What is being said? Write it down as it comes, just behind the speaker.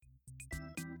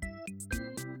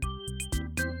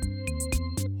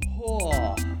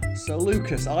Oh, so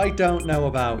Lucas, I don't know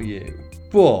about you,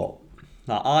 but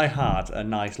I had a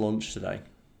nice lunch today.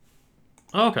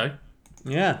 Oh, okay.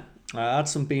 Yeah, I had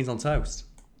some beans on toast.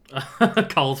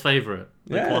 Carl's favourite.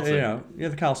 The Yeah,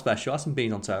 classic. the Cal special. I had some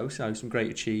beans on toast, some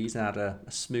grated cheese, and I had a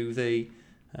smoothie,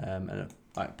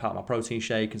 like part of my protein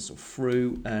shake and some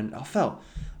fruit. And I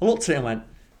looked at it and went,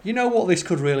 you know what this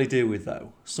could really do with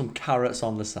though? Some carrots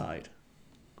on the side.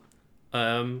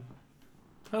 Um,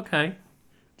 okay.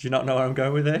 Do you not know where I'm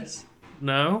going with this?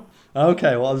 No?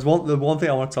 Okay, well, the one thing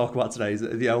I want to talk about today is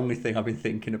the only thing I've been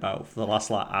thinking about for the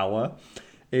last hour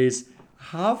is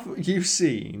have you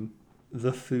seen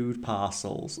the food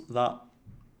parcels that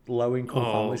low income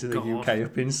Oh, families in the God. UK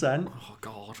have been sent? Oh,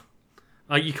 God.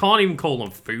 You can't even call them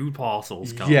food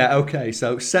parcels, Carl. Yeah, okay,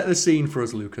 so set the scene for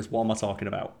us, Lucas. What am I talking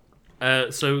about?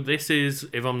 So this is,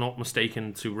 if I'm not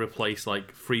mistaken, to replace,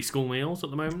 like, free school meals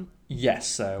at the moment? Yes,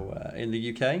 so in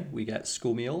the UK we get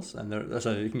school meals, and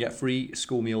so you can get free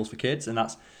school meals for kids, and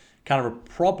that's kind of a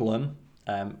problem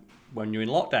when you're in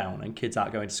lockdown and kids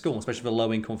aren't going to school, especially for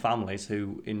low income families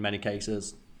who, in many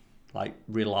cases, like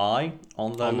rely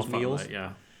on On the those meals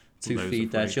yeah. to Those are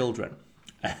feed their free. children.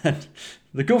 And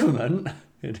the government,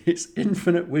 in its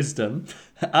infinite wisdom,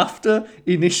 after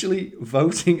initially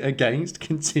voting against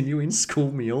continuing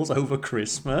school meals over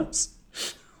Christmas,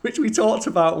 which we talked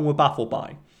about and were baffled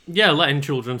by. Yeah, letting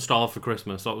children starve for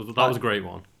Christmas. That was a great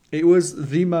one. It was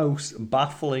the most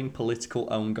baffling political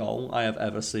own goal I have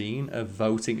ever seen of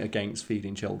voting against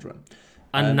feeding children.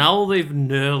 And now they've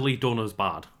nearly done as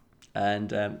bad.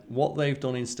 And what they've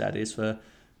done instead is for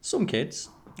some kids,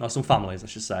 or some families, I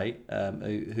should say,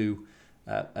 who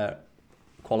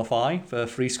qualify for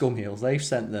free school meals, they've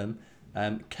sent them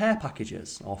care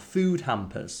packages or food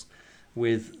hampers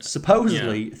with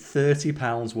supposedly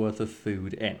 £30 worth of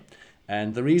food in.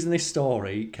 And the reason this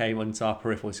story came into our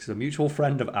peripheral is because a mutual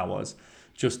friend of ours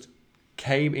just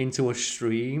came into a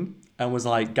stream and was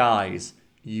like, guys,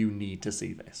 you need to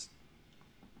see this.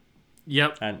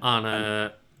 Yep. And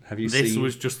have you This seen...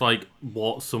 was just like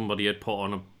what somebody had put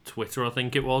on a Twitter, I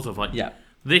think it was, of like, Yeah.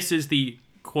 this is the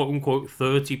quote unquote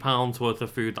 £30 worth of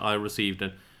food that I received,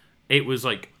 and it was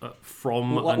like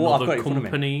from I've got another it in front of me.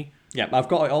 company. Yeah, I've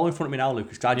got it all in front of me now,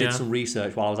 Lucas, because I did Yeah. some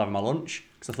research while I was having my lunch.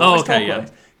 Because I thought, let's talk about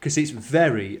it. Because it's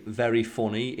very, very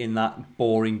funny in that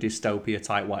boring dystopia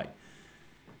type way.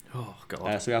 Oh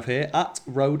god. So we have here, at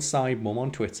Roadside Mum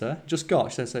on Twitter, she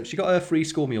got her free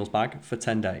school meals bag for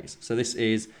 10 days. So this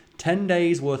is 10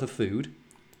 days worth of food.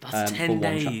 That's for 10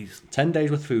 days. 10 days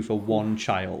worth of food for one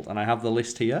child. And I have the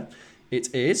list here.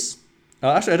 It is...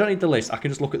 actually, I don't need the list. I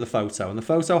can just look at the photo. And the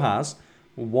photo has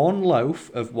one loaf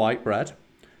of white bread,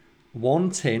 one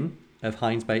tin of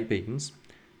Heinz baked beans,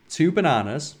 2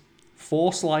 bananas,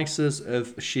 4 slices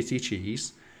of shitty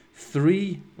cheese,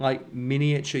 3 like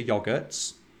miniature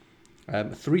yogurts,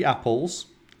 3 apples,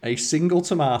 a single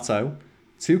tomato,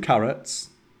 2 carrots,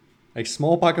 a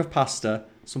small bag of pasta,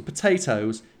 some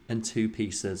potatoes, and 2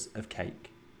 pieces of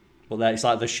cake. But it's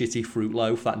like the shitty fruit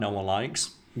loaf that no one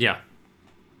likes. Yeah.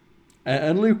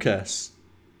 And Lucas,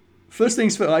 first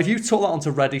things first, like, if you took that onto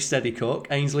Ready Steady Cook,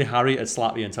 Ainsley Harriott would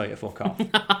slap you and tell you to fuck off.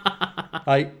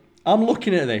 Like, I'm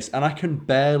looking at this and I can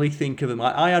barely think of them.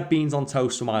 Like, I had beans on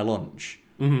toast for my lunch.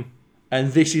 Mm-hmm.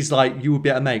 And this is like, you would be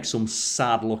able to make some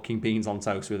sad looking beans on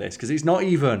toast with this. Because it's not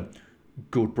even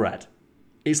good bread.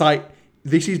 It's like,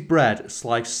 this is bread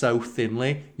sliced so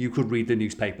thinly, you could read the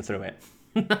newspaper through it.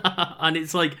 And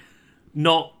it's like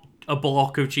not a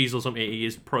block of cheese or something. It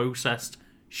is processed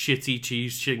shitty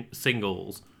cheese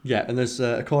singles. Yeah, and there's,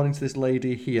 according to this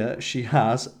lady here, she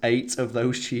has 8 of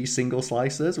those cheese single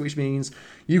slices, which means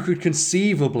you could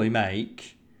conceivably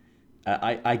make,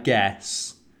 I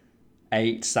guess,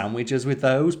 8 sandwiches with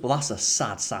those, but that's a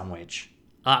sad sandwich.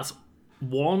 That's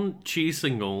one cheese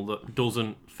single that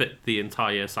doesn't fit the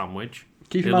entire sandwich.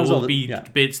 Keep in There mind as will well be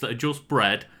that, bits that are just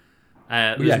bread.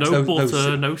 There's Yeah, no those-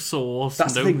 butter, no sauce,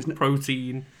 That's the no thing, isn't it?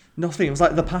 protein. nothing. It was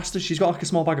like the pasta. She's got like a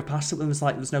small bag of pasta, but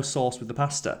there's no sauce with the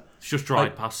pasta. It's just dried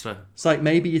Like- pasta. It's like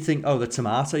maybe you think, oh, the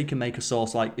tomato, you can make a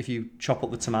sauce. Like if you chop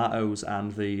up the tomatoes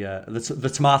and the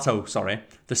tomato,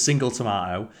 the single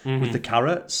tomato with the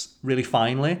carrots really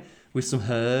finely with some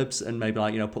herbs and maybe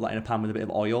put that in a pan with a bit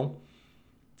of oil.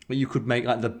 But you could make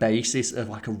like the basis of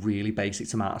like a really basic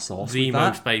tomato sauce. The with that.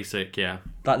 most basic, yeah.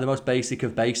 Like the most basic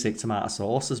of basic tomato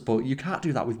sauces, but you can't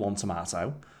do that with one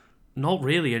tomato. Not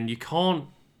really, and you can't.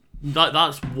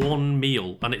 That's one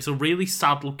meal, and it's a really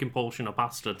sad-looking portion of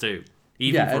pasta too,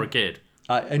 even for a kid.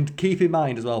 And keep in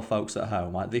mind as well, folks at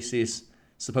home, like this is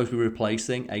supposed to be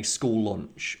replacing a school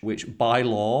lunch, which by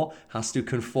law has to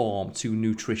conform to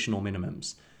nutritional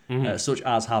minimums, such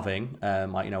as having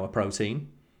a protein,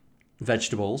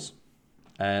 vegetables,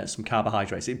 some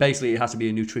carbohydrates. It has to be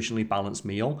a nutritionally balanced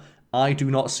meal. I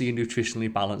do not see a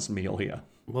nutritionally balanced meal here.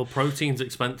 Well, protein's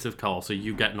expensive, Carl, so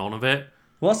you get none of it.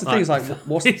 Well, that's the thing. Is like,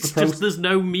 what's it's the just there's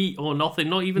no meat or nothing.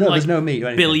 Not even there's no meat or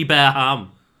anything. Billy Bear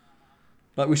ham.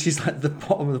 Like, which is like the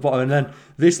bottom of the bottom. And then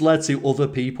this led to other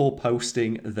people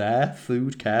posting their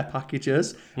food care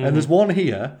packages. And there's one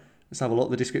here. Let's have a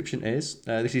look. The description is,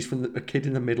 this is from a kid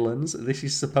in the Midlands. This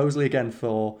is supposedly, again,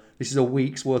 this is a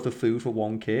week's worth of food for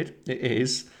one kid. It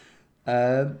is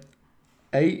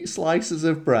 8 slices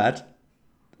of bread,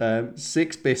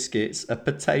 6 biscuits, a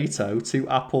potato, 2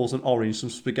 apples, an orange, some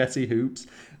spaghetti hoops,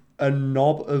 a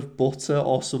knob of butter,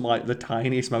 or some like the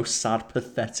tiniest, most sad,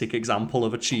 pathetic example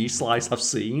of a cheese slice I've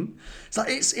seen.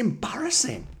 It's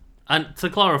embarrassing. And to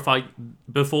clarify,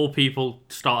 before people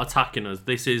start attacking us,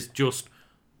 this is just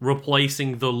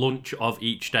replacing the lunch of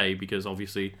each day, because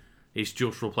obviously it's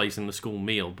just replacing the school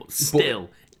meal. But still,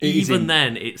 even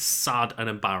then, it's sad and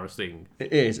embarrassing.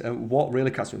 It is. And what really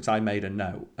cuts me, because I made a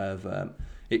note of,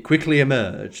 it quickly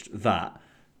emerged that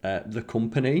the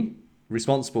company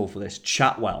responsible for this,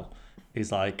 Chatwell,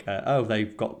 is like,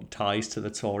 they've got ties to the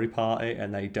Tory party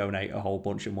and they donate a whole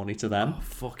bunch of money to them. Oh,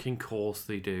 fucking course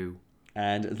they do.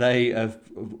 And they have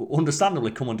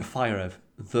understandably come under fire of,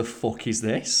 the fuck is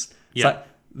this? It's Yeah. like,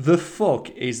 the fuck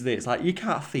is this? Like, you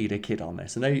can't feed a kid on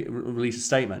this. And they release a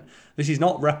statement. This is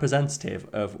not representative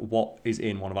of what is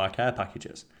in one of our care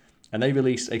packages. And they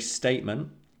released a statement,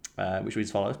 which reads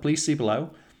as follows. Please see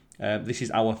below. This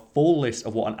is our full list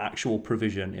of what an actual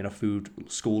provision in a food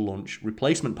school lunch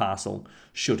replacement parcel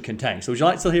should contain. So would you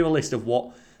like to hear a list of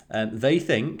what they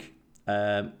think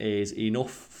is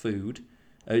enough food,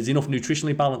 is enough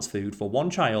nutritionally balanced food for one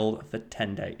child for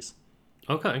 10 days?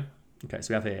 Okay. Okay, so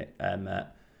we have here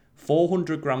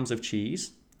 400 grams of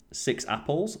cheese, 6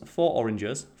 apples, 4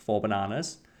 oranges, 4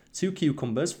 bananas, 2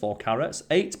 cucumbers, 4 carrots,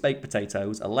 8 baked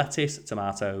potatoes, a lettuce,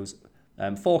 tomatoes,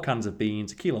 4 cans of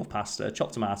beans, a kilo of pasta,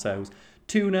 chopped tomatoes,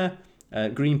 tuna,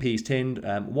 green peas tinned,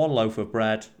 1 loaf of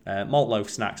bread, malt loaf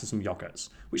snacks, and some yogurts.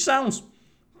 Which sounds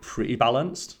pretty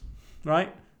balanced,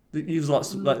 right? Use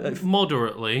lots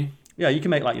moderately. Yeah, you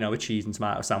can make a cheese and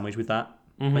tomato sandwich with that.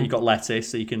 Mm-hmm. Like, you've got lettuce,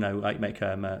 so you can make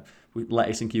with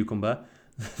lettuce and cucumber.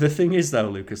 The thing is, though,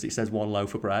 Lucas, it says 1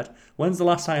 loaf of bread. When's the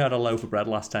last time you had a loaf of bread?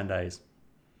 Last 10 days.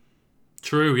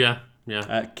 True, yeah.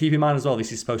 Keep in mind as well,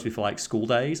 this is supposed to be for like school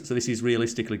days, so this is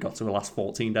realistically got to the last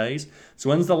 14 days. So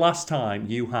when's the last time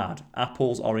you had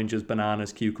apples, oranges,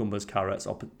 bananas, cucumbers, carrots,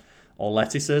 or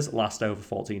lettuces last over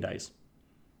 14 days?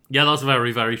 Yeah, that's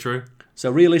very, very true. So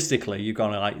realistically, you're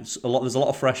gonna there's a lot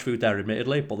of fresh food there,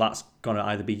 admittedly, but that's gonna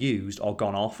either be used or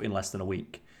gone off in less than a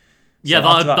week. So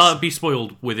yeah, that'd be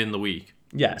spoiled within the week.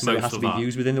 Yeah, so it has to be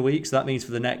used within the week. So that means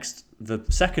for the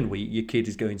second week, your kid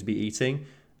is going to be eating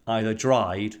either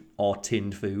dried or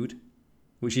tinned food,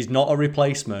 which is not a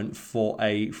replacement for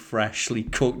a freshly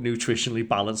cooked, nutritionally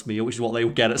balanced meal, which is what they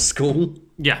would get at school.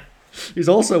 Yeah. It's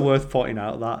also worth pointing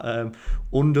out that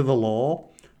under the law,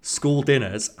 school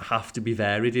dinners have to be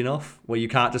varied enough where you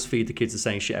can't just feed the kids the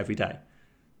same shit every day.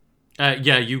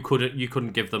 Yeah, you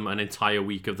couldn't give them an entire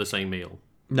week of the same meal.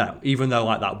 No, even though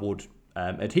that would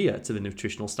adhere to the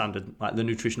nutritional standard, like the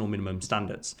nutritional minimum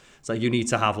standards. So you need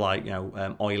to have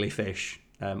oily fish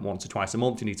once or twice a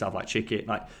month. You need to have chicken.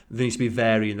 There needs to be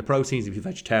varying the proteins. There needs to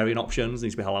be vegetarian options. There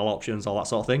needs to be halal options. All that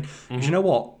sort of thing. Because you know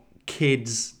what,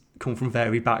 kids come from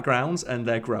varied backgrounds and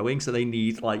they're growing, so they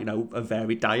need a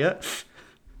varied diet.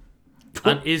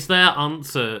 And is their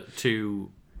answer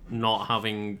to not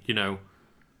having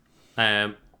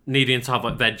needing to have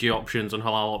veggie options and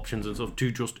halal options and stuff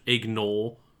to just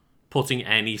ignore putting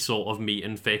any sort of meat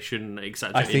and fish and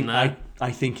etc. in there?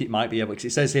 I think it might be able, because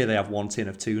it says here they have 1 tin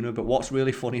of tuna, but what's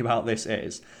really funny about this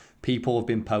is people have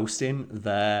been posting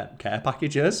their care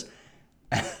packages.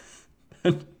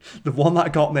 And the one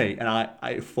that got me, and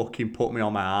I fucking put me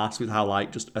on my ass with how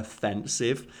just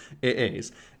offensive it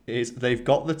is they've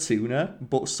got the tuna,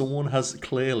 but someone has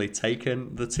clearly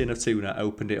taken the tin of tuna,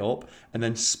 opened it up, and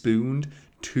then spooned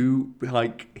 2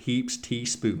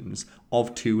 teaspoons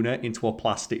of tuna into a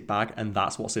plastic bag, and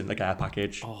that's what's in the care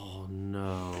package. Oh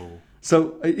no.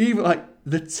 So even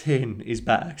the tin is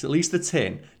better, because at least the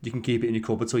tin you can keep it in your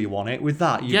cupboard till you want it. With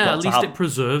that, it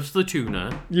preserves the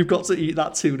tuna. You've got to eat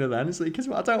that tuna then. It's like, because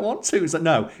I don't want to. It's like,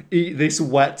 no, eat this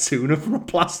wet tuna from a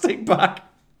plastic bag.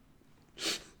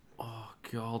 Oh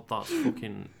god, that's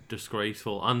fucking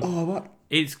disgraceful. And what?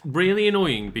 It's really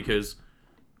annoying because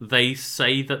they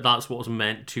say that that's what's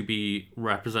meant to be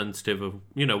representative of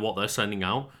what they're sending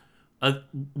out.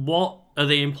 What are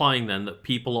they implying then, that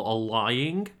people are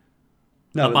lying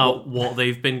about what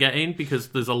they've been getting? Because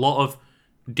there's a lot of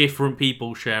different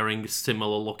people sharing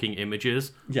similar looking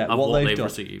images Yeah, of what what they've they've done-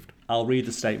 received. I'll read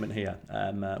the statement here.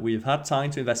 We've had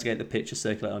time to investigate the picture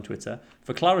circulated on Twitter.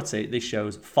 For clarity, this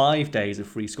shows 5 days of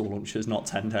free school lunches, not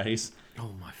 10 days.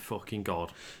 Oh my fucking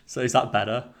god. So is that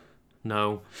better?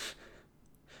 No.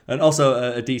 And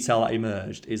also, a detail that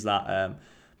emerged is that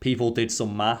people did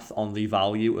some math on the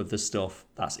value of the stuff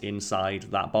that's inside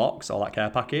that box or that care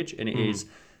package, and it is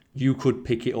you could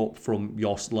pick it up from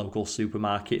your local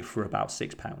supermarket for about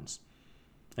 £6.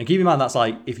 And keep in mind that's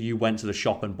like if you went to the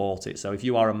shop and bought it. So if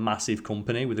you are a massive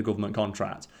company with a government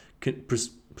contract,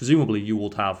 presumably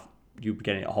you'd be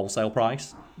getting it at a wholesale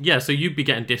price. Yeah, so you'd be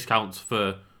getting discounts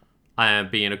for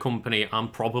being a company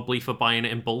and probably for buying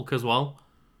it in bulk as well.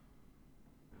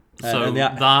 So and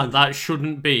that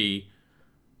shouldn't be...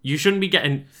 You shouldn't be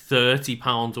getting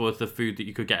 £30 worth of food that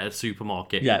you could get at a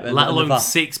supermarket, Yeah, let alone VAT.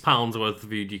 £6 worth of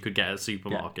food you could get at a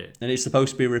supermarket. And it's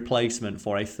supposed to be a replacement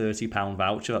for a £30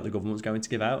 voucher that the government's going to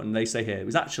give out. And they say here it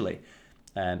was actually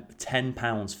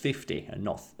 £10.50 and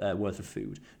not worth of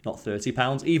food, not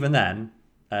 £30. Even then,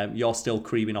 you're still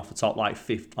creaming off the top like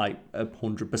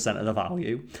 100% of the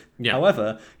value. Yeah.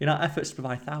 However, in our efforts to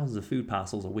provide thousands of food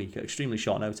parcels a week at extremely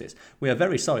short notice, we are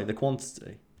very sorry the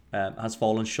quantity has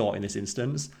fallen short in this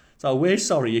instance. So we're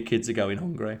sorry your kids are going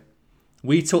hungry.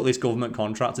 We took this government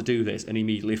contract to do this and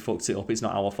immediately fucked it up. It's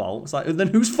not our fault. It's like, then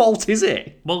whose fault is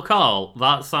it? Well, Carl,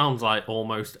 that sounds like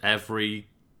almost every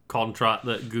contract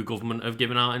that the government have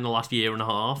given out in the last year and a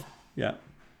half. Yeah.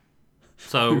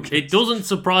 So it doesn't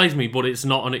surprise me, but it's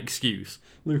not an excuse.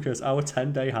 Lucas, our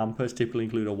 10-day hampers typically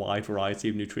include a wide variety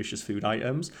of nutritious food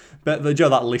items. But Joe,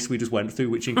 that list we just went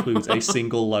through, which includes a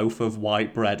single loaf of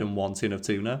white bread and 1 tin of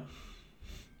tuna.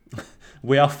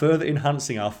 We are further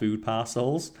enhancing our food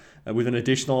parcels with an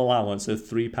additional allowance of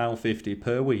 £3.50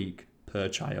 per week per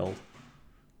child.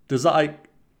 Does that,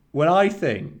 when I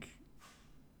think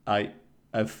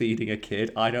of feeding a kid,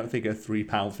 I don't think of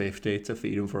 £3.50 to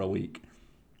feed them for a week.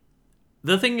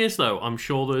 The thing is, though, I'm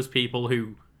sure there's people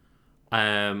who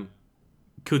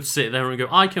could sit there and go,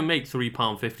 I can make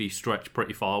 £3.50 stretch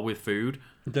pretty far with food.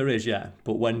 There is, yeah.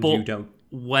 But you don't...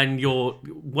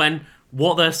 When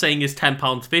what they're saying is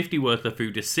 £10.50 worth of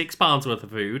food is £6 worth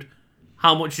of food,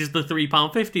 how much is the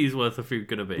 £3.50's worth of food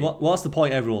going to be? What's the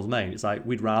point everyone's made? It's like,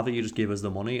 we'd rather you just give us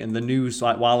the money. And the news,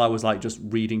 like while I was like just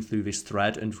reading through this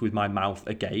thread and with my mouth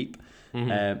agape,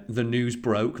 the news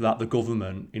broke that the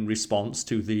government, in response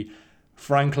to the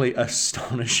frankly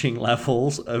astonishing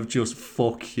levels of just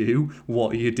fuck you,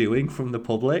 what are you doing from the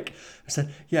public, I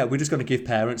said, yeah, we're just going to give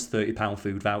parents £30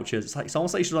 food vouchers. It's like, it's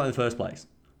almost like you should have done it in the first place.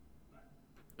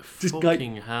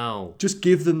 Fucking hell. Just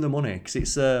give them the money, because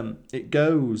it's it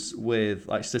goes with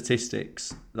like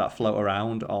statistics that float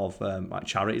around of like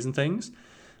charities and things,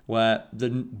 where the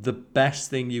best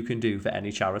thing you can do for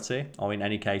any charity, or in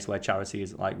any case where charity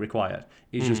is like required,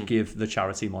 is just give the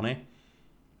charity money.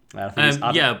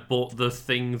 Yeah, but the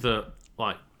thing that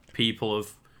like people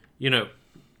have,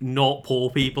 not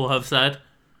poor people have said,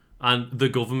 and the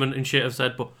government and shit have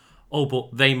said, but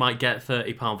they might get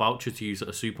 £30 voucher to use at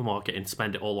a supermarket and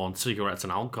spend it all on cigarettes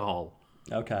and alcohol.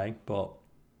 Okay, but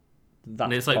that's...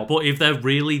 And it's like, but if they're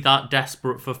really that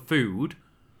desperate for food,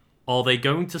 are they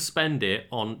going to spend it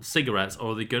on cigarettes,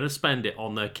 or are they going to spend it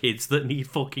on their kids that need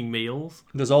fucking meals?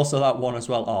 There's also that one as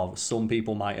well of some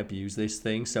people might abuse this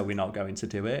thing, so we're not going to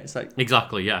do it. It's like...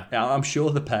 Exactly, yeah. I'm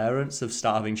sure the parents of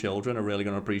starving children are really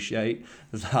going to appreciate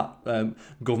that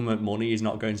government money is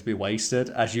not going to be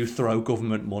wasted as you throw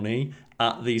government money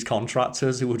at these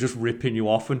contractors who are just ripping you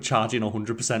off and charging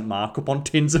 100% markup on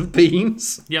tins of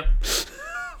beans. Yep.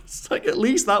 It's like, at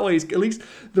least that way, at least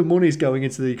the money's going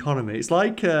into the economy. It's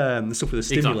like the stuff with the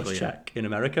stimulus check in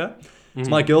America. So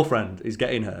my girlfriend is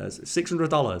getting hers. It's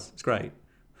 $600. It's great.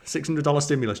 $600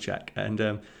 stimulus check. And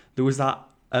there was that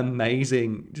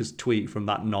amazing just tweet from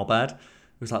that knobhead. It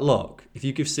was like, look, if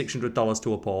you give $600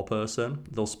 to a poor person,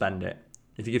 they'll spend it.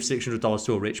 If you give $600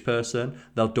 to a rich person,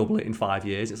 they'll double it in 5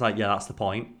 years. It's like, yeah, that's the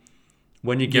point.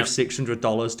 When you give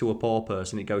 $600 to a poor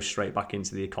person, it goes straight back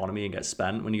into the economy and gets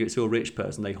spent. When you give it to a rich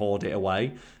person, they hoard it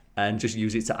away and just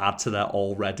use it to add to their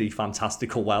already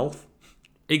fantastical wealth.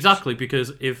 Exactly,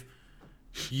 because if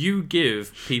you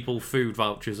give people food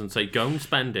vouchers and say, go and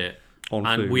spend it, on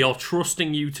and food. We are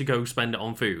trusting you to go spend it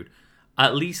on food,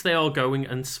 at least they are going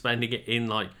and spending it in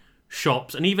like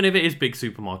shops. And even if it is big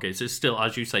supermarkets, it's still,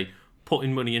 as you say,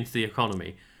 putting money into the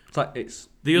economy. It's like it's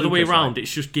the other way around.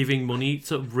 It's just giving money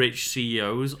to rich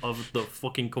CEOs of the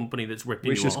fucking company that's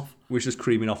ripping you off. Which is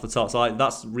creaming off the top. So like,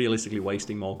 that's realistically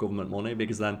wasting more government money,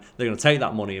 because then they're going to take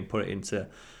that money and put it into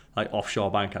like offshore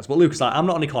bank accounts. But Lucas, I'm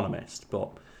not an economist,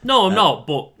 but no, I'm not.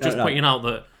 But just pointing out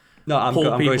that No, I'm poor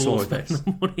going people somewhere will with spend this.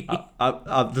 the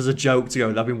money. There's a joke to go.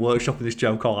 I've been workshopping this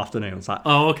joke all afternoon. It's like,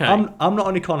 Oh, okay. I'm not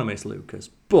an economist, Lucas,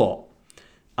 but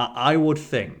I would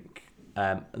think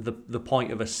the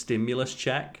point of a stimulus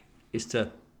check is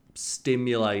to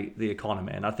stimulate the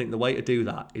economy, and I think the way to do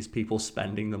that is people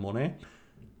spending the money.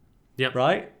 Yep.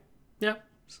 Right? Yep.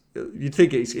 You'd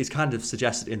think it's kind of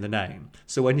suggested in the name.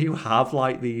 So when you have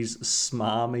like these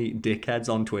smarmy dickheads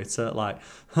on Twitter, like,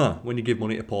 when you give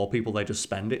money to poor people, they just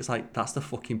spend it. It's like, that's the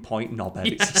fucking point, knobhead.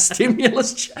 Yeah. It's a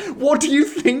stimulus check. What do you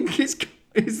think is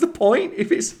the point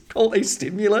if it's called a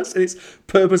stimulus and its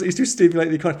purpose is to stimulate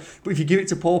the economy? But if you give it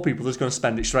to poor people, they're just going to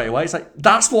spend it straight away. It's like,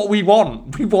 that's what we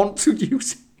want. We want to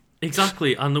use it.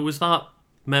 Exactly. And there was that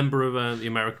member of the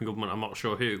American government, I'm not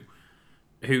sure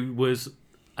who was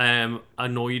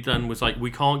annoyed and was like, we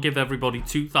can't give everybody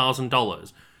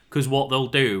 $2,000 because what they'll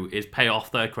do is pay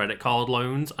off their credit card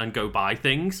loans and go buy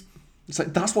things. It's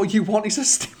like, that's what you want, is a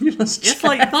stimulus check. It's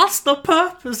like, that's the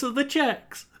purpose of the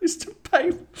checks. Is to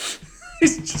pay.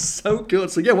 It's just so good.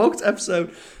 So yeah, welcome to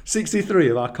episode 63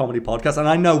 of our comedy podcast. And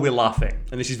I know we're laughing,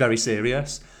 and this is very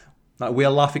serious. Like, we're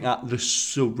laughing at the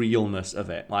surrealness of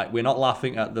it. Like, we're not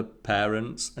laughing at the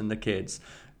parents and the kids.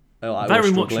 Like,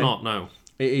 very much not, no.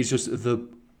 It is just the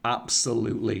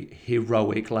absolutely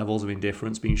heroic levels of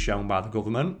indifference being shown by the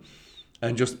government,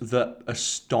 and just the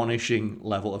astonishing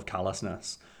level of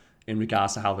callousness in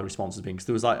regards to how the response has been. Because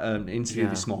there was like an interview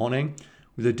this morning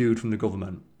with a dude from the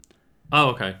government. Oh,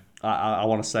 okay. I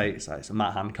want to say it's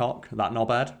Matt Hancock, that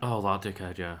knobhead. Oh, that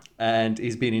dickhead, yeah. And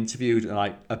he's been interviewed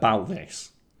like about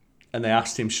this, and they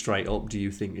asked him straight up, "Do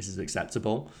you think this is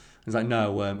acceptable?" He's like,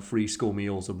 "No, free school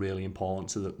meals are really important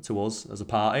to us as a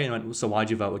party." And I went, "So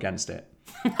why'd you vote against it?"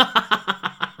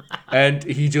 And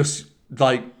he just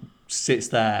like sits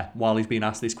there while he's being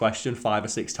asked this question 5 or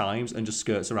 6 times and just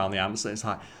skirts around the answer. It's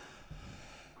like,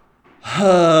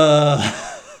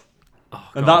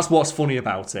 and that's what's funny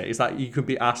about it, is that you could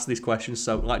be asked this question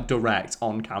so like direct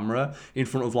on camera in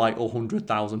front of like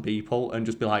 100,000 people and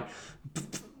just be like,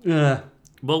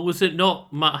 Well, was it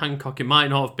not Matt Hancock? It might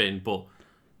not have been, but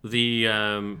the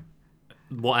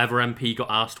whatever MP got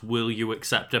asked, will you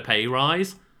accept a pay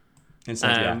rise? And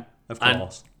said, yeah, of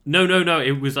course. No.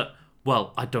 It was like,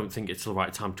 well, I don't think it's the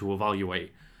right time to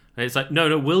evaluate. And it's like,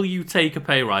 no. Will you take a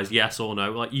pay rise? Yes or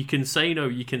no? Like, you can say no,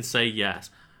 you can say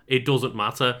yes. It doesn't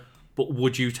matter. But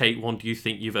would you take one? Do you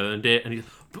think you've earned it? And he's,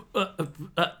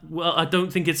 well, I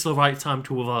don't think it's the right time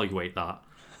to evaluate that.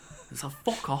 It's like,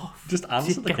 fuck off. Just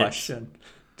answer the question.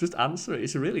 Just answer it.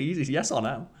 It's really easy. It's yes or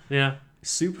no. Yeah.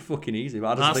 Super fucking easy.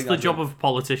 But That's the job of a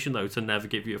politician, though, to never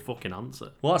give you a fucking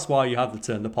answer. Well, that's why you have the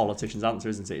term the politician's answer,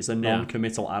 isn't it? It's a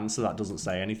non-committal answer that doesn't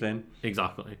say anything.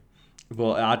 Exactly.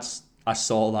 But I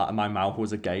saw that and my mouth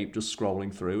was agape just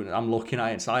scrolling through. And I'm looking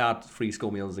at it. So I had free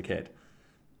school meals as a kid.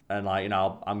 And, like, you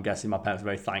know, I'm guessing my parents were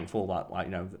very thankful that, like,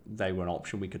 you know, they were an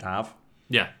option we could have.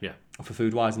 Yeah. For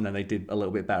food-wise. And then they did a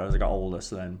little bit better as I got older.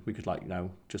 So then we could, like, you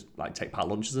know, just, like, take packed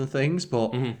lunches and things.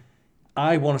 But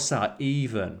I want to say,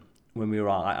 even when we were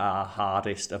at like, our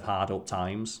hardest of hard-up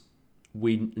times,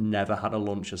 we never had a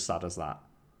lunch as sad as that.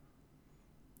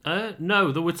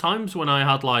 No, there were times when I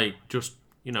had, like, just,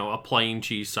 you know, a plain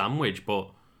cheese sandwich.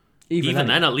 But even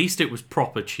then, at least it was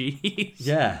proper cheese.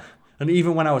 Yeah. And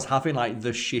even when I was having, like, the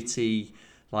shitty,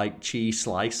 like, cheese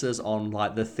slices on,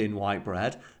 like, the thin white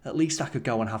bread, at least I could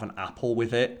go and have an apple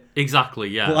with it. Exactly,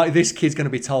 yeah. But, like, this kid's going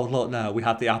to be told, look, no, we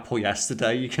had the apple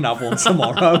yesterday, you can have one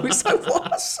tomorrow. It's like, what?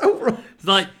 That's so wrong. It's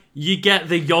like, you get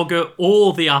the yogurt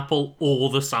or the apple or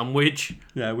the sandwich.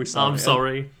 Yeah, we're sorry. I'm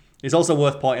sorry. It's also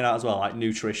worth pointing out as well, like,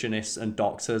 nutritionists and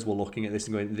doctors were looking at this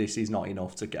and going, this is not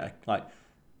enough to get, like,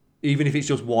 even if it's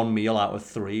just one meal out of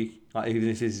 3, like, even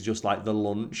if this is just like the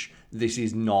lunch, this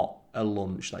is not a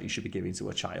lunch that you should be giving to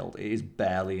a child. It is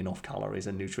barely enough calories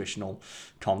and nutritional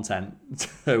content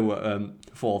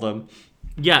for them.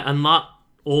 Yeah, and that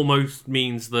almost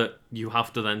means that you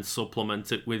have to then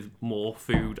supplement it with more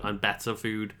food and better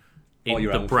food in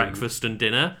the breakfast and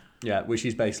dinner. Yeah, which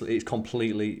is basically, it's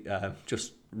completely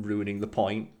just ruining the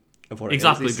point of what it is.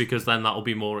 Exactly, because then that'll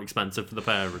be more expensive for the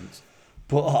parents.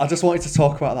 But I just wanted to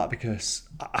talk about that because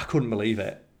I couldn't believe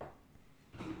it.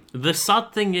 The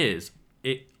sad thing is,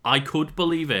 I could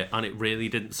believe it, and it really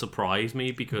didn't surprise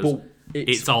me because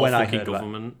it's our fucking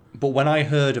government. But when I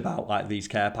heard about like these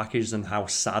care packages and how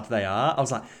sad they are, I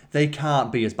was like, they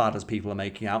can't be as bad as people are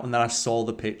making out. And then I saw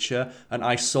the picture, and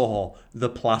I saw the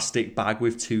plastic bag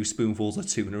with 2 spoonfuls of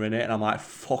tuna in it, and I'm like,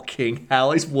 fucking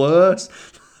hell, it's worse.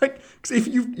 Like, because if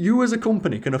you as a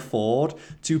company can afford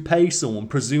to pay someone,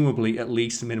 presumably at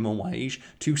least minimum wage,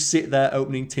 to sit there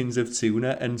opening tins of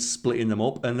tuna and splitting them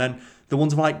up, and then the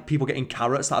ones of like people getting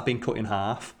carrots that have been cut in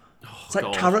half, It's like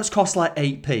God. carrots cost like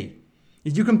 8p.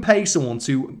 If you can pay someone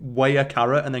to weigh a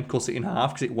carrot and then cut it in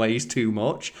half because it weighs too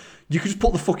much, you could just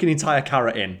put the fucking entire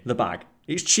carrot in the bag.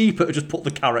 It's cheaper to just put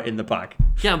the carrot in the bag.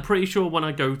 Yeah, I'm pretty sure when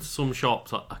I go to some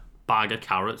shops, a bag of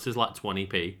carrots is like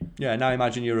 20p. Yeah, now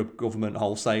imagine you're a government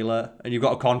wholesaler and you've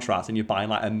got a contract and you're buying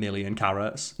like 1 million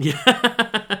carrots. Yeah.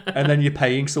 And then you're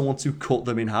paying someone to cut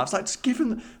them in half. It's like, just give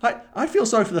them... Like, I feel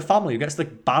sorry for the family who gets the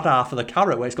bad half of the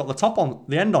carrot where it's got the top on,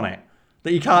 the end on it,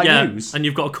 that you can't use. And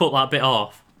you've got to cut that bit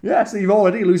off. Yeah, so you're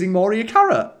already losing more of your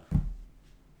carrot.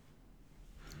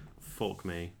 Fuck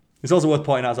me. It's also worth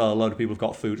pointing out as well, a load of people have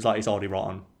got food. It's like it's already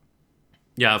rotten.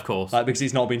 Yeah, of course. Like, because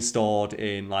it's not been stored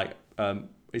in, like...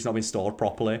 it's not been stored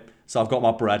properly. So I've got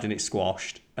my bread and it's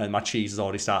squashed, and my cheese has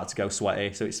already started to go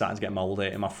sweaty, so it's starting to get mouldy,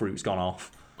 and my fruit's gone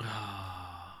off.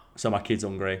 So my kid's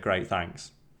hungry. Great,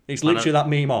 thanks. It's literally that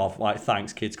meme of, like,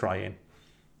 thanks, kids crying.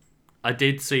 I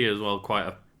did see as well quite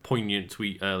a poignant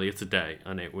tweet earlier today,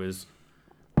 and it was,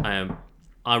 I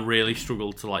really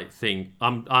struggled to like think.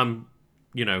 I'm,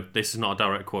 you know, this is not a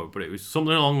direct quote, but it was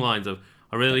something along the lines of,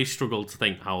 I really struggled to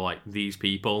think how like these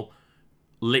people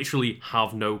literally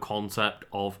have no concept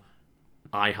of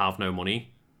I have no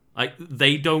money. Like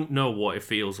they don't know what it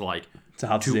feels like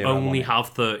to only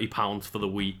have £30 for the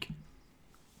week.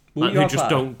 Like, they just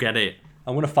don't get it.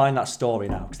 I'm going to find that story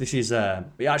now because this is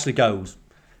it actually goes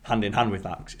hand in hand with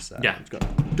that. Cause it's, yeah, it's got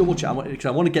double check because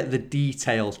I want to get the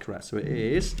details correct. So it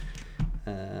is.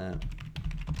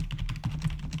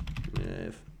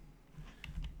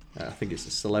 I think it's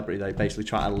a celebrity. They basically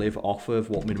try to live off of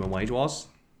what minimum wage was.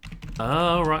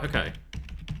 Oh right, okay.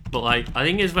 But like, I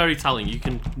think it's very telling. You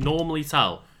can normally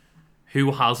tell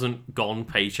who hasn't gone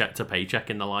paycheck to paycheck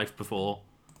in their life before.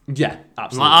 Yeah,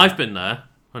 absolutely. Like, I've been there,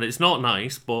 and it's not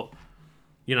nice, but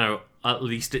you know, at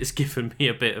least it's given me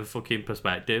a bit of fucking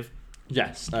perspective.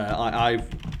 Yes,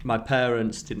 my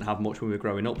parents didn't have much when we were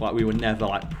growing up. Like we were never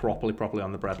like properly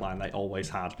on the breadline. They always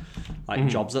had like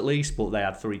jobs at least, but they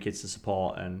had 3 kids to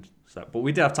support, and so. But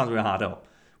we did have times we were hard up,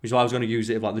 which is why I was going to use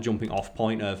it as like the jumping off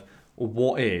point of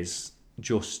what is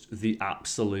just the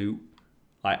absolute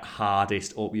like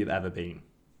hardest up you've ever been.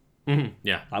 Mm-hmm.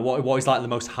 Yeah. Like what is like the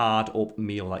most hard up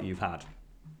meal that you've had?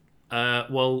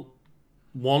 Well,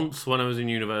 once when I was in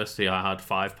university, I had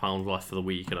 £5 left for the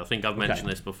week, and I think I've mentioned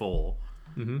this before.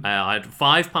 Mm-hmm. I had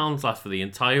 £5 left for the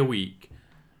entire week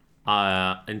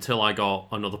until I got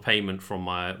another payment from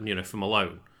my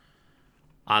loan,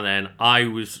 and then I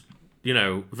was,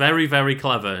 very very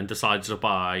clever and decided to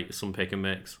buy some pick and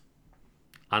mix,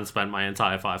 and spent my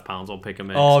entire £5 on pick and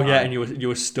mix. Oh yeah, and you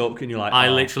were stuck, and you're like, I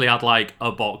literally had like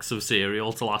a box of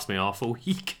cereal to last me half a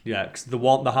week. Yeah, because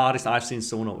the hardest I've seen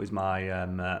someone up is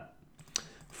my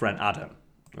friend Adam,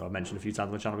 who I've mentioned a few times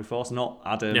on the channel before. So not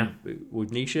Adam with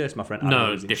Nisha, it's my friend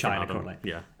Adam who's in China Adam. currently.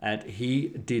 Yeah. And he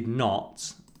did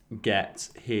not get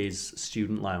his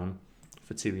student loan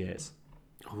for 2 years.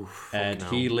 And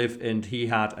he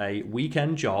had a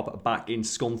weekend job back in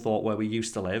Scunthorpe where we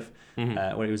used to live,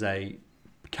 where it was a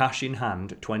cash in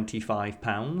hand,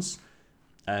 £25,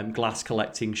 glass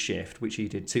collecting shift, which he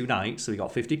did 2 nights, so he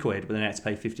got 50 quid, but then he had to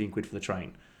pay 15 quid for the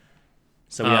train.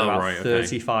 So he had about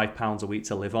 £35 a week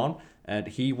to live on, and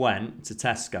he went to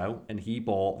Tesco and he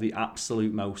bought the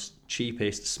absolute most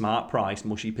cheapest smart price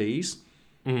mushy peas,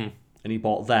 and he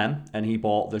bought them, and he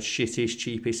bought the shittest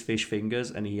cheapest fish fingers,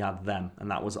 and he had them,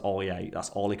 and that was all he ate.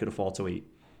 That's all he could afford to eat.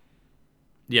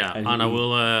 Yeah, and I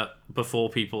will, before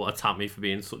people attack me for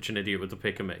being such an idiot with the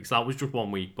pick and mix, that was just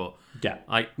 1 week, but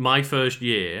my first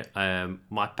year,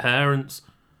 my parents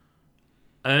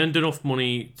earned enough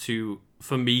money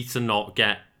for me to not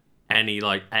get any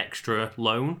like extra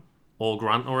loan or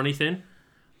grant or anything.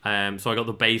 So I got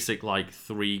the basic like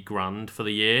 £3,000 for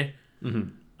the year,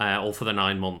 or for the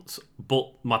 9 months.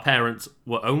 But my parents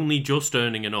were only just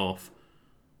earning enough,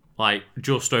 like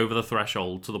just over the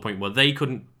threshold, to the point where they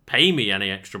couldn't pay me any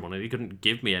extra money. They couldn't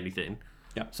give me anything.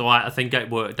 Yeah. So I think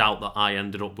it worked out that I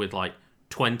ended up with like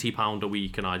 £20 a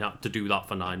week, and I'd have to do that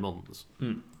for 9 months.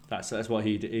 That's what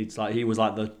he did. It's like he was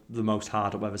like the most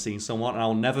hard I've ever seen someone, and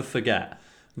I'll never forget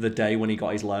the day when he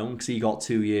got his loan, because he got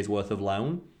 2 years worth of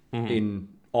loan in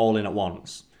at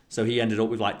once. So he ended up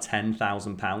with like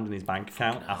 £10,000 in his bank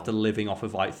account after living off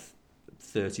of like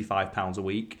 £35 a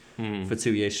week for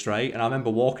 2 years straight. And I remember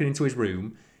walking into his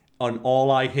room, and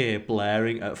all I hear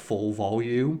blaring at full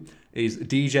volume is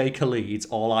DJ Khaled's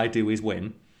 "All I Do Is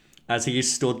Win," as he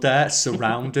is stood there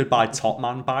surrounded by Top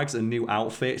Man bags and new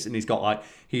outfits, and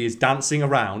he is dancing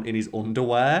around in his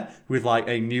underwear with like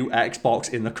a new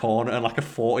Xbox in the corner and like a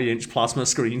 40-inch plasma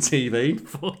screen TV.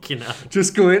 Fucking hell.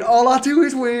 Just going, "All I do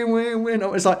is win."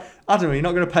 It's like, Adam, you're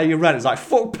not going to pay your rent. It's like,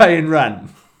 fuck paying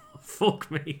rent. Fuck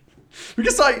me.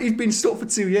 Because like he's been stuck for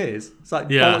 2 years. It's like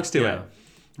bollocks to it.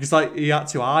 Because like he had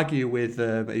to argue with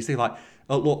he's thinking like,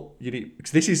 oh look,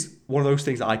 cause this is one of those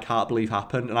things that I can't believe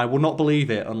happened, and I would not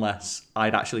believe it unless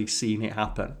I'd actually seen it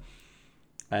happen.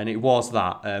 And it was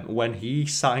that when he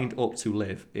signed up to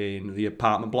live in the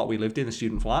apartment block we lived in, the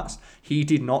student flats, he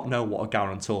did not know what a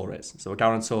guarantor is. So a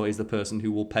guarantor is the person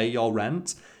who will pay your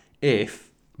rent if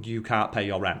you can't pay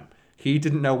your rent. He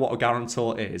didn't know what a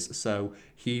guarantor is, so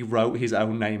he wrote his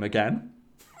own name again.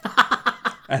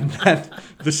 And then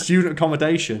the student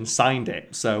accommodation signed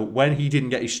it. So when he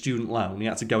didn't get his student loan, he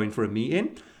had to go in for a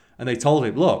meeting. And they told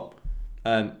him, look,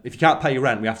 if you can't pay your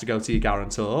rent, we have to go to your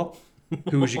guarantor.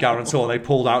 Who was your guarantor? They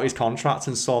pulled out his contract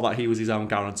and saw that he was his own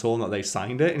guarantor and that they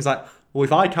signed it. And he's like, well,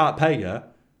 if I can't pay you,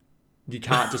 you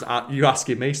can't just, you're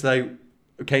asking me. So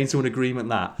they came to an agreement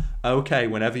that, okay,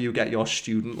 whenever you get your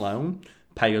student loan,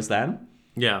 pay us then.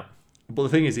 Yeah. But the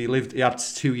thing is, he had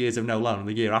 2 years of no loan, and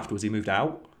the year afterwards he moved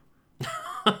out.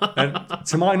 And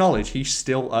to my knowledge, he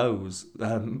still owes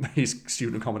his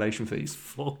student accommodation fees.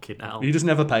 Fucking hell. He just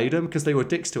never paid them because they were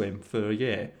dicks to him for a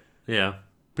year. Yeah.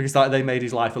 Because like, they made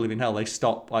his life a living hell. They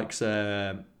stopped, like,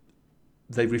 they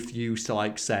refused to,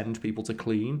 like, send people to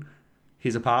clean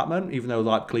his apartment, even though,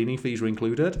 like, cleaning fees were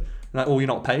included. And like, oh, you're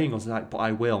not paying us. Like, but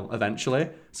I will eventually.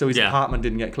 So his apartment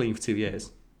didn't get cleaned for 2 years.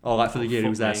 Or, like, for the year he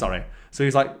was there, sorry. So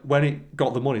he's like, when he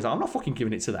got the money, he's like, I'm not fucking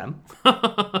giving it to them.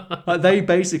 Like, they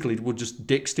basically would just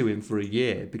dicks to him for a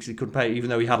year because he couldn't pay,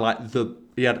 even though he had, like,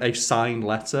 he had a signed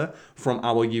letter from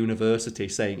our university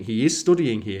saying he is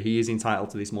studying here, he is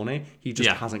entitled to this money, he just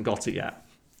hasn't got it yet.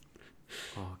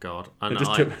 Oh, God. And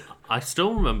I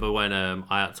still remember when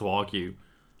I had to argue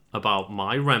about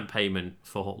my rent payment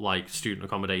for, like, student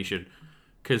accommodation,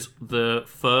 because the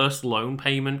first loan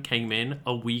payment came in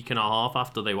a week and a half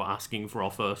after they were asking for our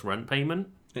first rent payment.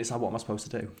 It's like, what am I supposed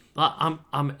to do? Like,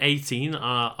 I'm 18 and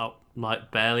I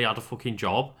like barely had a fucking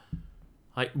job.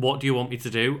 Like, what do you want me to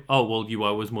do? Oh, well, you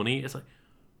owe us money. It's like,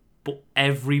 but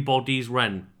everybody's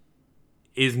rent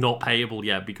is not payable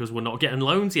yet because we're not getting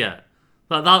loans yet.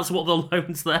 Like, that's what the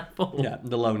loan's there for. Yeah,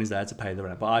 the loan is there to pay the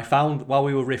rent. But I found, while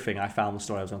we were riffing, I found the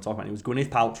story I was going to talk about. It was Gwyneth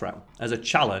Paltrow. As a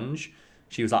challenge,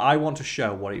 she was like, I want to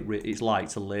show what it's like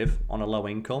to live on a low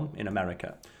income in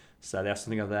America. So they have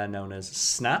something over there known as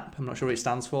SNAP. I'm not sure what it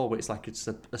stands for, but it's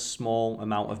a small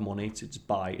amount of money to just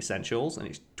buy essentials, and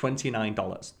it's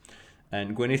 $29.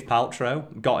 And Gwyneth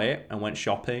Paltrow got it and went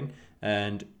shopping,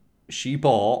 and she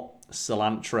bought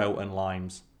cilantro and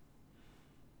limes.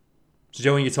 So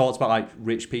Joe, when you talked about like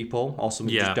rich people or some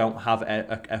who just don't have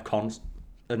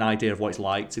an idea of what it's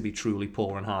like to be truly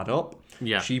poor and hard up,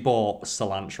 she bought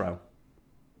cilantro.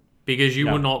 Because you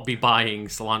would not be buying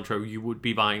cilantro, you would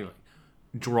be buying like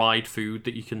dried food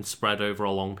that you can spread over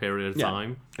a long period of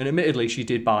time. And admittedly, she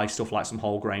did buy stuff like some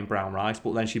whole grain brown rice,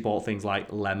 but then she bought things like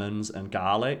lemons and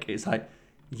garlic. It's like,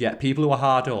 people who are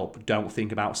hard up don't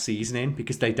think about seasoning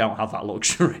because they don't have that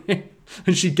luxury.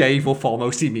 And she gave up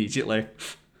almost immediately.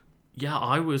 Yeah,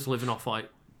 I was living off like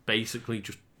basically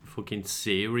just fucking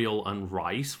cereal and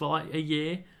rice for like a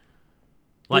year.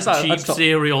 Like cheap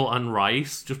cereal and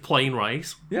rice, just plain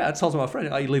rice. Yeah, I told my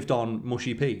friend I lived on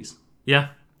mushy peas. Yeah.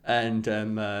 And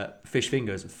fish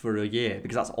fingers for a year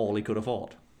because that's all he could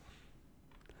afford.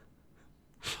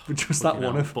 But just that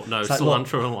one of... But no,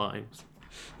 cilantro and limes.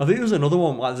 I think there was another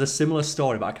one, like, there's a similar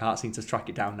story, but I can't seem to track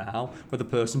it down now, where the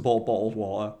person bought bottled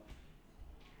water.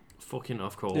 Fucking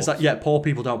of course. It's like, poor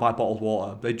people don't buy bottled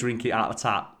water. They drink it out of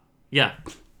tap. Yeah.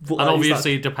 But, and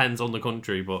obviously it depends on the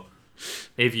country, but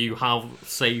if you have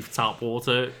safe tap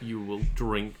water, you will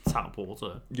drink tap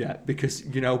water. Yeah, because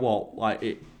you know what?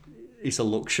 Like, it's a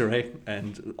luxury,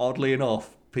 and oddly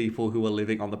enough, people who are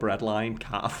living on the breadline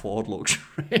can't afford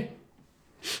luxury.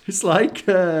 It's like,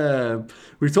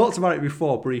 we've talked about it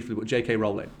before briefly, but J.K.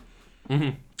 Rowling.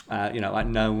 Mm-hmm. Like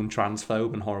known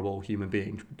transphobe and horrible human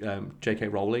being, J.K.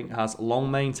 Rowling has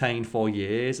long maintained for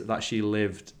years that she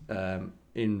lived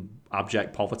in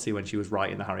abject poverty when she was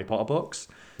writing the Harry Potter books.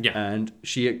 Yeah. And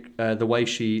she, the way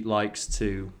she likes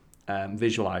to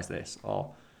visualize this,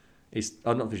 or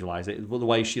not visualize it, but the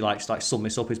way she likes to sum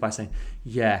this up is by saying,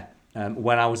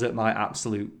 when I was at my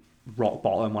absolute rock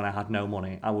bottom, when I had no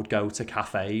money, I would go to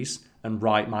cafes and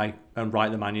write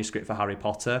the manuscript for Harry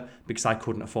Potter because I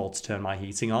couldn't afford to turn my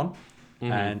heating on.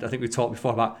 Mm-hmm. And I think we talked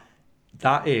before about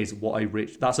that's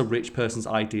a rich person's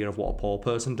idea of what a poor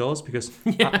person does, because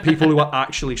people who are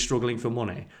actually struggling for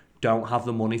money don't have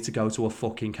the money to go to a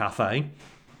fucking cafe.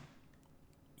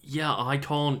 Yeah, I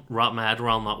can't wrap my head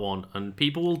around that one, and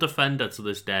people will defend her to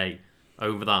this day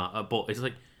over that, but it's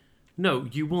like, no,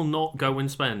 you will not go and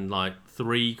spend like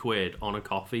 £3 on a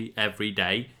coffee every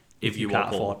day if you can't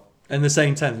are poor. In the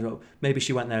same terms, maybe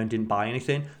she went there and didn't buy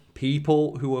anything.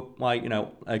 People who are like,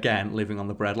 again, living on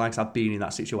the breadline, 'cause I've been in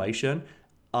that situation,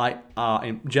 are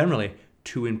generally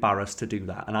too embarrassed to do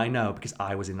that. And I know because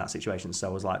I was in that situation.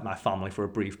 So was like my family for a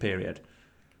brief period.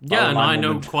 Yeah, and I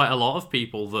know quite a lot of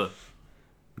people that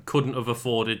couldn't have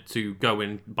afforded to go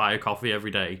and buy a coffee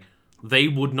every day. They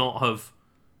would not have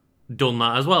done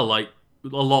that as well. Like, a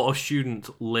lot of students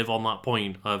live on that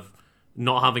point of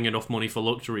not having enough money for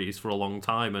luxuries for a long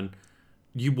time, and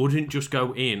you wouldn't just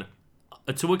go in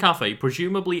to a cafe,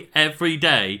 presumably every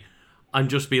day, and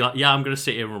just be like, yeah, I'm going to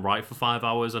sit here and write for 5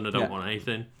 hours and I don't want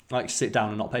anything. Like, sit down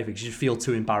and not pay for it because you feel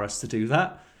too embarrassed to do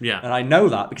that. Yeah. And I know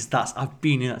that because I've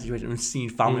been in that situation and seen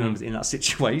family members in that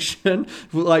situation.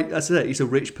 But like I said, it's a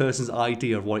rich person's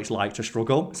idea of what it's like to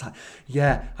struggle. It's like,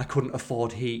 yeah, I couldn't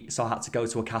afford heat, so I had to go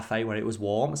to a cafe where it was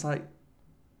warm. It's like,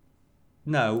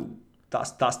 no,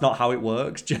 that's not how it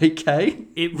works, JK.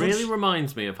 It really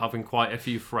reminds me of having quite a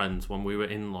few friends when we were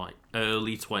in like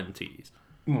early 20s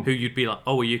who you'd be like,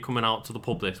 oh, are you coming out to the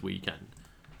pub this weekend?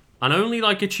 And only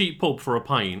like a cheap pub for a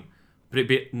pint, but it'd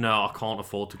be, no, I can't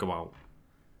afford to go out.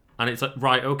 And it's like,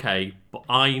 right, okay, but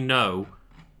I know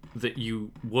that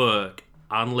you work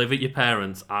and live at your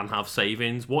parents and have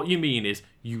savings. What you mean is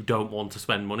you don't want to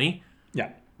spend money.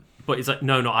 Yeah. But it's like,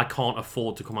 no, I can't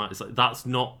afford to come out. It's like, that's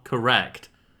not correct.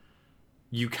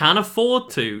 You can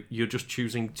afford to, you're just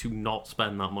choosing to not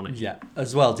spend that money. Yeah.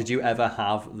 As well, did you ever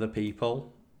have the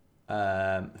people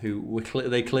who were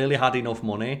they clearly had enough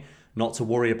money not to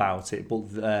worry about it,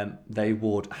 but they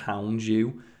would hound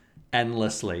you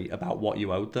endlessly about what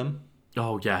you owed them?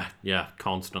 Oh, yeah,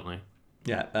 constantly.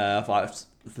 Yeah,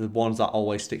 the ones that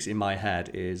always sticks in my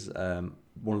head is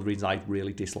one of the reasons I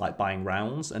really dislike buying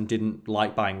rounds and didn't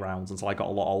like buying rounds until I got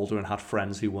a lot older and had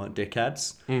friends who weren't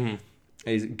dickheads. Mm-hmm.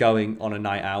 Is going on a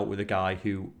night out with a guy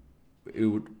who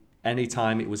would,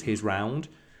 anytime it was his round,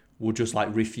 would just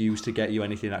like refuse to get you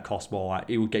anything that cost more. Like,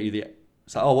 he would get you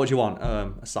what do you want?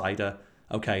 A cider.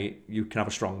 Okay, you can have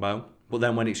a strongbow. But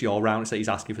then when it's your round, it's like he's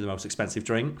asking for the most expensive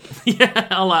drink. Yeah,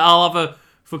 I'll have a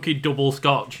fucking double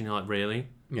scotch. And you're like, really?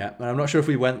 Yeah, and I'm not sure if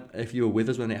you were with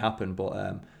us when it happened, but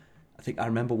I think I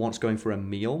remember once going for a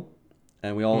meal,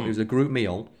 and it was a group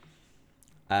meal.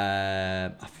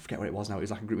 I forget what it was now. It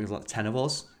was like a group meal, like 10 of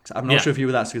us. I'm not sure if you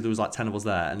were there, so there was like 10 of us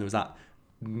there, and there was that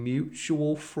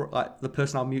the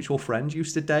person our mutual friend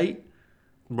used to date.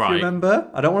 Right. Do you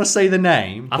remember? I don't want to say the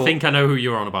name. I think I know who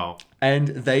you're on about. And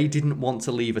they didn't want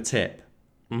to leave a tip.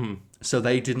 Mm-hmm. So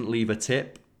they didn't leave a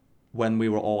tip when we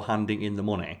were all handing in the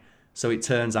money. So it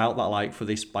turns out that like for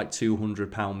this like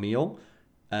 £200 meal,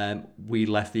 we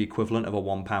left the equivalent of a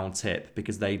 £1 tip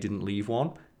because they didn't leave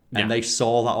one. And they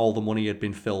saw that all the money had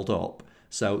been filled up.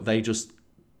 So they just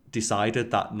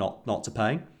decided that not to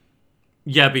pay.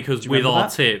 Yeah, because with our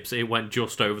tips, it went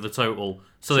just over the total.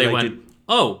 So they went,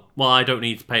 oh, well, I don't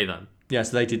need to pay then. Yeah,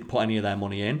 so they didn't put any of their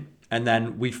money in. And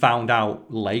then we found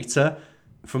out later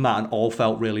from that and all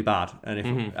felt really bad. And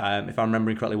if I'm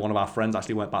remembering correctly, one of our friends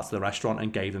actually went back to the restaurant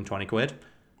and gave them 20 quid.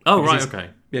 Oh, right,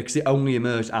 okay. Yeah, because it only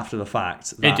emerged after the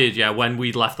fact. It did, yeah. When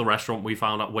we left the restaurant, we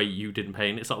found out, wait, you didn't pay.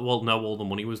 And it's like, well, no, all the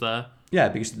money was there. Yeah,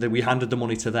 because we handed the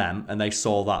money to them and they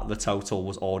saw that the total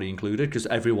was already included because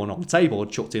everyone on the table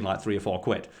had chucked in like 3 or 4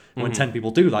 quid. And when 10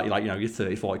 people do that, you're like, you're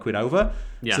 30, 40 quid over.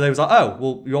 Yeah. So they was like, oh,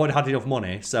 well, you already had enough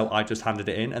money, so I just handed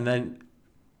it in. And then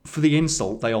for the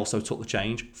insult, they also took the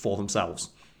change for themselves.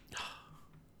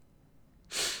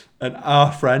 And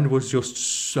our friend was just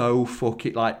so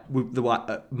fucking, like, with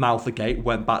the mouth agape,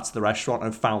 went back to the restaurant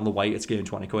and found the waiter to give him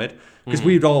 20 quid. Because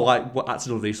we'd all, like,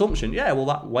 acted under the assumption, yeah, well,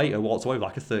 that waiter walked away with,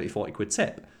 like, a 30, 40 quid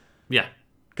tip. Yeah.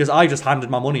 Because I just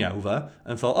handed my money over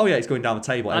and thought, oh, yeah, it's going down the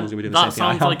table. Everyone's going to be doing the same thing.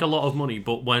 That sounds like a lot of money,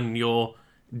 but when you're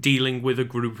dealing with a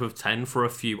group of 10 for a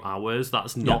few hours,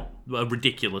 that's not a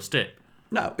ridiculous tip.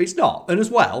 No, it's not. And as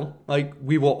well, like,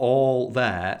 we were all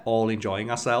there, all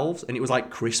enjoying ourselves, and it was, like,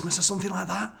 Christmas or something like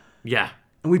that. Yeah.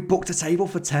 And we booked a table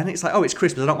for 10. It's like, oh, it's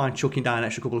Christmas. I don't mind chucking down an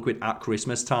extra couple of quid at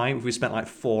Christmas time if we spent like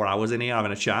 4 hours in here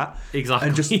having a chat. Exactly.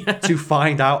 And just to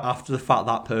find out after the fact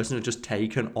that person had just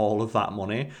taken all of that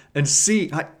money and see,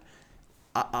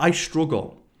 I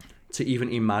struggle to even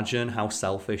imagine how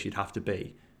selfish you'd have to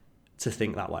be to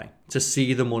think that way. To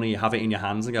see the money, have it in your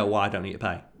hands and go, well, I don't need to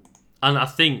pay. And I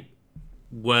think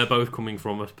we're both coming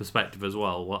from a perspective as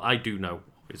well. Well, I do know,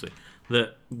 obviously,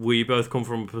 that we both come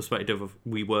from a perspective of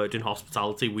we worked in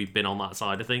hospitality, we've been on that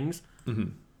side of things.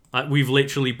 Mm-hmm. We've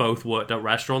literally both worked at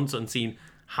restaurants and seen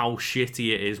how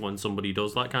shitty it is when somebody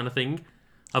does that kind of thing.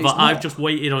 I've just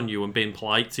waited on you and been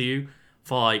polite to you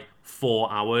for like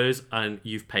 4 hours and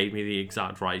you've paid me the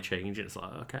exact right change. It's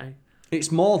like, okay.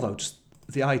 It's more though, just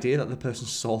the idea that the person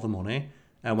saw the money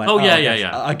And went, Oh, yeah, I guess,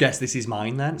 yeah. I guess this is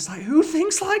mine then. It's like, who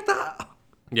thinks like that?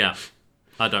 Yeah.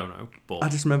 I don't know, but I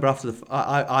just remember after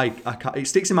I can't, it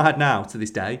sticks in my head now to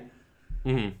this day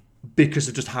Mm-hmm. because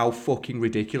of just how fucking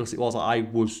ridiculous it was. I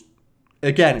was,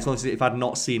 again, it's honestly, if I'd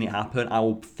not seen it happen, I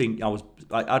would think I was,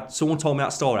 like, someone told me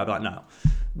that story, I'd be like,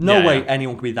 no Yeah, way yeah.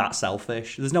 anyone can be that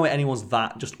selfish. There's no way anyone's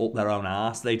that just up their own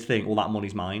ass. They'd think, well, that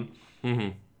money's mine. Mm-hmm.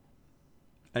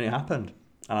 And it happened.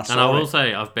 And I saw And I will it.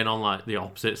 say, I've been on like the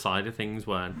opposite side of things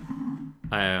when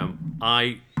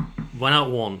I went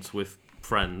out once with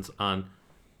friends, and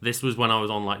this was when I was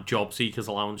on like job seekers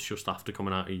allowance just after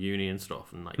coming out of uni and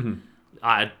stuff, and like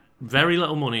I had very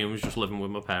little money and was just living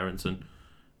with my parents and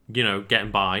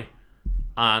getting by,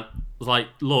 and was like,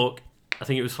 look, I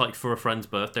think it was like for a friend's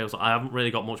birthday. I was like, I haven't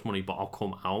really got much money, but I'll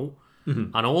come out.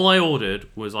 And all I ordered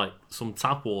was like some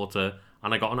tap water,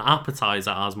 and I got an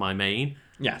appetizer as my main.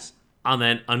 Yes. And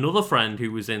then another friend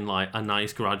who was in like a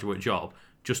nice graduate job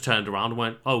just turned around and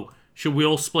went, "Oh, should we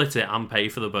all split it and pay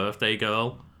for the birthday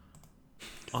girl?"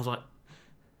 I was like,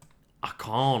 I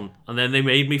can't. And then they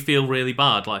made me feel really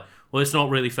bad. Like, well, it's not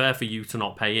really fair for you to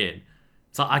not pay in.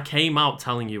 So I came out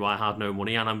telling you I had no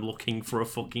money and I'm looking for a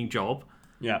fucking job.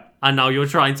 Yeah. And now you're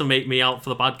trying to make me out for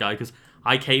the bad guy because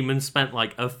I came and spent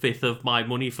like a fifth of my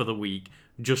money for the week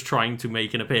just trying to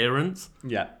make an appearance.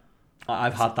 Yeah.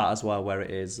 I've had that as well, where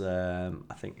it is, I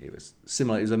think it was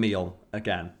similar, it was a meal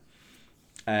again.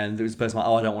 And there was a person like,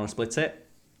 oh, I don't want to split it.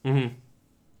 Mm-hmm.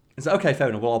 It's like, okay, fair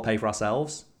enough, we'll all pay for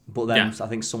ourselves. But then Yeah. I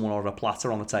think someone ordered a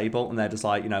platter on the table and they're just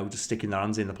like, just sticking their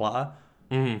hands in the platter.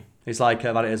 Mm-hmm. It's like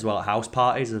about it as well at house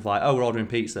parties of like, oh, we're ordering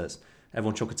pizzas.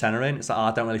 Everyone chuck a tenner in. It's like, oh,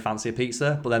 I don't really fancy a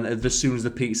pizza. But then as soon as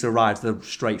the pizza arrives, they're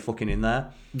straight fucking in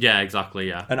there. Yeah, exactly,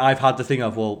 yeah. And I've had the thing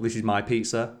of, well, this is my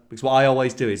pizza. Because what I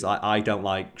always do is I don't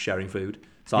like sharing food.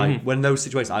 So when in those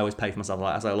situations, I always pay for myself.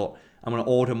 Like, I say, look, I'm going to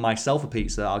order myself a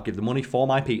pizza. I'll give the money for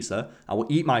my pizza. I will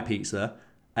eat my pizza.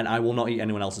 And I will not eat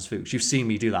anyone else's food. You've seen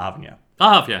me do that, haven't you?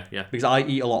 I have, yeah. Because I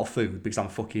eat a lot of food because I'm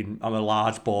a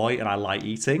large boy and I like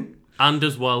eating. And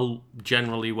as well,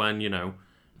 generally when,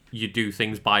 you do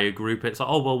things by a group, it's like,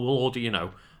 oh, well, we'll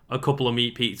order, a couple of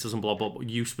meat pizzas and blah, blah, blah.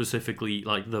 You specifically eat,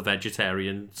 like, the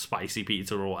vegetarian spicy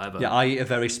pizza or whatever. Yeah, I eat a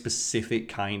very specific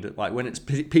kind of, like, when it's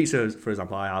pizza, for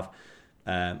example, I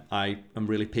am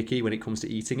really picky when it comes to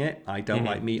eating it. I don't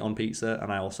like meat on pizza,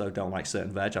 and I also don't like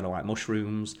certain veg. I don't like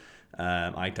mushrooms.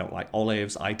 I don't like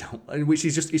olives. Which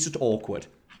is it's just awkward.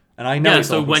 And I know. Yeah, it's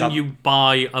so awkward, when you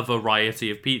buy a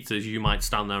variety of pizzas, you might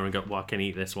stand there and go, well, I can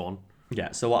eat this one.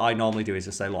 Yeah, so what I normally do is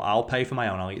just say, look, I'll pay for my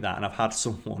own, I'll eat that. And I've had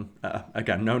someone,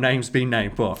 again, no names being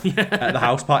named, but at the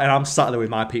house party, and I'm sat there with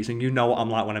my pizza, and you know what I'm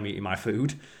like when I'm eating my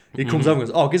food. He comes over and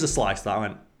goes, oh, give us a slice of that. I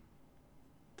went,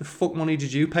 the fuck money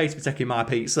did you pay to be taking my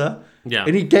pizza? Yeah.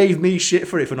 And he gave me shit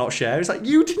for it for not sharing. It's like,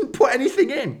 you didn't put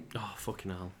anything in. Oh,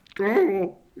 fucking hell.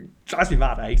 Drives me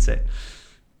mad, I hate it.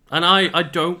 And I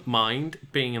don't mind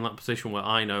being in that position where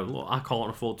I know, look, I can't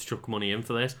afford to chuck money in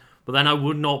for this. But then I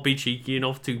would not be cheeky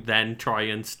enough to then try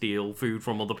and steal food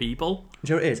from other people.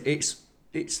 Do you know what it is?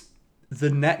 It's the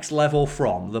next level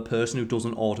from the person who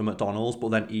doesn't order McDonald's but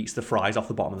then eats the fries off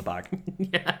the bottom of the bag.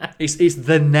 Yeah. It's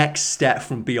the next step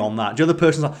from beyond that. Do you know the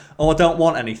person's like, oh, I don't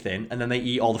want anything, and then they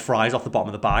eat all the fries off the bottom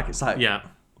of the bag? It's like, Yeah.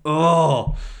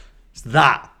 oh, it's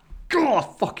that. God,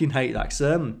 I fucking hate that. 'Cause,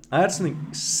 I had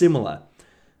something similar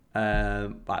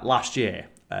like last year.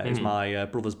 It was my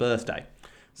brother's birthday.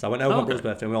 So I went over my brother's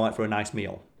birthday and we all went for a nice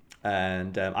meal.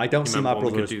 And I don't see my Remember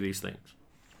when brother. we could do these things.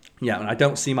 Yeah, and I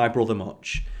don't see my brother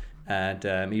much.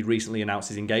 And he recently announced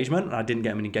his engagement, and I didn't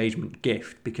get him an engagement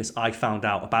gift because I found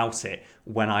out about it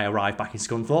when I arrived back in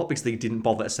Scunthorpe because they didn't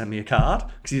bother to send me a card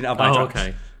because he didn't have my address.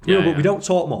 Okay. But we don't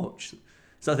talk much.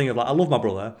 So I think of like, I love my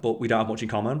brother, but we don't have much in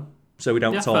common, so we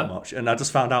don't talk fair. much. And I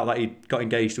just found out that he got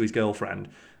engaged to his girlfriend,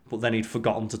 but then he'd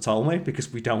forgotten to tell me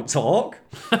because we don't talk.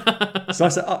 So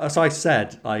I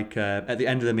said, like at the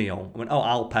end of the meal, I went, oh,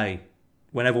 I'll pay.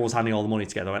 When everyone was handing all the money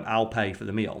together, I went, I'll pay for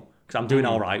the meal. Because I'm doing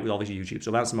all right with all this YouTube,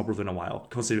 so I haven't seen my brother in a while.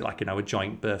 Consider it like, a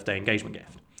joint birthday engagement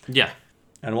gift. Yeah.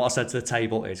 And what I said to the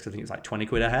table is, because I think it's like 20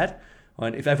 quid a head, I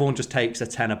went, if everyone just takes a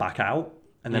tenner back out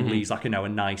and then leaves like, a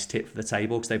nice tip for the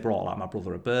table, because they brought like my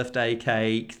brother a birthday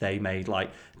cake, they made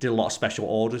did a lot of special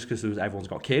orders because everyone's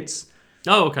got kids.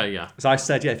 Oh, okay, yeah. So I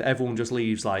said, yeah, if everyone just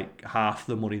leaves like half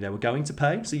the money they were going to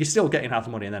pay, so you're still getting half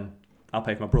the money and then I'll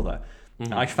pay for my brother.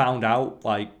 And I found out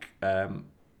like a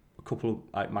couple of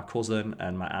like my cousin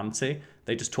and my auntie,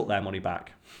 they just took their money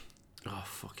back. Oh,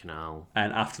 fucking hell.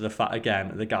 And after the fact,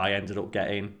 again, the guy ended up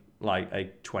getting like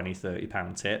a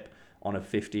 £20-30 tip on a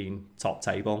 15 top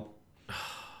table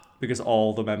because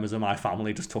all the members of my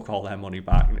family just took all their money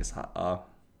back. And it's like, oh.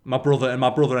 My brother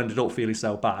ended up feeling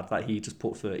so bad that he just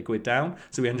put 30 quid down.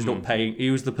 So he ended up paying.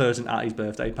 He was the person at his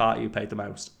birthday party who paid the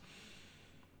most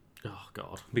Oh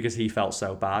God. because he felt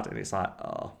so bad. And it's like,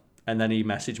 oh. And then he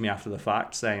messaged me after the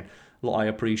fact saying, look, I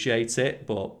appreciate it,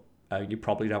 but you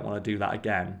probably don't want to do that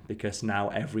again because now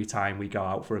every time we go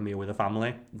out for a meal with a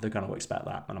family, they're going to expect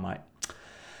that. And I'm like,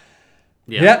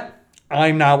 yeah.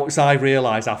 I'm now, because I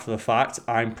realised after the fact,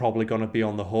 I'm probably going to be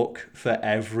on the hook for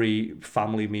every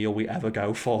family meal we ever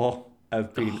go for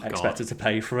of being expected to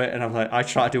pay for it. And I'm like, I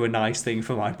try to do a nice thing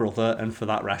for my brother and for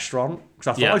that restaurant.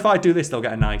 Because I thought, if I do this, they'll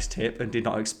get a nice tip, and did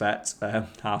not expect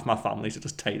half my family to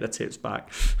just take the tips back.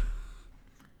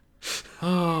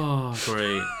 Oh,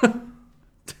 great.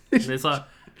 And it's like,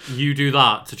 you do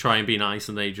that to try and be nice,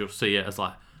 and they just see it as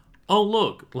like, oh,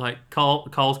 look, like,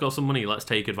 Carl's got some money, let's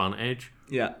take advantage.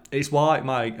 Yeah, it's why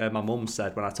my mum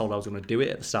said when I told her I was going to do it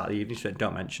at the start of the evening, she said,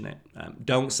 don't mention it.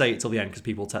 Don't say it till the end because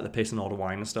people take the piss and order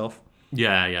wine and stuff.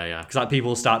 Yeah. Because like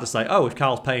people start to say, oh, if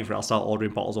Carl's paying for it, I'll start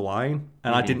ordering bottles of wine.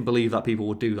 And I didn't believe that people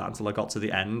would do that until I got to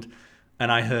the end.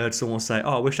 And I heard someone say,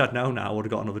 oh, I wish I'd known now, I would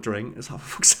have got another drink. It's like,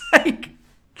 for fuck's sake.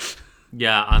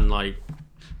 Yeah, and like,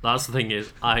 that's the thing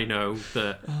is, I know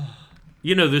that,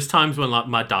 you know, there's times when like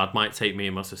my dad might take me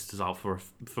and my sisters out for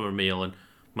a meal, and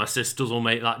my sisters will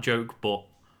make that joke, but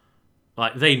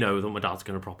like they know that my dad's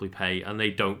going to probably pay, and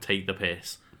they don't take the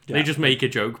piss. Yeah. They just make a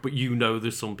joke, but you know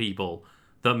there's some people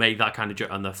that make that kind of joke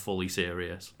and they're fully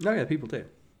serious. No, yeah, people do.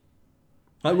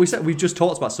 Like we just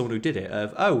talked about someone who did it.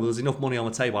 Of well, there's enough money on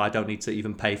the table, I don't need to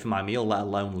even pay for my meal, let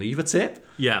alone leave a tip.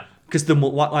 Yeah, because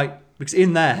because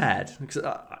in their head, because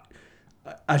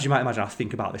as you might imagine, I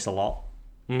think about this a lot.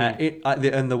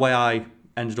 And the way I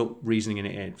ended up reasoning in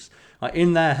it is, like,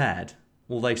 in their head,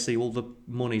 well, they see all the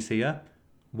money's here.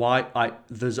 Why?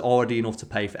 There's already enough to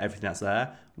pay for everything that's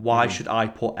there. Why should I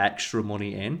put extra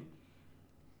money in?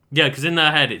 Yeah, because in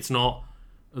their head, it's not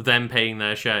them paying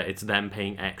their share; it's them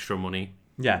paying extra money.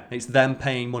 Yeah, it's them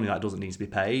paying money that doesn't need to be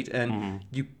paid, and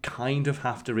you kind of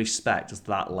have to respect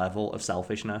that level of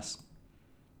selfishness.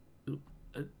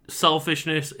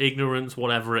 Selfishness, ignorance,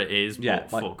 whatever it is, yeah,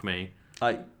 but fuck me.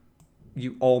 Like,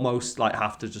 you almost like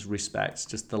have to just respect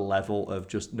just the level of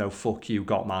just, no, fuck you,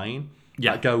 got mine.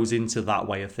 Yeah, that goes into that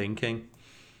way of thinking.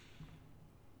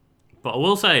 But I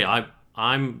will say,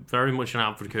 I'm very much an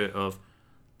advocate of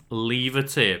leave a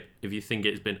tip if you think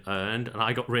it's been earned. And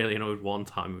I got really annoyed one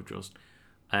time with just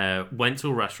went to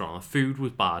a restaurant, the food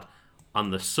was bad,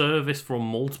 and the service from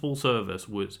multiple servers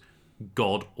was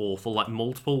god awful. Like,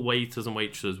 multiple waiters and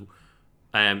waitresses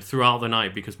throughout the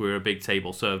night, because we were a big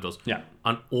table, served us. Yeah.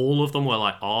 And all of them were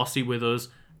like arsey with us,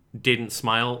 didn't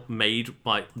smile, made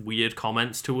like weird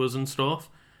comments to us and stuff.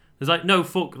 It's like, no,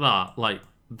 fuck that. Like,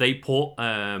 they put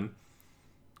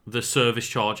the service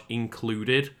charge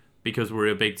included because we're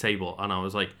a big table, and I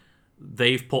was like,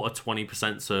 they've put a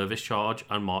 20% service charge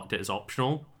and marked it as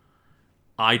optional.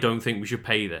 I don't think we should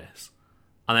pay this.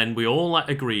 And then we all like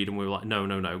agreed, and we were like,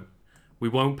 no, we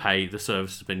won't pay. The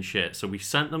service has been shit. So we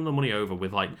sent them the money over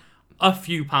with like a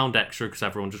few pound extra because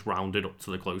everyone just rounded up to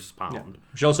the closest pound. Yeah.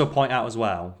 We should also point out as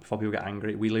well, before people get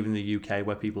angry, we live in the UK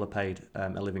where people are paid a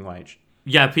living wage.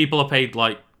 Yeah, people are paid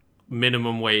like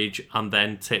minimum wage, and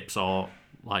then tips are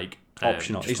like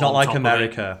optional. It's not like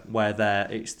America where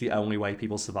it's the only way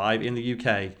people survive. In the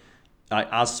UK,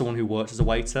 as someone who works as a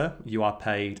waiter, you are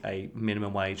paid a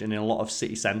minimum wage, and in a lot of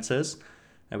city centres,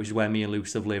 which is where me and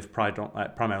Luke have lived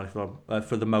primarily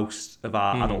for the most of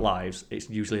our adult lives, it's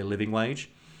usually a living wage.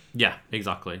 Yeah,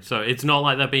 exactly. So it's not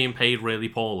like they're being paid really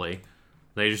poorly.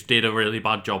 They just did a really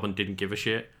bad job and didn't give a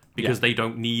shit because they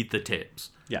don't need the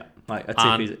tips. Yeah, like a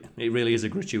tip it really is a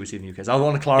gratuity in the UK. So I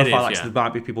want to clarify that because there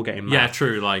might be people getting mad. Yeah,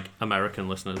 true. Like, American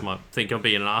listeners might think I'm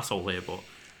being an asshole here, but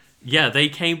yeah, they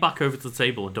came back over to the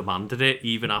table and demanded it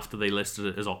even after they listed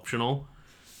it as optional.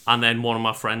 And then one of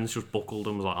my friends just buckled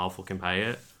and was like, I'll fucking pay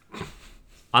it.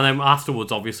 And then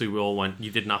afterwards, obviously, we all went, you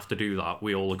didn't have to do that.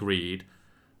 We all agreed.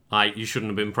 Like, you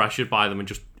shouldn't have been pressured by them and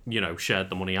just,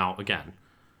 shared the money out again.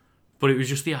 But it was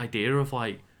just the idea of,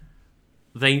 like,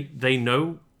 they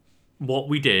know what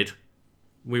we did.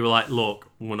 We were like,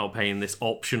 look, we're not paying this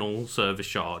optional service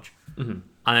charge. Mm-hmm.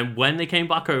 And then when they came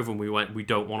back over and we went, we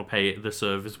don't want to pay it, the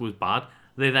service was bad,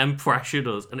 they then pressured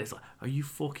us. And it's like, are you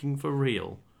fucking for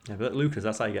real? Yeah, but Lucas,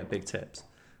 that's how you get big tips.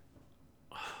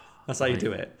 That's how you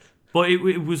do it. But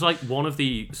it was like one of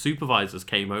the supervisors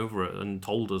came over and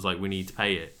told us, like, we need to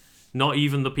pay it. Not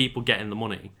even the people getting the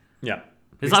money. Yeah.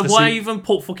 It's like, why even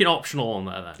put fucking optional on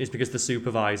there then? It's because the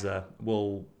supervisor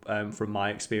will, from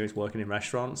my experience working in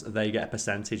restaurants, they get a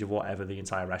percentage of whatever the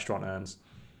entire restaurant earns.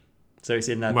 So it's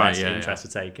in their best interest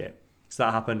to take it. So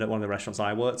that happened at one of the restaurants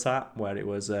I worked at, where it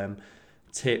was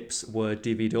tips were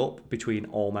divvied up between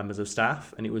all members of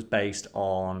staff, and it was based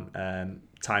on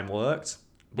time worked.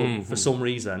 But for some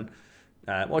reason,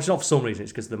 well, it's not for some reason,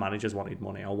 it's because the managers wanted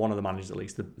money, or one of the managers at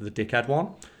least, the dickhead one.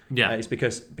 Yeah. It's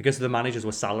because the managers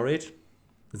were salaried,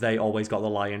 they always got the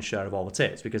lion's share of all the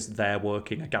tips because they're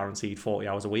working a guaranteed 40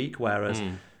 hours a week, whereas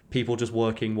people just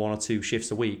working 1 or 2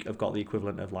 shifts a week have got the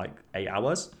equivalent of like 8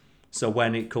 hours. So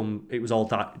when it was all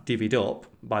divvied up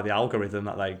by the algorithm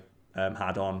that they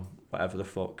had on whatever the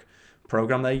fuck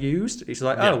program they used. It's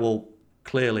like, oh, well,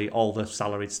 clearly all the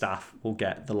salaried staff will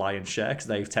get the lion's share because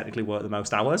they've technically worked the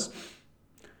most hours.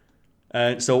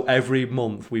 So every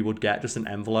month we would get just an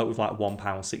envelope with like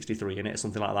 £1.63 in it or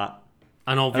something like that.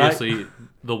 And obviously,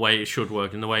 the way it should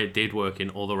work and the way it did work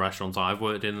in other restaurants I've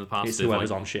worked in the past It's is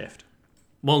whoever's like, on shift.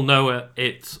 well, no,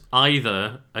 it's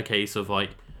either a case of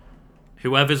like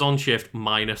whoever's on shift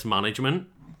minus management,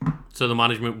 so the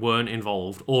management weren't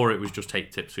involved, or it was just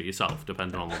take tips for yourself,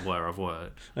 depending on where I've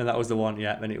worked. And that was the one,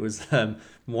 yeah. And it was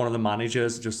one of the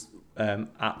managers just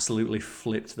absolutely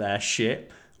flipped their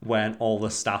shit when all the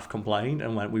staff complained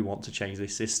and went, we want to change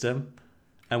this system.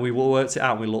 And we worked it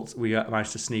out. And we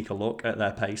managed to sneak a look at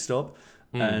their pay stub,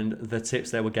 and the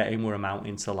tips they were getting were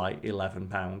amounting to like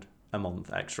 £11 a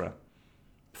month extra.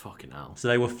 Fucking hell. So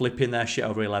they were flipping their shit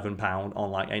over £11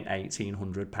 on like an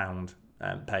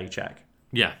 £1,800 paycheck.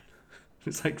 Yeah.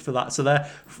 It's like for that. So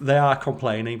they are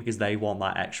complaining because they want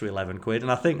that extra £11.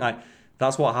 And I think like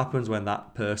that's what happens when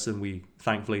that person we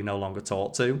thankfully no longer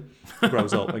talk to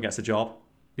grows up and gets a job.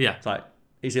 Yeah. It's like,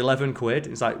 it's £11.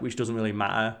 It's like, which doesn't really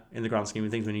matter in the grand scheme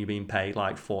of things when you're being paid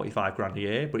like 45 grand a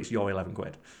year, but it's your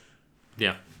 £11.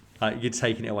 Yeah. Like, you're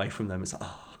taking it away from them. It's like,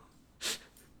 oh.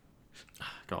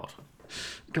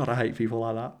 God, I hate people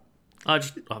like that.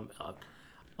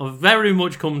 I've very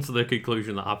much come to the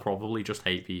conclusion that I probably just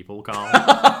hate people, Carl.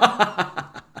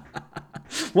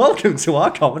 Welcome to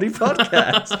our comedy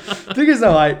podcast. Thing is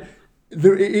though, like,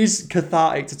 it is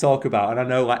cathartic to talk about, and I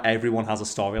know like everyone has a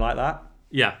story like that.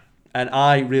 Yeah. And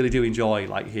I really do enjoy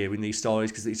like hearing these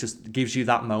stories because it just gives you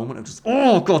that moment of just,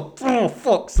 oh God, oh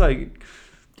fuck's sake.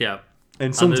 Yeah.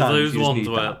 And sometimes and there's you those just ones need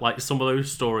where that. like some of those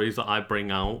stories that I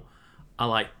bring out are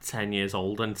like 10 years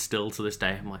old, and still to this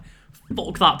day I'm like,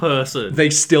 fuck that person. They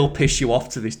still piss you off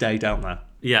to this day, don't they?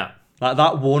 Yeah. Like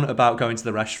that one about going to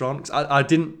the restaurant. I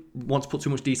didn't want to put too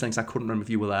much detail because I couldn't remember if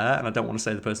you were there, and I don't want to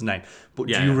say the person's name. But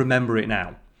do you remember it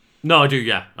now? No, I do.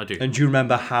 Yeah, I do. And do you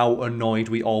remember how annoyed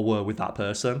we all were with that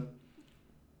person?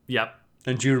 Yep.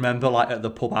 And do you remember like at the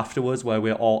pub afterwards where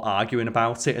we were all arguing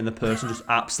about it, and the person just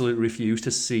absolutely refused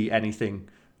to see anything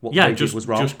what they did was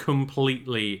wrong? Just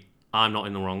completely, I'm not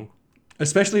in the wrong.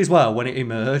 Especially as well when it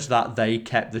emerged that they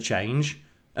kept the change,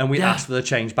 and we asked for the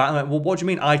change back. I'm like, well, what do you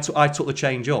mean I took the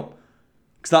change up?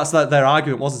 Because that's their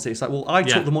argument, wasn't it? It's like, well, I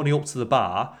took the money up to the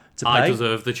bar to pay. I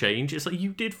deserve the change. It's like,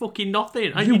 you did fucking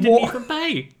nothing, and you didn't even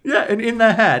pay. Yeah, and in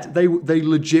their head, they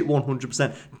legit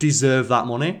 100% deserve that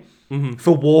money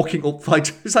for walking up. Like,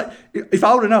 it's like, if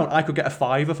I would have known I could get a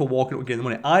 £5 for walking up and getting the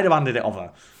money, I'd have handed it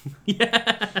over.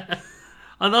 Yeah.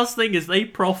 And that's the thing is, they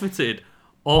profited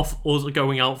off us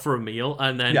going out for a meal,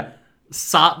 and then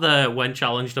sat there when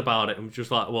challenged about it and was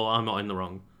just like, well, I'm not in the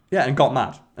wrong. Yeah, and got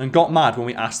mad. And got mad when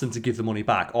we asked them to give the money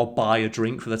back or buy a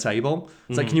drink for the table.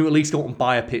 It's like, can you at least go up and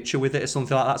buy a picture with it or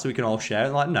something like that so we can all share it?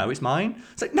 And like, no, it's mine.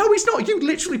 It's like, no, it's not. You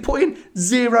literally put in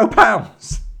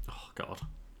 £0. Oh, God.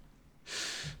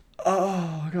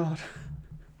 Oh, God.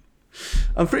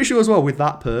 I'm pretty sure as well with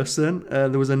that person, there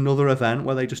was another event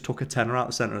where they just took a tenner out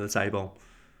the centre of the table.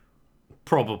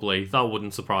 Probably. That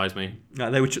wouldn't surprise me.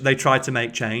 They tried to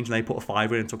make change and they put a £5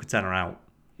 in and took a tenner out.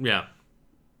 Yeah.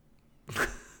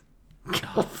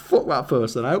 God, fuck that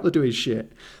person. I hope they're doing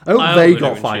shit. I hope they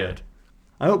got fired. Shit.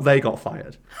 I hope they got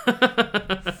fired.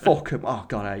 Fuck them. Oh,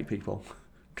 God, I hate people.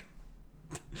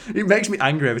 It makes me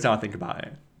angry every time I think about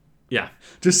it. Yeah.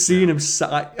 Just seeing them,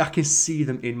 I can see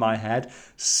them in my head,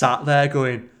 sat there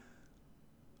going,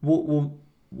 well,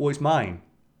 it's mine.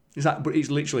 But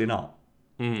it's literally not.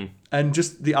 Mm-hmm. And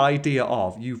just the idea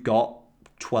of you've got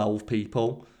 12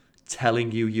 people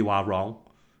telling you are wrong.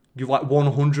 You've like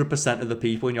 100% of the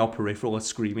people in your peripheral are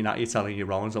screaming at you, telling you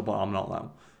wrong. So, but I'm not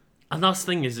them. And that's the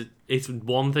thing is, it's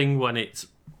one thing when it's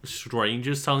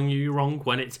strangers telling you you're wrong,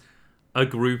 when it's a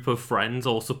group of friends,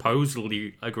 or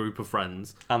supposedly a group of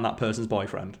friends. And that person's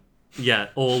boyfriend. Yeah,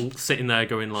 all sitting there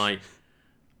going like,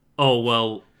 oh,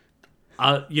 well,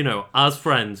 as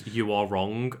friends, you are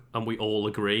wrong, and we all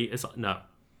agree. It's like, no.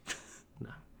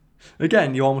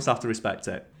 Again, you almost have to respect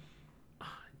it.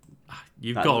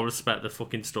 You've got to respect the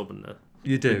fucking stubbornness.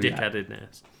 You do, the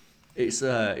dickheadedness.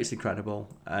 It's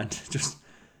incredible, and just,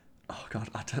 oh God,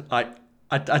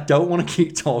 I don't want to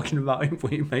keep talking about it,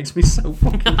 but it makes me so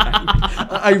fucking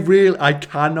angry. I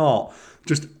cannot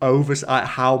just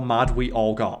how mad we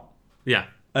all got. Yeah.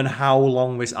 And how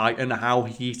long and how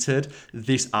heated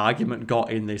this argument got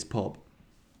in this pub.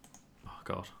 Oh,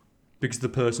 God. Because the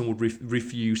person would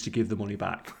refuse to give the money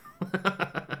back.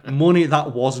 Money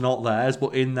that was not theirs,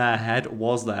 but in their head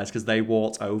was theirs because they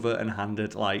walked over and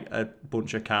handed like a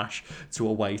bunch of cash to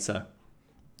a waiter.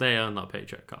 They earned that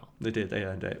paycheck, Carl. They did. They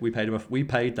earned it. We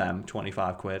paid them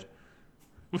 25 quid.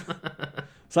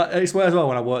 So I swear as well,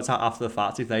 when I worked out after the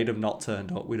fact, if they'd have not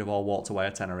turned up, we'd have all walked away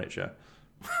a tenner richer.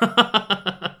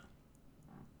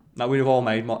 Like we'd have all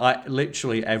made more. Like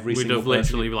literally every single person. We'd have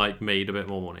literally like made a bit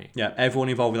more money. Yeah, everyone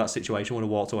involved with that situation would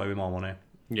have walked away with more money.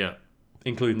 Yeah.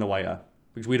 Including the waiter.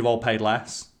 Because we'd have all paid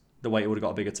less. The waiter would have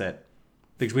got a bigger tip.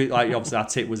 Because obviously our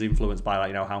tip was influenced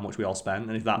by how much we all spent,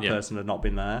 and if that person had not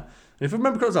been there, and if I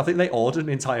remember correctly, I think they ordered an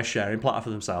entire sharing platter for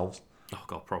themselves. Oh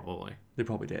God, probably. They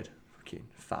probably did. Fucking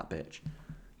fat bitch.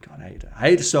 God, I hated her. I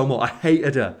hated her so much. I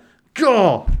hated her.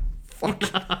 God, fuck.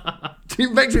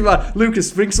 It makes me mad.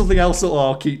 Lucas, bring something else up, or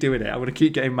I'll keep doing it. I'm gonna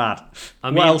keep getting mad.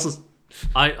 What else is?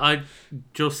 I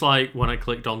just like when I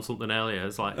clicked on something earlier,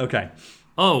 it's like okay.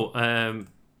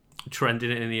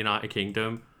 Trending in the United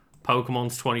Kingdom.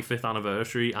 Pokemon's 25th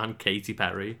anniversary and Katy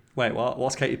Perry. Wait, what?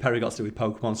 What's Katy Perry got to do with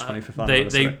Pokemon's 25th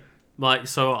anniversary?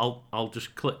 I'll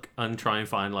just click and try and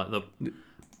find the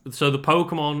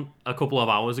Pokemon a couple of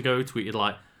hours ago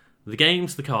tweeted the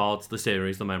games, the cards, the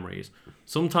series, the memories.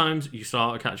 Sometimes you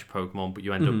start to catch a Pokemon, but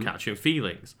you end up catching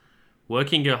feelings.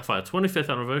 Working off our 25th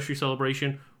anniversary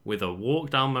celebration with a walk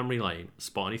down memory lane.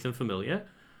 Spot anything familiar?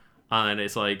 And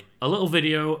it's a little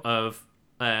video of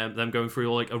them going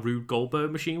through a Rube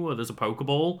Goldberg machine where there's a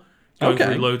Pokeball going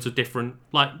through loads of different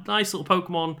nice little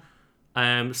Pokemon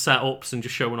setups and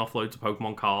just showing off loads of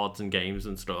Pokemon cards and games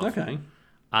and stuff. Okay.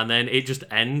 And then it just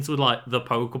ends with the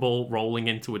Pokeball rolling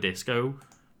into a disco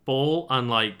ball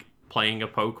and playing a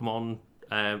Pokemon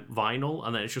vinyl,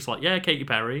 and then it's just Katy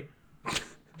Perry.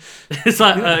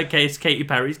 It's Katy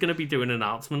Perry's going to be doing an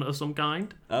announcement of some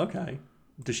kind. Okay.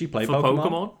 Does she play for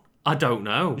Pokemon? I don't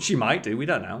know. She might do. We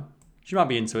don't know. She might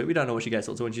be into it. We don't know what she gets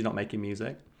up to when she's not making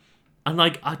music. And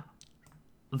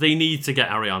they need to get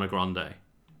Ariana Grande.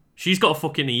 She's got a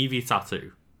fucking Eevee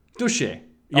tattoo. Does she? Oh,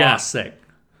 yeah. That's sick.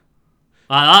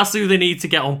 That's who they need to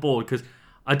get on board, because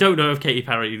I don't know if Katy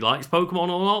Perry likes Pokemon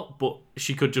or not, but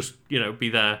she could just, be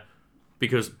there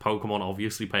because Pokemon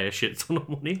obviously pay a shit ton of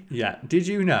money. Yeah. Did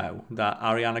you know that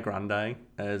Ariana Grande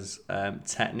has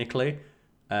technically,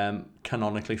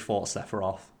 canonically fought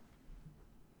Sephiroth?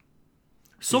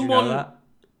 Someone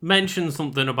mentioned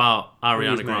something about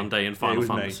Ariana Grande in Final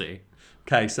Fantasy.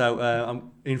 Okay, so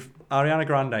Ariana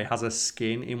Grande has a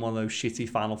skin in one of those shitty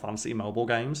Final Fantasy mobile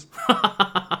games,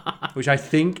 which I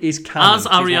think is canon. As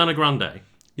Ariana Grande?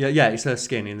 Yeah, it's her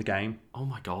skin in the game. Oh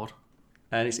my God.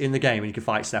 And it's in the game, and you can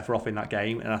fight Sephiroth in that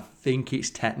game, and I think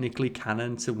it's technically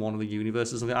canon to one of the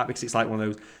universes or something like that, because it's like one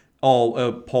of those,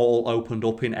 a portal opened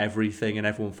up in everything and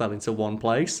everyone fell into one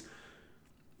place.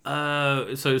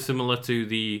 So similar to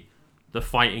the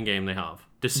fighting game they have,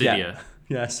 Dissidia. Yeah.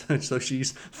 Yes, so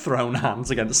she's thrown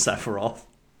hands against Sephiroth.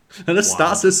 And her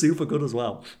stats are super good as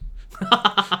well.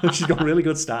 She's got really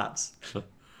good stats. Oh,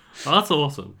 that's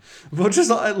awesome. But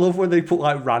just I love when they put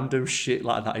random shit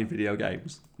like that in video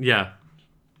games. Yeah.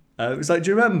 It's do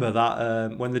you remember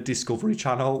that when the Discovery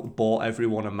Channel bought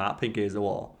everyone a map in Gears of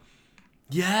War?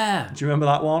 Yeah. Do you remember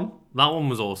that one? That one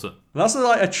was awesome. That's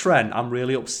a trend I'm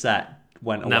really upset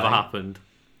went away. Never happened.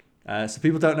 So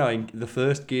people don't know, in the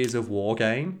first Gears of War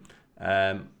game,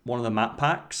 one of the map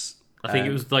packs... I think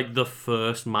it was the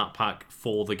first map pack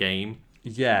for the game.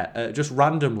 Yeah, just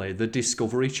randomly, the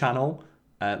Discovery Channel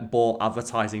bought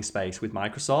advertising space with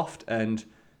Microsoft, and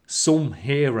some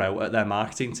hero at their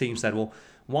marketing team said, well,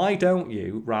 why don't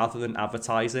you, rather than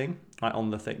advertising on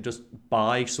the thing, just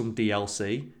buy some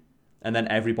DLC, and then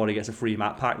everybody gets a free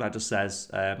map pack that just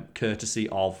says courtesy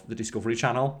of the Discovery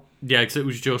Channel. Yeah, because it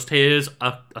was just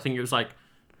I think it was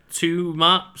 2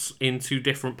 maps in 2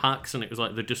 different packs, and it was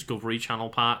the Discovery Channel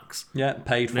packs. Yeah,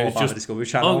 paid for by the Discovery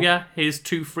Channel. Oh yeah, here's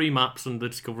 2 free maps, and the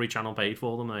Discovery Channel paid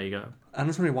for them. There you go. And I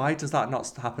was wondering, why does that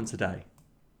not happen today?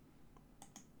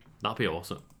 That'd be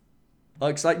awesome.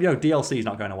 DLC is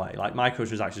not going away.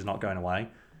 Microtransactions is not going away.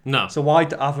 No. So why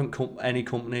haven't any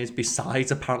companies,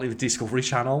 besides apparently the Discovery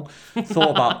Channel,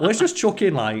 thought about, let's just chuck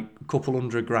in a couple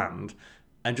 $100,000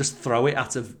 and just throw it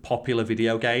at a popular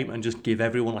video game and just give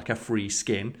everyone a free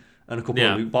skin and a couple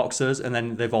of loot boxes, and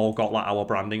then they've all got our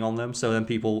branding on them, so then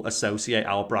people associate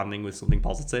our branding with something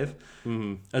positive,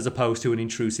 as opposed to an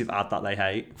intrusive ad that they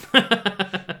hate.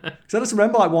 So I just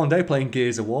remember like one day playing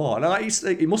Gears of War, and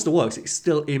it must have worked. It's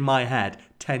still in my head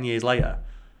 10 years later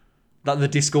that the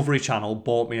Discovery Channel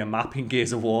bought me a map in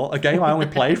Gears of War, a game I only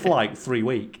played for like 3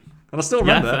 weeks. And I still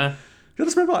remember. fair. I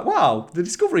just remember like, wow, the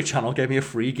Discovery Channel gave me a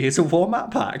free Gears of War map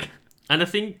pack. And I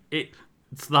think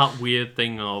it's that weird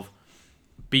thing of,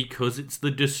 because it's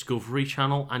the Discovery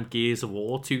Channel and Gears of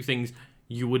War, two things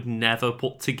you would never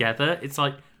put together, it's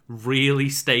like really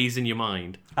stays in your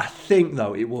mind. I think,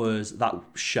 though, it was that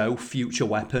show, Future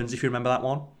Weapons, if you remember that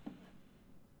one.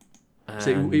 So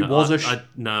it was a...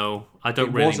 I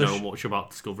don't really know much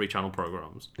about Discovery Channel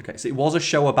programs. Okay, so it was a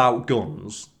show about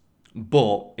guns,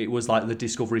 but it was like the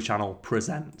Discovery Channel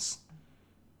presents.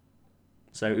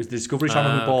 So it was the Discovery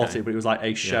Channel who bought it, but it was like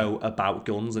a show about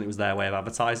guns, and it was their way of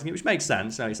advertising it, which makes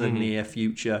sense. You know, it's a near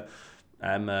future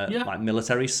like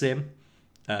military sim.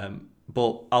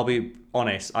 But I'll be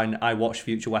honest, I watched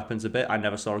Future Weapons a bit. I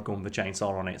never saw a gun with a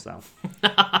chainsaw on it, so...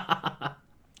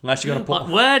 Unless you're going to put...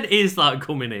 Like, where is that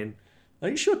coming in?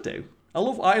 It should do. I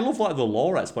love like the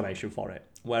lore explanation for it,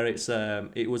 where it's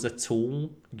it was a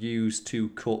tool used to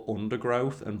cut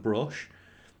undergrowth and brush,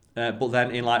 but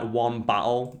then in like one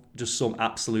battle, just some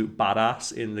absolute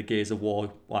badass in the Gears of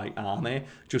War like army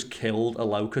just killed a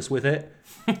locust with it,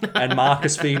 and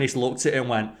Marcus Phoenix looked at it and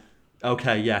went,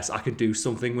 "Okay, yes, I can do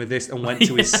something with this," and went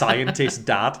to his scientist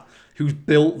dad, who's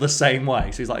built the same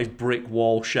way. So he's like his brick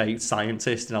wall shaped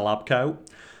scientist in a lab coat.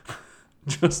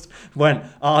 Just went,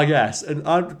 yes.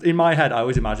 And in my head, I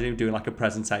always imagine him doing like a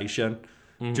presentation.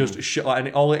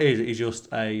 And all it is just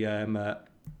a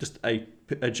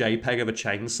JPEG of a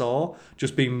chainsaw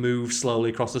just being moved slowly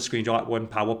across the screen. Like one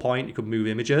PowerPoint, you could move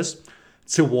images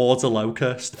towards a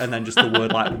locust, and then just the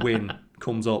word like win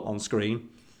comes up on screen.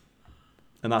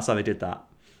 And that's how they did that.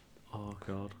 Oh,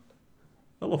 God.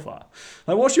 I love that.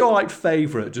 Like, what's your like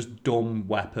favourite just dumb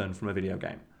weapon from a video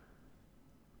game?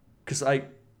 Because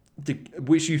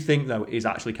which you think though is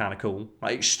actually kind of cool.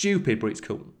 Like, it's stupid, but it's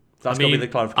cool. That's got to be the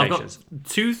clarifications. I've got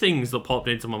two things that popped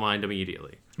into my mind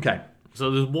immediately. Okay. So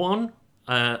there's one,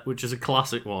 which is a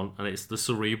classic one, and it's the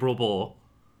Cerebral Bore.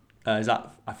 Is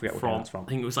that... I forget what that's from. I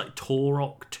think it was like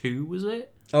Turok 2, was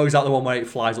it? Oh, is that the one where it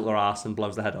flies up their ass and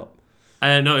blows the head up?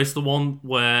 No, it's the one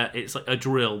where it's like a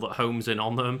drill that homes in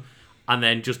on them and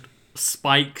then just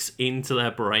spikes into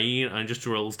their brain and just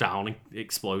drills down and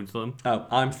explodes them. Oh,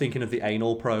 I'm thinking of the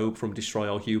anal probe from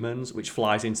Destroy All Humans, which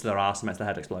flies into their ass and makes their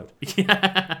head explode.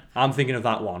 Yeah. I'm thinking of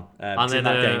that one. And then in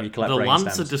that game, you collect the brain Lancer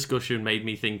stems. discussion made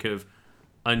me think of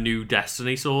a new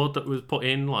Destiny sword that was put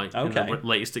in, like in the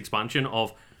latest expansion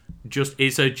of just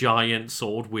it's a giant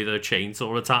sword with a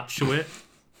chainsaw attached to it.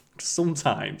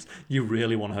 Sometimes you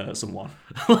really want to hurt someone.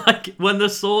 Like when the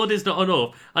sword is not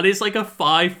enough, and it's like a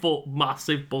 5-foot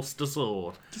massive buster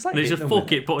sword. Just like and it's just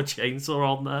fuck it, put a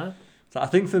chainsaw on there. So I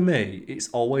think for me, it's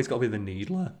always got to be the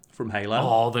Needler from Halo.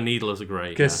 Oh, the Needlers are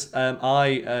great. Because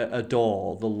I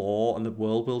adore the lore and the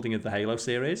world building of the Halo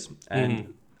series,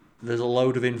 and there's a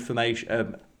load of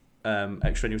information,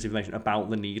 extraneous information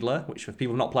about the Needler, which for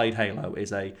people who have not played Halo,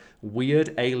 is a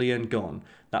weird alien gun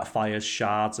that fires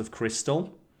shards of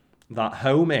crystal that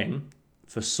home in,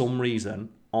 for some reason,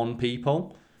 on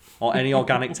people or any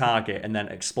organic target and then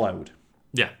explode.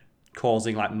 Yeah.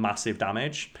 Causing like massive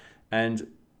damage. And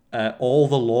all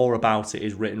the lore about it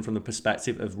is written from the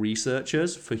perspective of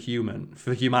researchers for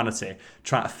humanity,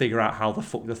 trying to figure out how the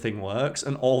fuck the thing works.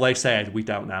 And all they said, we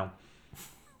don't know.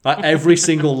 Like every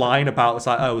single line about it's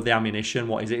like, oh, the ammunition,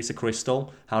 what is it? It's a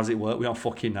crystal. How does it work? We don't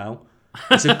fucking know.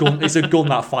 It's a gun. It's a gun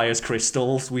that fires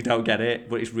crystals. We don't get it,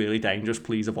 but it's really dangerous.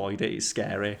 Please avoid it. It's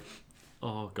scary.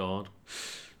 Oh God.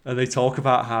 And they talk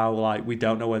about how like we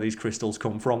don't know where these crystals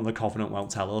come from. The Covenant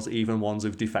won't tell us, even ones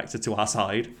who've defected to our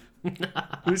side.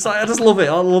 It's like I just love it.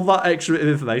 I love that extra bit of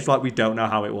information. Like we don't know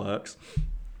how it works.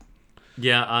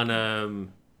 Yeah, and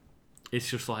it's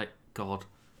just like God.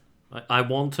 I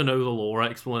want to know the lore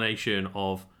explanation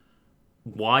of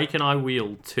why can I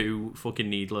wield 2 fucking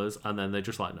Needlers, and then they're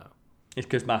just like no. It's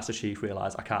because Master Chief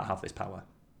realised I can't have this power.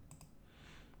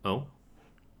 Oh?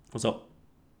 What's up?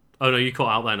 Oh, no, you cut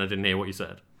out then. I didn't hear what you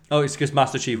said. Oh, it's because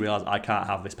Master Chief realised I can't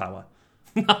have this power.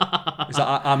 It's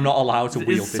like, I'm not allowed to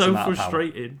wield this amount of power. It's so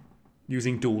frustrating.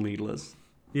 Using dual Needlers.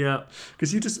 Yeah.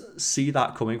 Because you just see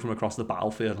that coming from across the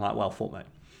battlefield and like, well, fuck, mate.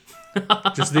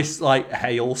 Just this like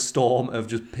hailstorm of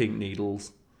just pink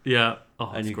needles. Yeah.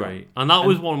 Oh, that's great. And that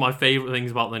was one of my favourite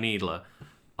things about the Needler.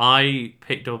 I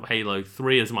picked up Halo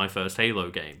 3 as my first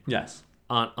Halo game. Yes.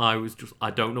 And I was just,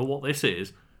 I don't know what this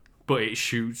is, but it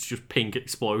shoots just pink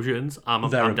explosions. I'm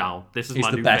down. This is my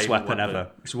new favourite weapon. It's the best weapon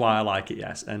ever. It's why I like it,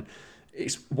 yes. And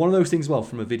it's one of those things, well,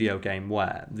 from a video game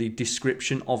where the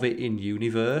description of it in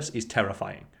universe is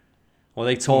terrifying. Or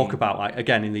they talk about, like,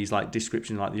 again, in these like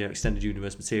descriptions, like the extended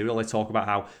universe material, they talk about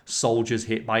how soldiers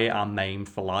hit by it are maimed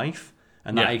for life,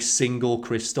 and that Yeah. a single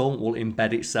crystal will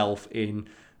embed itself in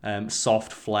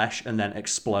soft flesh and then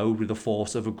explode with the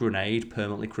force of a grenade,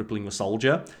 permanently crippling the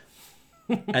soldier.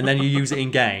 And then you use it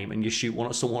in game and you shoot one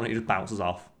at someone and it just bounces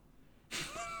off.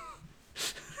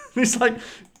 It's like,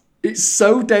 it's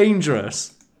so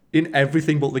dangerous in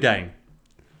everything but the game.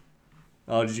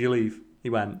 Oh, did you leave? He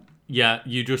went. Yeah,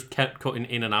 you just kept cutting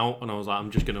in and out, and I was like,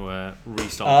 I'm just going to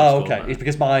restart. Oh, Discord okay. now. It's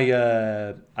because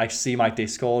my I see my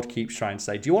Discord keeps trying to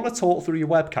say, "Do you want to talk through your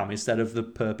webcam instead of the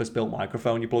purpose-built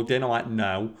microphone you plugged in?" I'm like,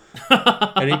 "No,"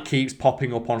 and it keeps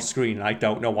popping up on screen, and I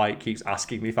don't know why it keeps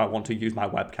asking me if I want to use my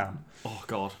webcam. Oh,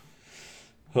 God.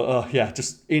 But yeah,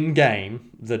 just in game,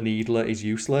 the Needler is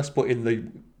useless, but in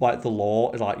the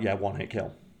lore, it's like, yeah, one hit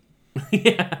kill.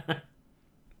 Yeah.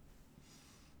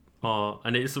 Oh,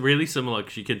 and it's really similar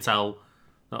because you can tell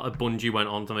that Bungie went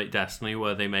on to make Destiny,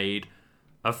 where they made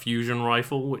a fusion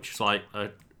rifle, which is like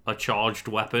a charged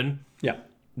weapon, Yeah,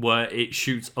 where it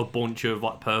shoots a bunch of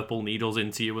like purple needles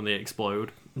into you when they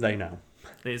explode. they know.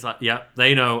 It's like, yeah,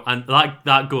 they know, and like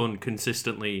that gun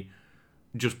consistently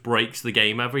just breaks the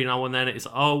game every now and then. It's,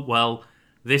 oh well,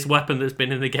 this weapon that's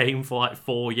been in the game for like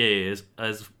 4 years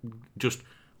has just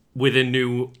with a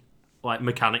new like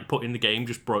mechanic put in the game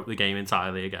just broke the game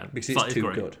entirely again. Because So it's too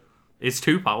great. good. It's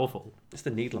too powerful. It's the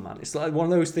Needler, man. It's like one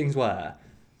of those things where,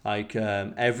 like,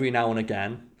 every now and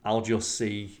again, I'll just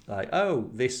see, like, oh,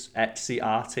 this Etsy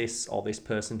artist or this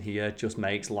person here just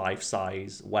makes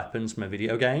life-size weapons from a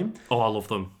video game. Oh, I love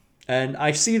them. And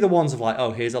I see the ones of, like,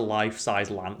 oh, here's a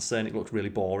life-size Lancer, and it looks really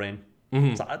boring.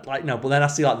 Mm-hmm. So, like, no, but then I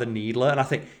see, like, the Needler, and I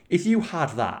think, if you had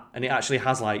that, and it actually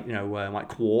has, like, you know, like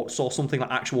quartz or something,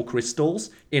 like actual crystals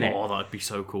in it, Oh, that'd be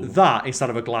so cool. that, instead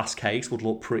of a glass case, would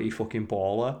look pretty fucking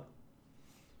baller.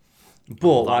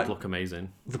 But, That'd like, look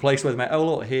amazing. the place where they make, oh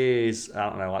look, here's, I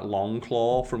don't know, like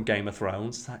Longclaw from Game of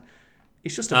Thrones. It's, like,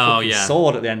 it's just a fucking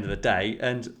sword at the end of the day,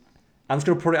 and I'm just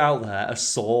gonna put it out there: a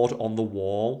sword on the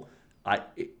wall.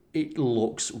 It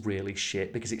looks really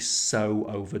shit because it's so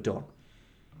overdone.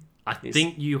 I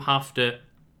think you have to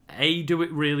A, do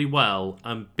it really well,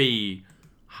 and B,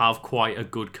 have quite a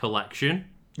good collection.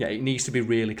 Yeah, it needs to be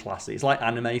really classy. It's like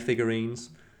anime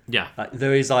figurines. Yeah. Like,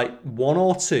 there is like one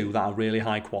or two that are really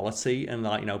high quality and,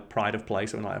 like, you know, pride of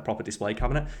place or like a proper display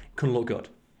cabinet can look good.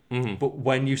 Mm-hmm. But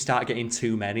when you start getting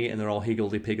too many and they're all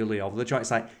higgledy-piggledy over the joint,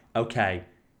 it's like, okay,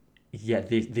 yeah,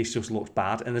 this just looks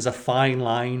bad. And there's a fine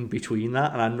line between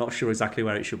that, and I'm not sure exactly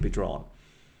where it should be drawn.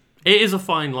 It is a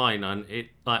fine line, and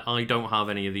I don't have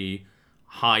any of the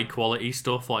high quality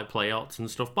stuff like playouts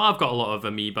and stuff, but I've got a lot of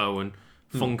Amiibo and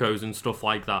Funkos and stuff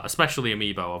like that, especially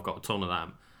Amiibo. I've got a ton of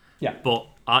them. Yeah. But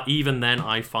even then,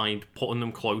 I find putting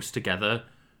them close together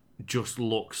just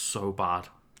looks so bad.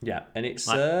 Yeah, and it's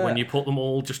Like, when you put them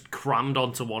all just crammed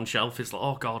onto one shelf, it's like,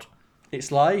 oh god.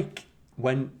 It's like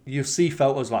when you see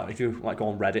photos, like if you like go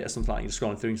on Reddit or something, like you're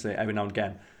scrolling through and see every now and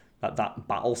again that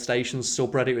Battle Stations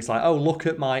subreddit. It's like, oh, look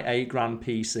at my $8,000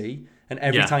 PC, and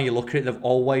every time you look at it, they've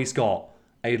always got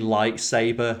a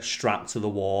lightsaber strapped to the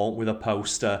wall with a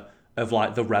poster of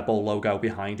like the Rebel logo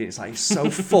behind it. It's like, it's so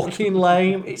fucking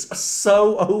lame. It's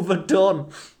so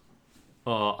overdone.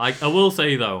 Oh, I will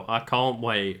say though, I can't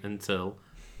wait until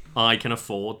I can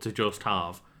afford to just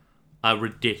have a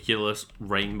ridiculous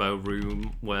rainbow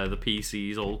room where the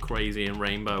PC's all crazy and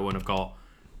rainbow and I've got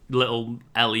little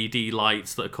LED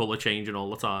lights that are colour changing all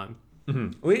the time.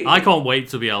 Mm-hmm. I can't wait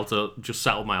to be able to just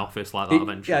set up my office like that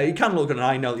eventually. Yeah, you can look at it, and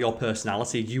I know your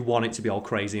personality. You want it to be all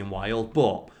crazy and wild,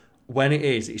 but when it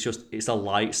is, it's a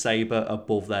lightsaber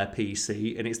above their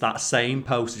PC, and it's that same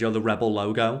poster, you know, the Rebel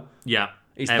logo. Yeah,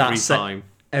 It's every that time.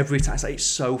 Every time. It's like, it's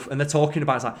so... And they're talking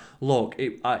about, it's like, look,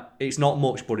 it's not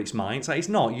much, but it's mine. It's like, it's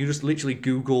not. You just literally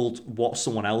Googled what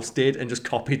someone else did and just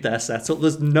copied their setup.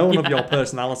 There's none of your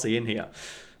personality in here.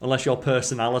 Unless your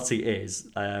personality is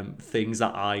things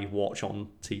that I watch on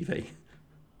TV.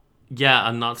 Yeah,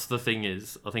 and that's the thing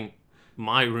is, I think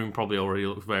my room probably already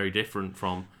looks very different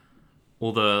from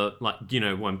other, like, you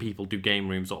know, when people do game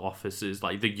rooms or offices,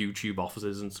 like the YouTube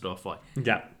offices and stuff. Like,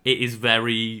 Yeah. it is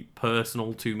very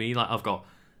personal to me. Like, I've got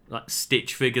like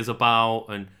Stitch figures about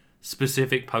and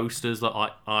specific posters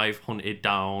that I've hunted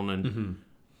down and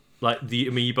like the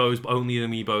amiibos, only the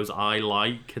amiibos I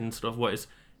like and stuff. Whereas,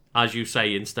 as you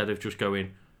say, instead of just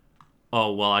going,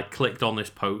 oh well, I clicked on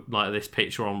this like this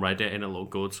picture on Reddit and it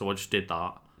looked good, so I just did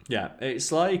that. Yeah,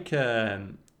 it's like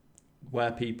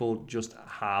where people just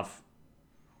have.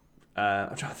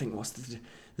 I'm trying to think.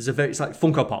 It's like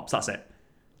Funko Pops. That's it.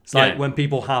 It's like when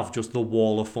people have just the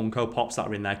wall of Funko Pops that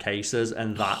are in their cases,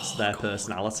 and that's their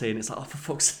personality, and it's like, oh, for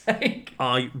fuck's sake.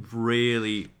 I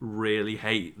really, really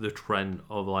hate the trend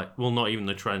of not even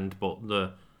the trend, but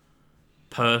the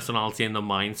personality and the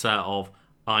mindset of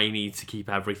I need to keep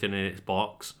everything in its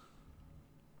box.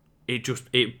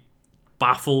 It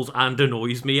baffles and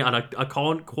annoys me, and I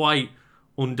can't quite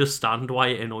understand why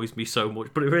it annoys me so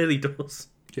much, but it really does.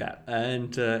 Yeah,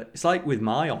 and it's like with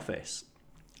my office.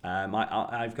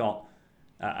 I've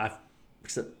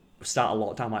started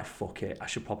lockdown, like, fuck it, I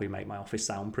should probably make my office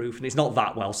soundproof, and it's not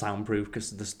that well soundproof because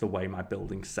that's the way my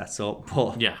building's set up,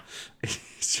 but yeah,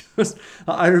 it's just,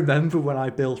 I remember when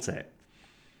I built it,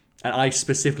 and I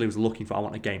specifically was looking for, I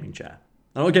want a gaming chair.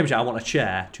 Not a gaming chair, I want a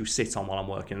chair to sit on while I'm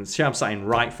working, and the chair I'm sat in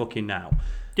right fucking now.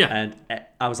 Yeah. And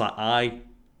I was like, I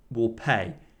will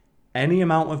pay any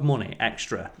amount of money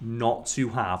extra not to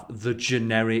have the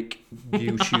generic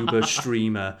YouTuber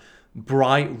streamer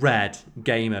bright red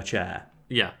gamer chair.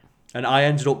 Yeah. And I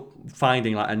ended up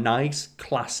finding like a nice,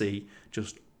 classy,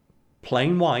 just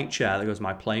plain white chair that goes to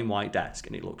my plain white desk,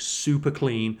 and it looks super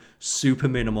clean, super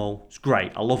minimal. It's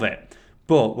great. I love it.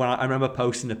 But when I remember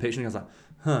posting the picture, and I was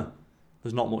like,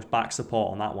 there's not much back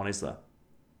support on that one, is there?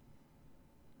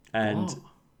 And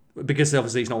because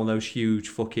obviously it's not one of those huge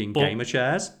fucking gamer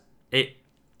chairs. It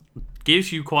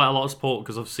gives you quite a lot of support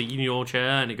because I've seen your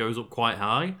chair and it goes up quite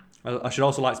high. I should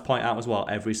also like to point out as well,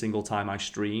 every single time I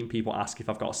stream, people ask if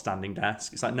I've got a standing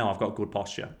desk. It's like, no, I've got good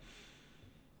posture.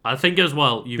 I think as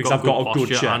well, you've got good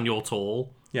posture and you're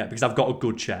tall. Yeah, because I've got a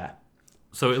good chair.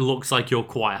 So it looks like you're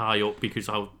quite high up because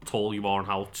how tall you are and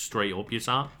how straight up you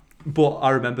sat. But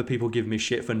I remember people giving me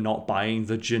shit for not buying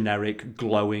the generic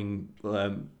glowing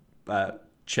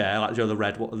chair, like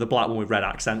the black one with red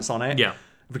accents on it. Yeah.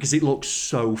 Because it looks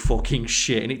so fucking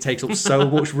shit and it takes up so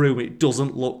much room. It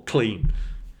doesn't look clean.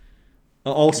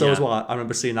 Also, as well, I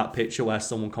remember seeing that picture where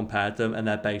someone compared them, and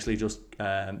they're basically just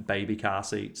baby car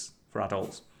seats for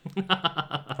adults.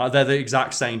 Like, they're the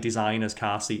exact same design as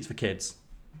car seats for kids.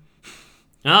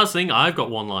 And that's the thing, I've got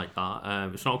one like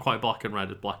that. It's not quite black and red,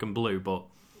 it's black and blue, but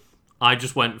I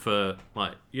just went for,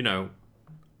 like, you know,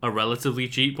 a relatively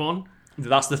cheap one.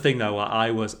 That's the thing, though.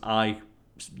 I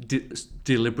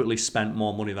deliberately spent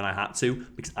more money than I had to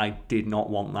because I did not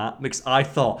want that. Because I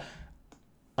thought,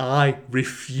 I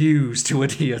refuse to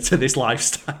adhere to this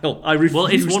lifestyle. I refuse. Well,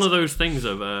 it's one of those things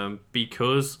of,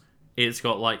 because it's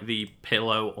got, like, the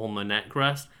pillow on the neck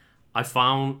rest, I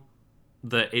found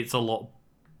that it's a lot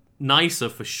nicer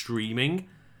for streaming.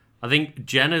 I think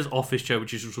Jenna's office chair,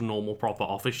 which is just a normal proper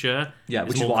office chair, which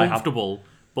is is more what comfortable.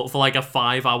 But for like a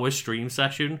 5-hour stream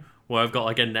session where I've got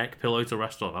like a neck pillow to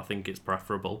rest on, I think it's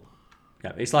preferable.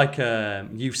 Yeah, it's like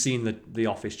you've seen the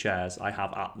office chairs I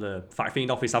have at the Fact Fiend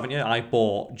office, haven't you? I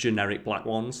bought generic black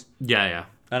ones. Yeah.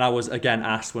 And I was again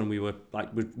asked when we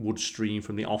would stream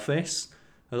from the office.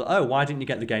 I was like, oh, why didn't you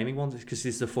get the gaming ones? It's because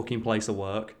it's the fucking place of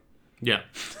work. Yeah.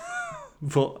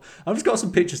 But I've just got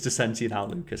some pictures to send to you now,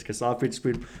 Lucas, because while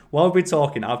we've been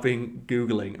talking, I've been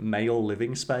Googling male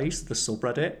living space, the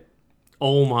subreddit.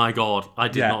 Oh my god, I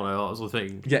did not know that was a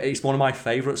thing. Yeah, it's one of my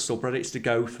favourite subreddits to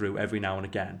go through every now and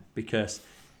again, because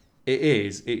it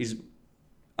is.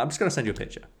 I'm just going to send you a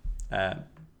picture.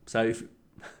 So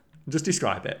just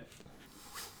describe it.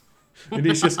 And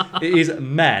it is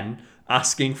men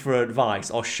asking for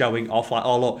advice or showing off, like,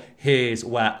 oh look, here's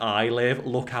where I live,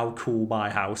 look how cool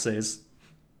my house is.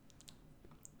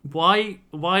 Why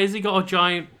has he got a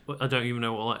giant, I don't even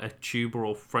know what, like a tuba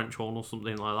or French horn or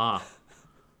something like that?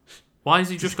 Why has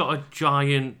he just got a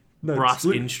giant brass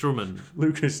instrument?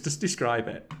 Lucas, just describe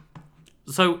it.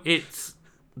 So it's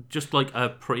just like a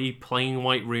pretty plain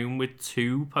white room with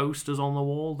 2 posters on the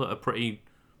wall that are pretty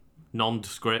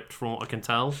nondescript from what I can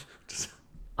tell.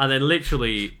 And then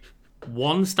literally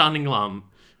 1 standing lamp,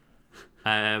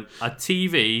 a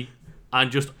TV, and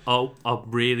just a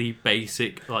really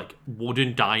basic like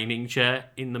wooden dining chair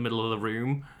in the middle of the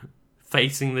room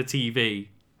facing the TV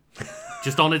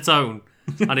just on its own.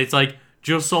 And it's like,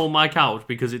 just sold my couch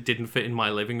because it didn't fit in my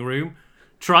living room,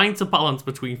 trying to balance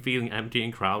between feeling empty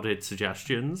and crowded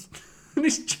suggestions. And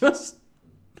it's just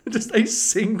a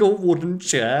single wooden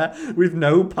chair with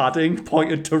no padding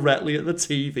pointed directly at the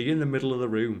TV in the middle of the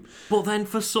room. But then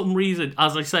for some reason,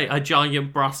 as I say, a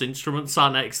giant brass instrument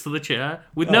sat next to the chair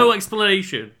with no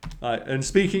explanation. Right, and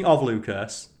speaking of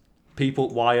Lucas,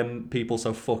 why are people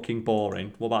so fucking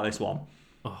boring? What about this one?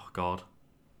 Oh, God.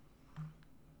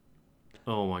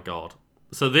 Oh, my God.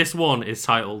 So this one is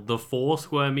titled The 4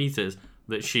 Square Meters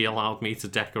That She Allowed Me to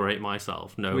Decorate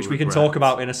Myself. Which we can talk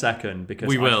about in a second. Because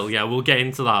we'll get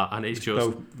into that. And it's just...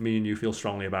 both me and you feel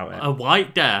strongly about it. A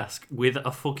white desk with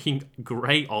a fucking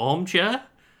grey armchair.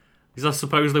 because I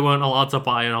suppose they weren't allowed to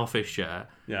buy an office chair.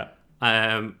 Yeah.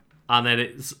 And then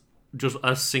it's just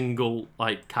a single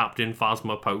like Captain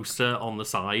Phasma poster on the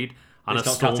side and It's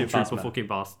a not Captain stormtrooper Phasma. fucking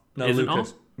bastard. No, Is it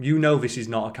Lucas. not? You know this is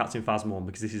not a Captain Phasma one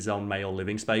because this is on Male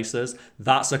Living Spaces.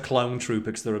 That's a clone trooper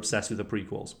because they're obsessed with the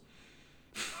prequels.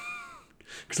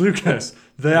 Because Lucas,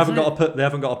 they haven't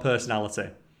got a personality.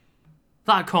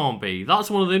 That can't be.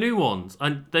 That's one of the new ones,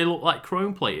 and they look like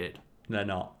chrome plated. They're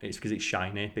not. It's because it's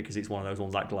shiny, because it's one of those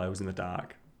ones that glows in the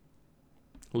dark.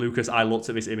 Lucas, I looked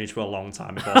at this image for a long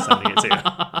time before sending it to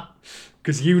you.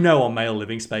 Because you know on Male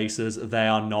Living Spaces, they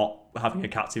are not having a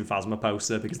Captain Phasma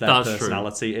poster because their That's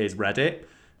personality is Reddit.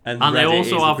 And they Reddit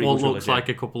also is have the what prequel looks trilogy. like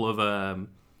a couple of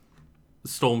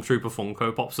Stormtrooper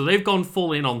Funko Pops. So they've gone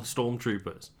full in on the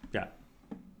Stormtroopers. Yeah.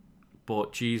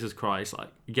 But Jesus Christ,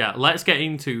 let's get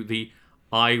into the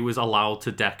I was allowed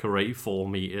to decorate 4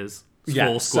 meters. Yeah,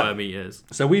 4 square meters.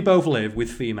 So we both live with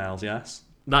females, yes?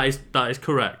 That is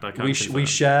correct. I can't We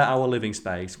share our living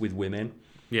space with women.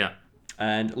 Yeah.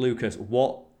 And Lucas,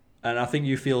 and I think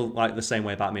you feel like the same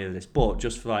way about me as this, but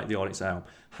just for like the audience at home,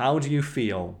 how do you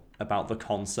feel about the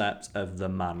concept of the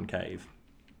man cave?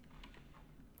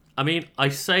 I mean, I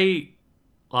say,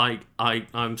 like,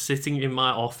 I'm sitting in my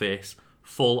office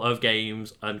full of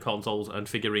games and consoles and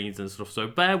figurines and stuff, so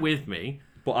bear with me.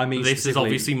 But I mean, this is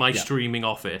obviously my yeah. streaming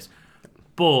office.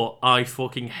 But I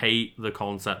fucking hate the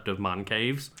concept of man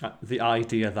caves. The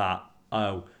idea that,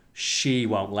 oh, she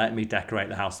won't let me decorate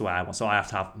the house the way I want, so I have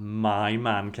to have my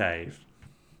man cave.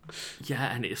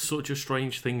 Yeah, and it's such a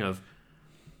strange thing of,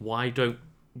 why don't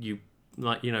you,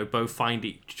 like, you know, both find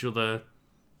each other,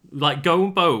 like, go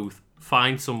and both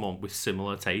find someone with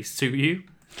similar tastes to you.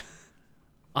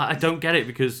 I don't get it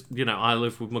because, you know, I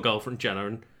live with my girlfriend Jenna,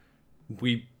 and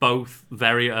we both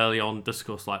very early on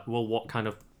discussed, like, well, what kind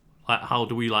of, like, how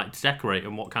do we like to decorate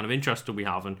and what kind of interest do we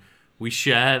have? And we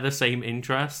share the same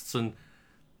interests and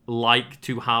like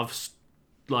to have,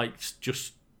 like,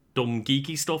 just dumb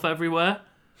geeky stuff everywhere.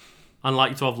 And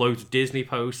like to have loads of Disney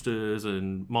posters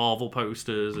and Marvel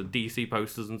posters and DC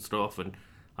posters and stuff. And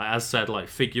as said, like,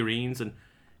 figurines. And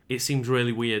it seems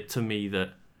really weird to me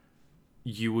that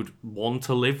you would want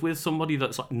to live with somebody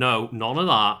that's like, no, none of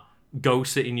that. Go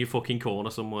sit in your fucking corner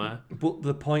somewhere. But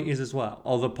the point is as well,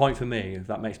 or the point for me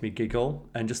that makes me giggle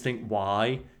and just think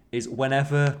why, is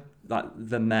whenever like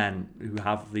the men who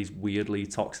have these weirdly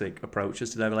toxic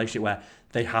approaches to their relationship where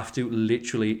they have to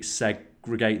literally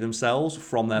segregate themselves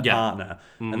from their partner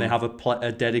and they have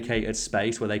a dedicated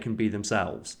space where they can be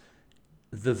themselves,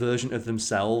 the version of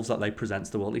themselves that they present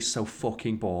to the world is so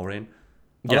fucking boring.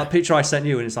 Oh, that picture I sent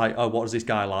you and it's like, oh, what does this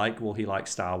guy like? Well, he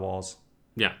likes Star Wars.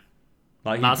 Yeah.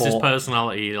 Like That's his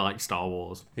personality, like Star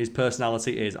Wars. His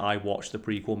personality is I watch the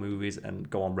prequel movies and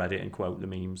go on Reddit and quote the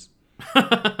memes.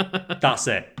 That's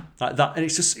it. Like that, and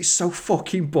it's so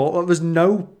fucking boring. Like, there's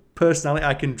no personality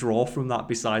I can draw from that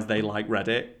besides they like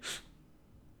Reddit.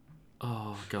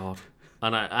 Oh god,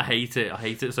 and I hate it. I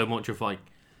hate it so much. Of like,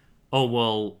 oh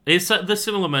well, it's the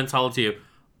similar mentality of,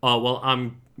 oh well,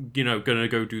 I'm gonna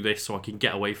go do this so I can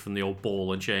get away from the old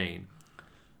ball and chain.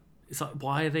 It's like,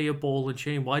 why are they a ball and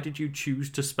chain? Why did you choose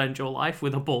to spend your life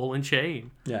with a ball and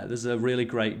chain? Yeah, there's a really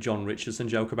great John Richardson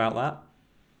joke about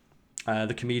that.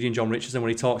 The comedian John Richardson, when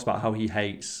he talks about how he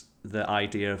hates the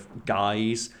idea of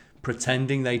guys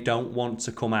pretending they don't want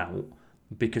to come out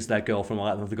because their girlfriend will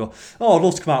let them. They go, oh, I'd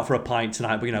love to come out for a pint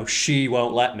tonight, but she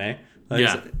won't let me.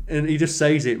 And he just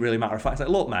says it really matter of fact. It's like,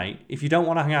 look, mate, if you don't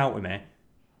want to hang out with me,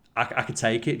 I could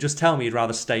take it. Just tell me you'd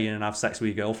rather stay in and have sex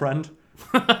with your girlfriend.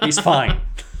 It's fine.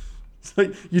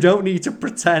 So you don't need to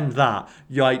pretend that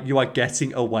you are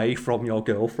getting away from your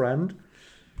girlfriend.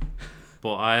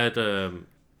 But I had a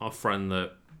friend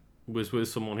that was with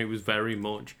someone who was very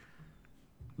much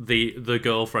the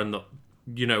girlfriend that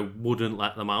wouldn't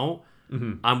let them out,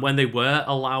 and when they were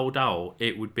allowed out,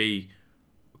 it would be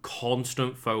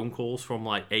constant phone calls from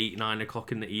like 8-9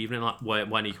 o'clock in the evening, like,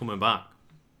 when are you coming back?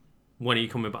 When are you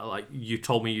coming back? Like, you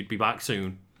told me you'd be back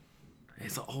soon.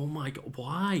 It's like, oh my god,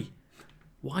 why?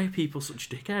 Why are people such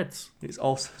dickheads? It's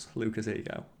also, Lucas, here you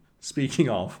go. Speaking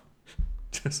of,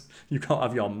 just, you can't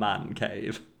have your man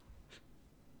cave.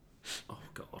 Oh,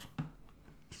 God.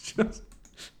 Just...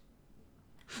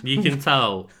 You can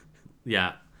tell,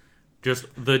 yeah. Just,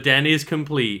 the den is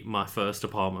complete, my first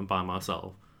apartment by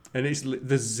myself. And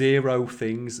there's zero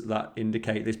things that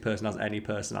indicate this person has any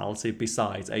personality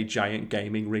besides a giant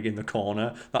gaming rig in the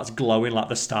corner that's glowing like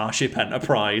the Starship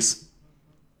Enterprise.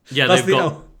 Yeah,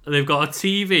 they've got a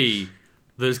TV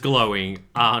that's glowing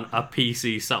and a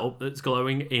PC setup that's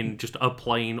glowing in just a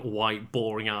plain white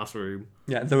boring ass room.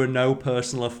 Yeah, there are no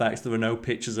personal effects. There are no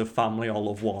pictures of family or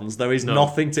loved ones. There is No.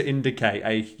 nothing to indicate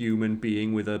a human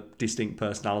being with a distinct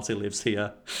personality lives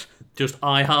here. Just,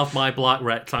 I have my black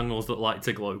rectangles that like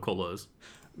to glow colours.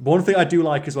 One thing I do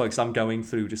like as well, because I'm going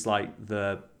through just like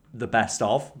the best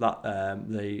of that,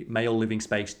 the Male Living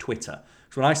Space Twitter.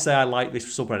 So when I say I like this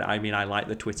subreddit, I mean I like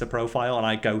the Twitter profile, and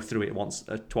I go through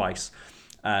it twice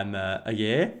a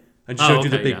year, and just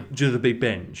do the big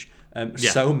binge.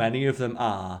 So many of them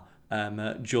are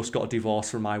just got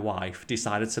divorced from my wife,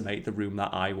 decided to make the room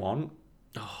that I want.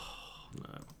 Oh,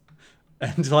 no.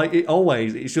 And like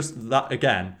it's just that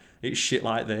again. It's shit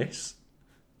like this.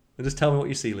 And just tell me what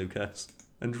you see, Lucas,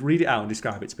 and read it out and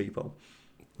describe it to people.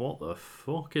 What the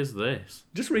fuck is this?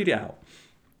 Just read it out.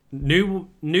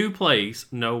 New place,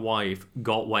 no wife,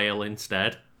 got whale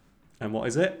instead. And what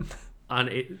is it? And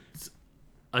it's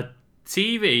a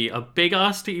TV, a big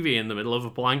ass TV in the middle of a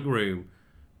blank room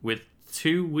with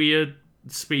two weird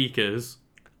speakers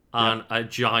and a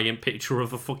giant picture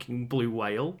of a fucking blue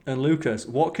whale. And Lucas,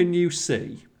 what can you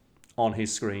see on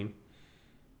his screen?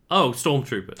 Oh,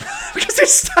 Stormtroopers. Because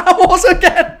it's Star Wars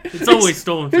again. It's always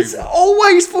Stormtroopers. It's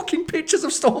always fucking pictures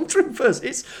of Stormtroopers.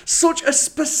 It's such a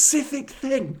specific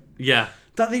thing Yeah.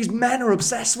 that these men are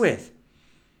obsessed with.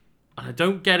 And I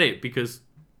don't get it because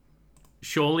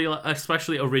surely,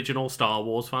 especially original Star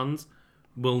Wars fans,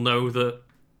 will know that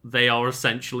they are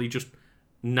essentially just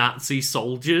Nazi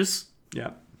soldiers.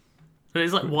 Yeah. And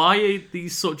it's like, why are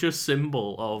these such a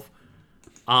symbol of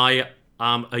I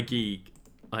am a geek?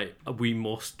 Like, we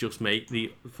must just make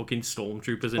the fucking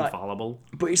Stormtroopers infallible.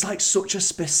 But it's like such a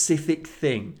specific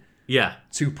thing Yeah.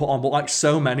 to put on. But like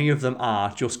so many of them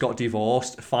are just got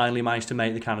divorced, finally managed to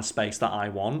make the kind of space that I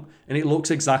want. And it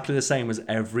looks exactly the same as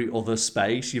every other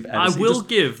space you've ever seen. I will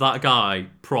give that guy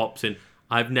props in.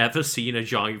 I've never seen a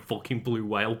giant fucking blue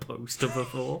whale poster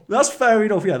before. That's fair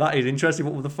enough. Yeah, that is interesting.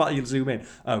 But with the fact you zoom in,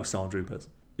 Stormtroopers.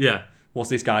 Yeah. What's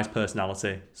this guy's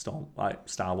personality? Star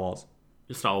Wars.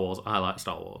 Star Wars. I like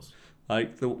Star Wars.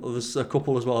 Like there's a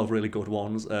couple as well of really good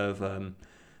ones of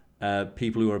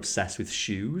people who are obsessed with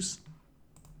shoes.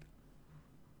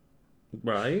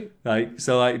 Right.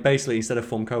 Like basically instead of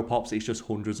Funko Pops, it's just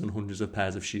hundreds and hundreds of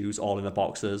pairs of shoes, all in the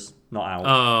boxes, not out.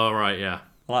 Oh, right, yeah.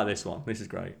 I like this one. This is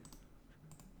great.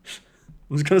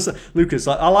 I'm just gonna say, Lucas,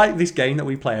 I like this game that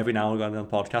we play every now and again on the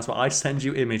podcast, where I send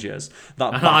you images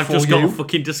that baffle I've just you. got to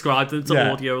fucking describe them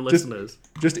to audio listeners.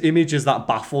 Just images that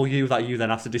baffle you that you then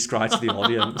have to describe to the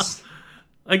audience.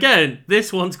 Again,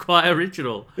 this one's quite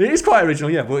original. It is quite original,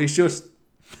 yeah, but it's just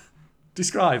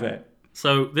describe it.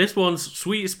 So this one's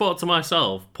sweet spot to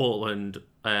myself, Portland.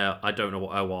 I don't know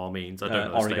what OR means. I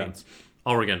don't know Oregon. states.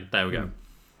 Oregon. There we go.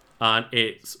 And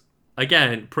it's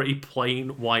again pretty plain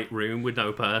white room with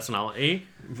no personality.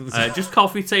 Just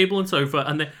coffee table and sofa,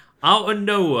 and then out of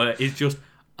nowhere is just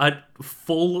a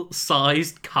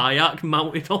full-sized kayak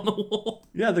mounted on the wall.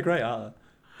 Yeah, they're great, aren't they?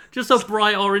 Just a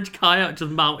bright orange kayak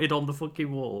just mounted on the fucking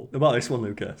wall. About this one,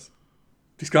 Lucas.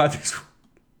 Describe this one.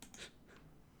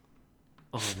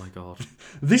 Oh my god.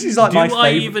 This is like my Do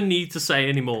I favourite. even need to say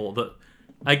anymore that,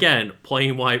 again,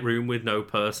 plain white room with no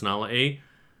personality.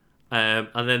 And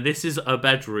then this is a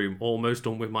bedroom, almost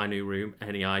done with my new room.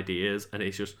 Any ideas? And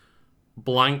it's just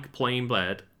blank plain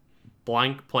bed,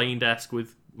 blank plain desk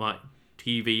with my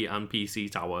TV and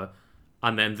PC tower,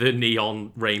 and then the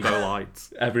neon rainbow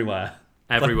lights Everywhere.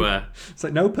 everywhere. It's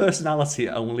like no personality,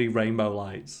 only rainbow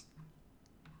lights.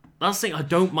 That's the thing, I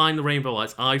don't mind the rainbow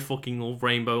lights. I fucking love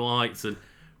rainbow lights and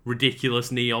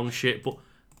ridiculous neon shit, but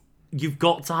you've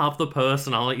got to have the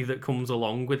personality that comes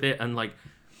along with it and like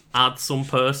add some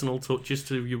personal touches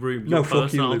to your room. Your fuck you,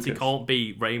 personality Lucas. can't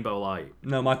be rainbow light.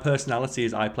 No, my personality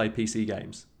is I play PC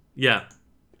games. Yeah.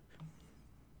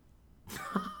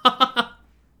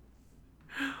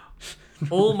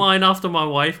 All mine after my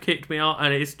wife kicked me out,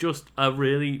 and it's just a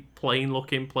really plain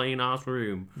looking, plain ass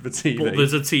room. The TV. But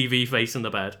there's a TV facing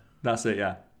the bed. That's it,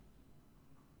 yeah.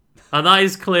 And that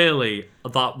is clearly,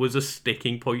 that was a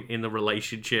sticking point in the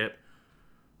relationship.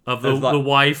 The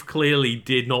wife clearly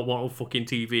did not want a fucking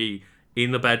TV in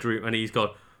the bedroom, and he's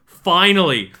gone,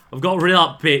 finally, I've got rid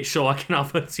of that bitch so I can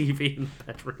have a TV in the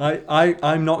bedroom.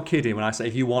 I'm not kidding when I say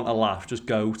if you want a laugh, just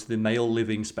go to the Male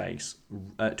Living Space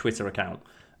Twitter account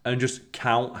and just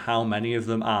count how many of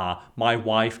them are. My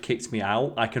wife kicked me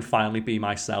out. I can finally be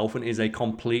myself, and it is a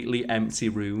completely empty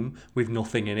room with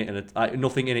nothing in it and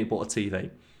nothing in it but a TV.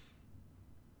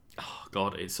 Oh,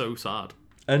 God, it's so sad.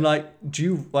 And I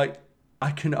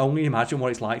can only imagine what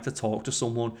it's like to talk to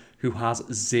someone who has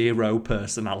zero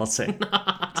personality.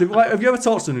 Have you ever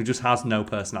talked to someone who just has no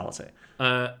personality?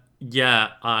 Yeah,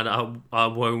 and I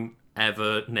won't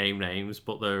ever name names,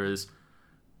 but there is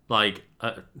like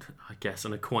I guess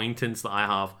an acquaintance that I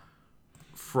have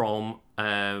from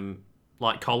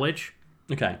like college,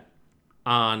 Okay.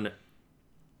 and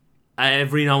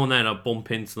every now and then I bump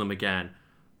into them again.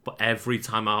 But every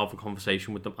time I have a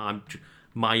conversation with them,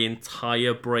 my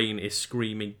entire brain is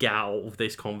screaming, "Get out of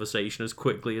this conversation as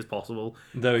quickly as possible."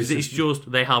 Because it's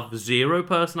just they have zero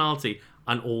personality,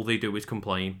 and all they do is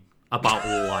complain about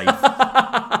life,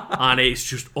 and it's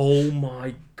just, oh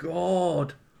my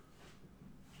god.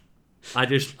 I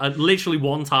literally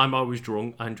one time I was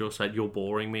drunk and just said, "You're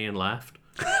boring me," and left.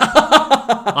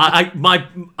 I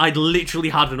literally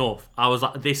had enough. I was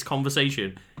like, this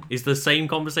conversation is the same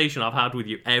conversation I've had with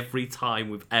you every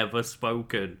time we've ever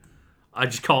spoken. I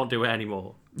just can't do it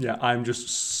anymore. Yeah, I'm just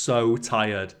so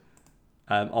tired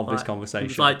of this conversation. It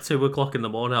was like 2:00 in the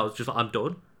morning. I was just like, I'm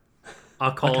done.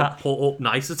 I can't put up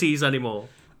niceties anymore.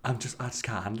 I just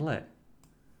can't handle it.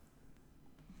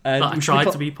 I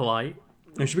tried to be polite.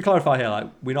 And should we clarify here, like,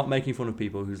 we're not making fun of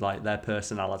people whose like their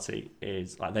personality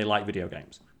is like they like video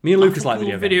games. Me and Lucas like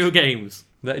video games.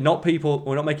 We're not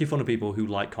making fun of people who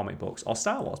like comic books or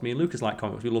Star Wars. Me and Lucas like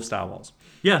comic books. We love Star Wars.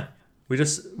 Yeah.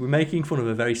 We're making fun of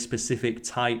a very specific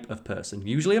type of person,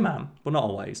 usually a man, but not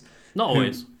always. Not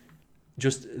always.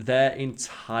 Just their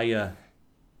entire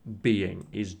being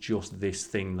is just this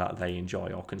thing that they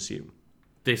enjoy or consume.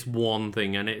 This one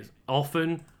thing, and it's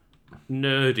often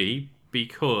nerdy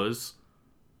because,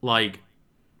 like,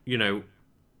 you know,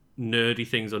 nerdy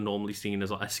things are normally seen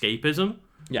as like escapism.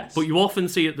 Yes. But you often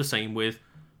see it the same with,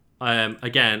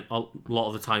 again, a lot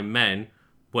of the time men,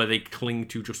 where they cling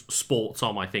to just sports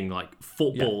are my thing. Like,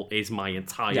 football is my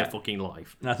entire fucking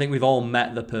life. And I think we've all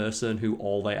met the person who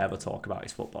all they ever talk about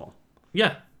is football.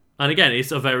 Yeah. And again,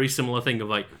 it's a very similar thing of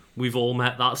like, we've all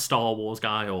met that Star Wars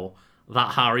guy or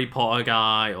that Harry Potter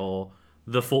guy or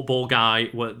the football guy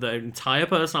where the entire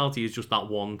personality is just that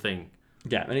one thing.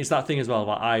 Yeah, and it's that thing as well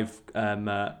that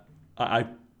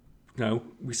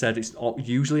we said it's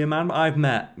usually a man, but I've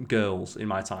met girls in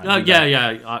my time.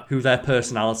 Who their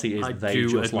personality is they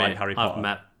just like Harry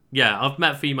Potter. I've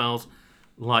met females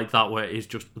like that where it's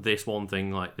just this one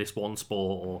thing, like this one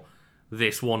sport or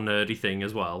this one nerdy thing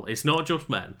as well. It's not just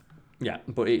men. Yeah,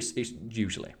 but it's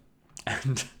usually.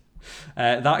 And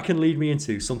that can lead me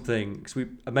into something, because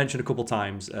I mentioned a couple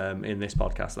times in this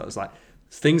podcast that was like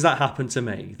things that happened to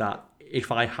me that if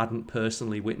I hadn't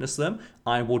personally witnessed them,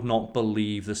 I would not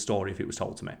believe the story if it was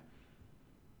told to me.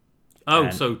 Oh,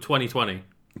 so 2020.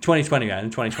 2020, yeah, and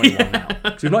 2021 now.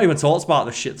 Because we've not even talked about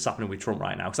the shit that's happening with Trump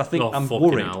right now. Because I think I'm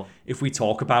worried if we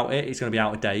talk about it, it's going to be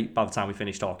out of date by the time we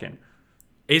finish talking.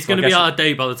 It's going to be out of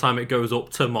date by the time it goes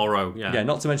up tomorrow. Yeah,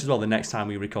 not to mention as well, the next time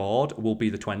we record will be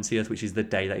the 20th, which is the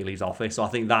day that he leaves office. So I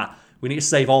think that we need to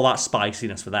save all that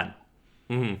spiciness for then.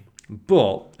 Mm-hmm.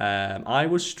 But I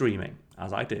was streaming,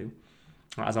 as I do,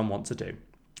 as I want to do.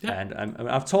 Yeah. And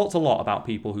I've talked a lot about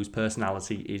people whose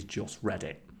personality is just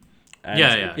Reddit. And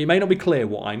it may not be clear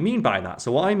what I mean by that.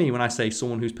 So what I mean when I say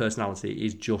someone whose personality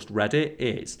is just Reddit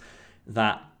is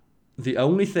that the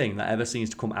only thing that ever seems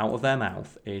to come out of their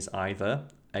mouth is either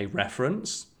a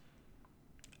reference,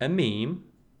 a meme,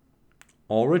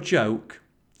 or a joke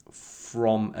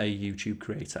from a YouTube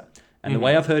creator. And the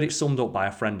way I've heard it summed up by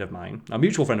a friend of mine, a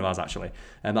mutual friend of ours actually,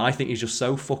 and I think is just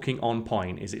so fucking on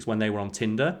point, is it's when they were on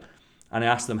Tinder and I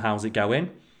asked them, how's it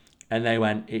going? And they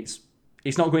went, it's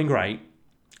not going great.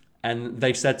 And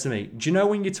they said to me, do you know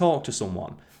when you talk to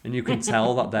someone and you can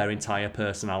tell that their entire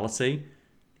personality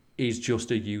is just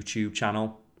a YouTube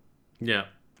channel? Yeah.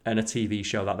 And a TV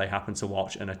show that they happen to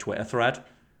watch and a Twitter thread?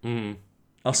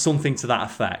 Or something to that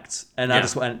effect. And I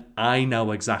just went, I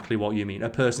know exactly what you mean. A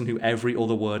person who every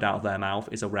other word out of their mouth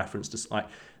is a reference to, like,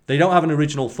 they don't have an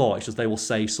original thought. It's just they will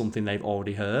say something they've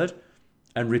already heard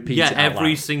and repeat it out every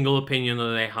loud. single opinion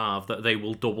that they have that they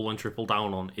will double and triple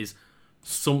down on is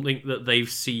something that they've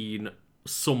seen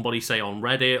somebody say on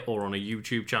Reddit or on a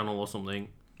YouTube channel or something.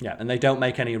 Yeah, and they don't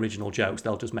make any original jokes.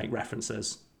 They'll just make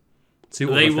references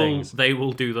to other things. They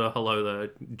will do the hello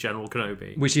there, General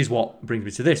Kenobi. Which is what brings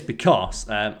me to this, because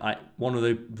one of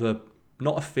the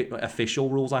not official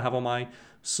rules I have on my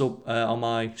on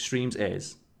my streams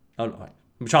is... Oh, let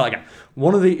me try that again.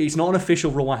 It's not an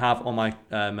official rule I have on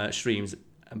my streams,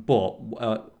 but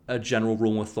a general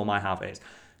rule of thumb I have is,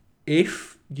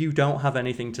 if you don't have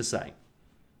anything to say,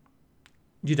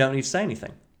 you don't need to say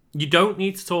anything. You don't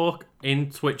need to talk in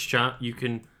Twitch chat. You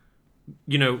can,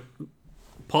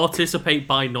 participate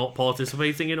by not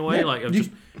participating in a way.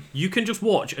 You can just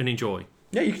watch and enjoy.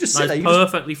 Yeah, you can just sit there. That's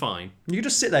perfectly fine. You can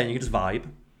just sit there and you can just vibe.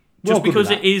 Just because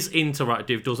it is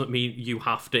interactive doesn't mean you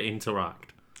have to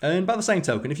interact. And by the same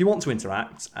token, if you want to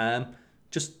interact,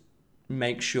 just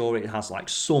make sure it has like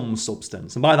some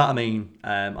substance. And by that I mean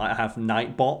I have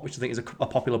Nightbot, which I think is a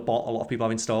popular bot a lot of people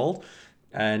have installed,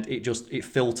 and it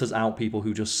filters out people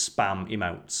who just spam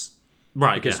emotes.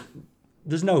 Right. Because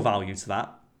there's no value to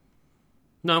that.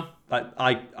 No.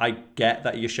 I get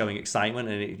that you're showing excitement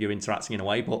and you're interacting in a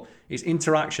way, but it's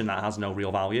interaction that has no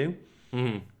real value.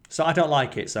 Mm-hmm. So I don't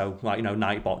like it. So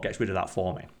Nightbot gets rid of that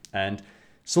for me. And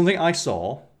something I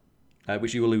saw,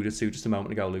 which you alluded to just a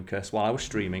moment ago, Lucas, while I was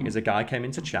streaming, is a guy came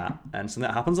into chat, and something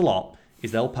that happens a lot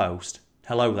is they'll post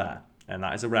 "Hello there," and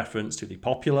that is a reference to the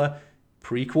popular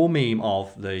prequel meme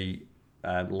of the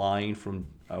line from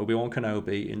Obi-Wan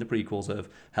Kenobi in the prequels of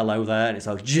 "Hello there," and it's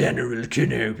like General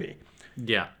Kenobi.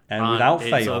 Yeah. And without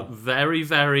it's fail, a very,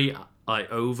 very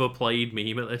overplayed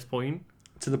meme at this point.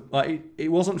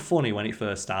 It wasn't funny when it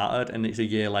first started, and it's a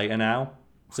year later now,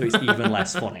 so it's even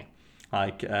less funny.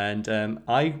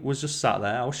 I was just sat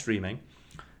there, I was streaming,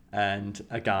 and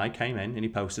a guy came in and he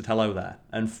posted "Hello there,"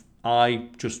 and I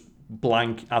just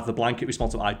have the blanket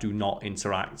response of I do not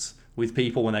interact with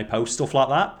people when they post stuff like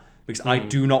that, because I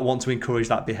do not want to encourage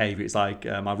that behaviour. It's like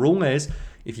my rule is,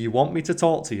 if you want me to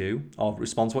talk to you or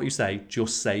respond to what you say,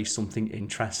 just say something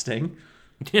interesting.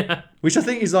 Yeah. Which I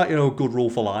think is like, a good rule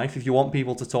for life. If you want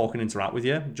people to talk and interact with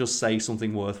you, just say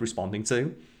something worth responding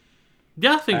to.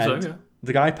 Yeah, I think so. Yeah.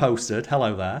 The guy posted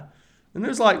 "Hello there," and there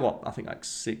was I think like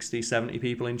 60, 70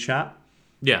 people in chat.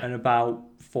 Yeah. And about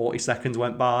 40 seconds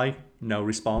went by, no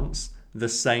response. The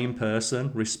same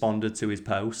person responded to his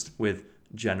post with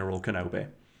 "General Kenobi."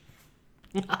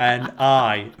 And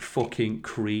I fucking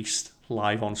creased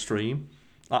live on stream.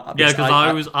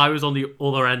 Because I was on the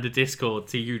other end of Discord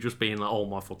to you just being like, oh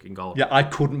my fucking god. Yeah, I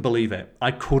couldn't believe it.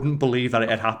 I couldn't believe that it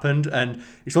had happened. And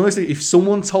it's honestly, if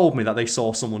someone told me that they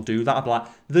saw someone do that, I'd be like,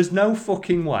 there's no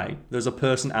fucking way there's a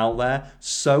person out there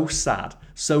so sad,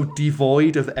 so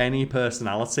devoid of any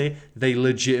personality, they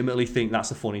legitimately think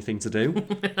that's a funny thing to do.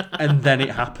 And then it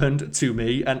happened to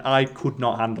me, and I could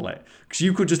not handle it. Because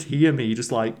you could just hear me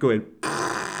just like going...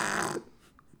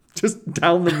 just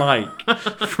down the mic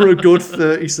for a good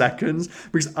 30 seconds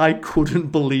because I couldn't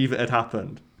believe it had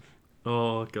happened.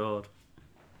 Oh, God.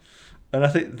 And I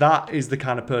think that is the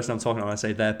kind of person I'm talking about when I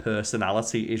say their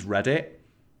personality is Reddit.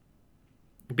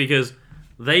 Because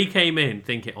they came in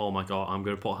thinking, oh my God, I'm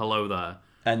going to put "hello there."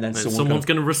 And then someone's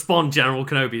going to respond, "General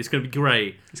Kenobi." It's going to be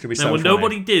great. It's going to be so funny. When funny.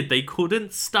 nobody did, they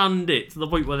couldn't stand it to the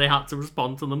point where they had to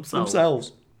respond to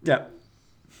themselves. Yeah.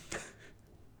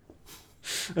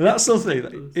 And that's something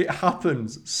that it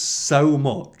happens so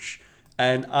much,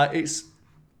 and it's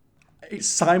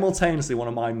simultaneously one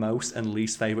of my most and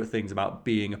least favorite things about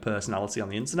being a personality on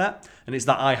the internet, and it's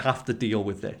that I have to deal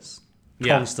with this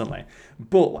constantly.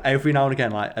 But every now and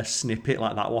again, like a snippet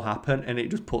like that will happen, and it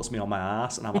just puts me on my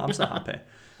ass, and I'm so happy.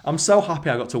 I'm so happy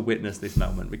I got to witness this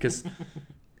moment because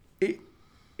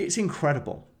it's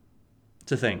incredible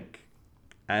to think.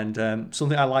 And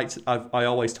something I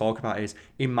always talk about is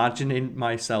imagining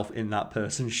myself in that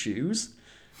person's shoes.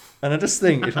 And I just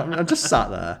think, if I'm just sat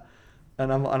there,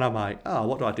 and I'm like, oh,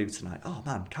 what do I do tonight? Oh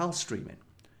man, Carl's streaming.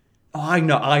 Oh,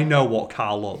 I know what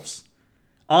Carl loves.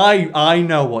 I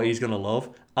know what he's gonna love.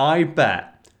 I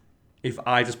bet if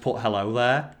I just put "hello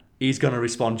there," he's gonna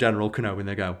respond "General Kenobi," and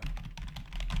they go.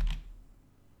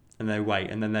 And they wait,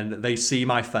 and then they see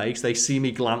my face. They see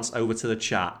me glance over to the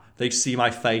chat. They see my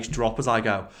face drop as I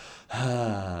go,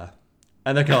 and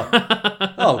they go,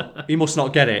 oh, he must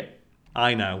not get it.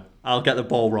 I know. I'll get the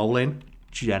ball rolling.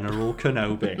 General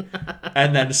Kenobi.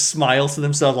 And then smile to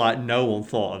themselves like no one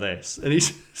thought of this. And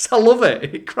I love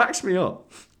it. It cracks me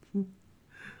up.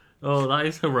 Oh, that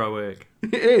is heroic.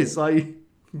 It is.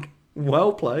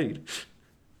 Well played.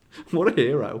 What a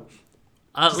hero.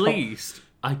 At least,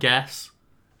 I guess,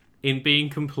 in being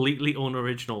completely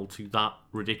unoriginal to that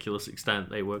ridiculous extent,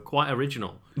 they were quite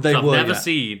original. I've never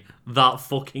seen that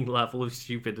fucking level of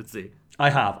stupidity. I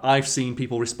have. I've seen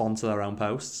people respond to their own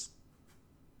posts.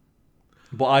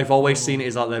 But I've always seen it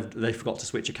as like they forgot to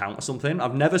switch account or something.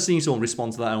 I've never seen someone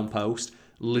respond to their own post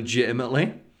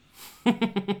legitimately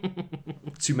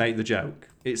to make the joke.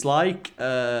 It's like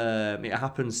it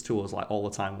happens to us like all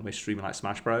the time when we're streaming like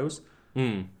Smash Bros.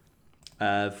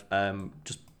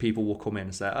 Just people will come in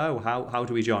and say, "Oh, how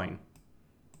do we join?"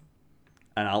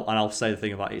 And I'll say the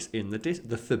thing about it's in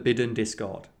the forbidden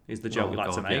Discord is the joke we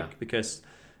like to make because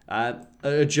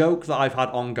a joke that I've had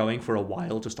ongoing for a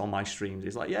while just on my streams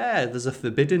is like, yeah, there's a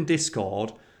forbidden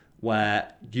Discord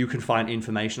where you can find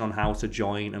information on how to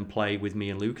join and play with me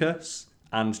and Lucas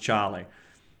and Charlie.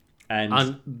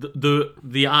 And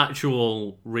the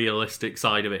actual realistic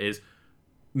side of it is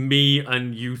me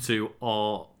and you two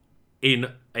are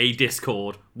in a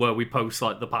Discord where we post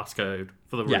like the passcode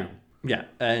for the room. Yeah,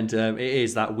 and it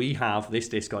is that we have this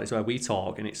Discord. It's where we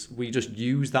talk, and we just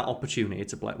use that opportunity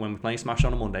to play when we're playing Smash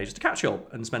on a Monday, just to catch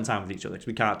up and spend time with each other because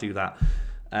we can't do that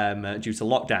due to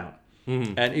lockdown.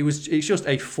 And it's just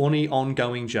a funny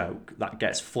ongoing joke that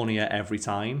gets funnier every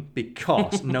time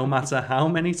because no matter how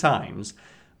many times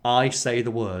I say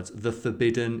the words "the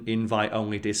forbidden invite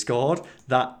only Discord"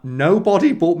 that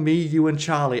nobody but me, you, and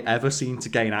Charlie ever seem to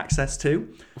gain access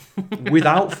to.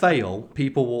 Without fail,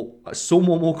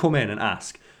 someone will come in and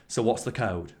ask, "So what's the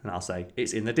code?" And I'll say,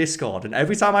 "It's in the Discord." And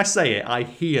every time I say it, I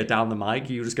hear down the mic,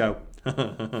 you just go,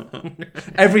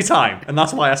 every time. And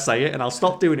that's why I say it, and I'll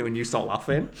stop doing it when you start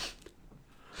laughing.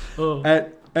 Oh.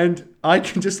 And I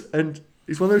can and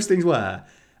it's one of those things where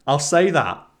I'll say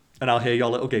that, and I'll hear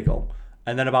your little giggle.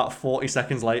 And then about 40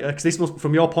 seconds later, because this must,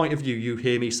 from your point of view, you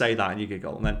hear me say that and you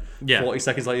giggle. And then 40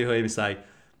 seconds later, you hear me say,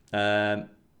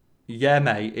 "Yeah,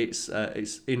 mate,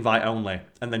 it's invite only."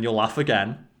 And then you'll laugh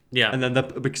again. Yeah. And then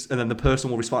the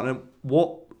person will respond. And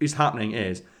what is happening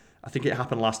is, I think it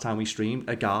happened last time we streamed.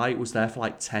 A guy was there for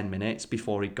like 10 minutes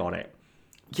before he got it.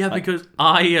 Yeah, because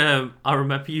I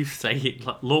remember you saying,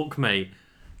 like, "Look, mate,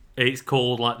 it's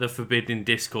called like the Forbidden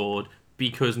Discord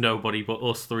because nobody but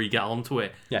us three get onto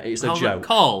it." Yeah, it's a joke. like,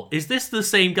 "Carl, is this the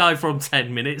same guy from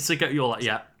 10 minutes ago?" You're like,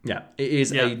 "Yeah." Yeah, it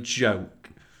is a joke.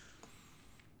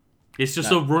 It's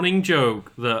just a running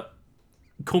joke that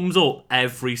comes up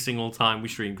every single time we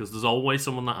stream because there's always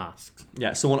someone that asks.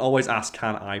 Yeah, someone always asks,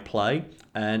 "Can I play?"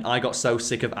 And I got so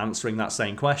sick of answering that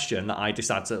same question that I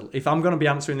decided to, if I'm going to be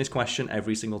answering this question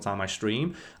every single time I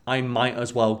stream, I might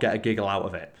as well get a giggle out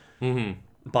of it.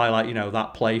 By like,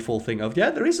 that playful thing of,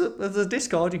 yeah, there's a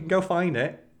Discord, you can go find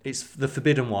it. It's the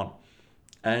forbidden one.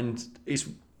 And it's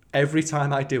every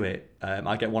time I do it,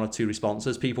 I get one or two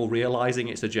responses, people realizing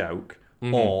it's a joke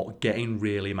or getting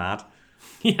really mad.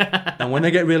 Yeah. And when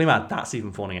they get really mad, that's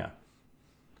even funnier.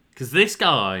 Because this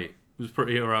guy was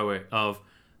pretty heroic of,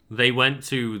 they went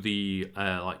to the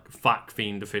Fact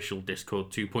Fiend official Discord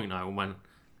 2.0 and went,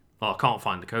 "Oh, I can't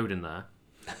find the code in there."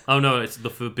 "Oh no, it's the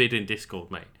Forbidden Discord,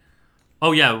 mate."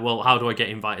 "Oh yeah, well, how do I get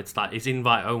invited to that?" "It's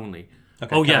invite only."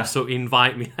 "Okay, oh yeah, so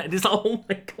invite me." It's like, oh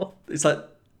my god. It's like,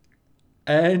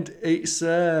 and it's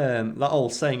that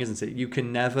old saying, isn't it? You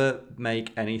can never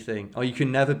make anything, or you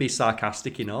can never be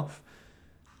sarcastic enough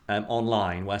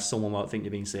online where someone won't think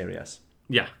you're being serious.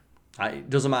 Yeah. It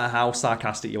doesn't matter how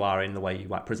sarcastic you are in the way you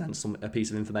present a piece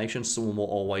of information, someone will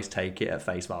always take it at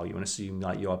face value and assume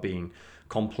that you are being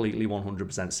completely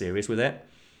 100% serious with it.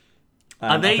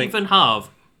 And they even have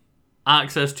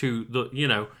access to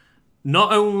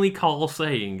not only Carl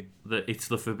saying that it's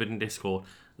the Forbidden Discord,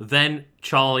 then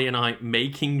Charlie and I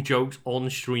making jokes on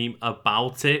stream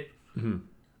about it, and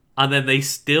then they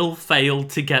still failed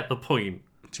to get the point.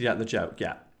 To get the joke,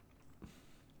 yeah.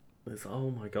 It's, oh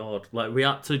my god. Like, we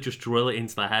had to just drill it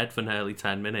into the head for nearly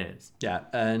 10 minutes. Yeah,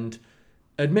 and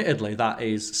admittedly, that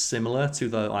is similar to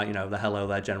the, the "Hello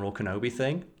there, General Kenobi"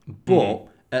 thing. But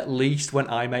at least when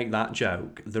I make that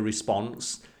joke, the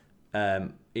response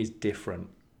is different.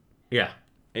 Yeah.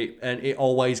 It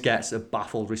always gets a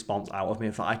baffled response out of me.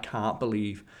 It's like, I can't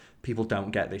believe people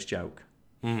don't get this joke.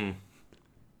 And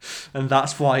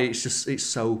that's why it's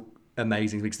so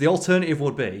amazing. Because the alternative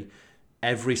would be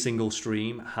every single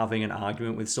stream having an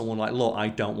argument with someone like, "Look, I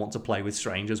don't want to play with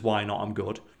strangers. Why not? I'm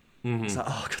good." It's like,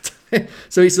 oh god.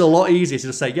 So it's a lot easier to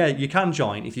just say, yeah, you can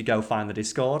join if you go find the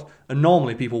Discord. And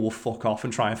normally people will fuck off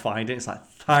and try and find it. It's like,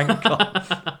 thank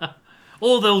god.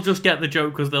 Or they'll just get the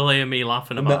joke because they'll hear me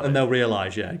laughing about it. And they'll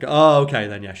realise, yeah. Go, oh, okay,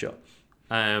 then, yeah, sure.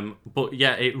 But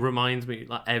yeah, it reminds me,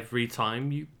 like, every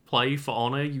time you play For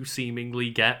Honor, you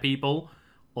seemingly get people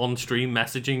on stream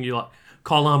messaging you like,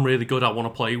 "Carl, I'm really good, I want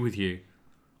to play with you."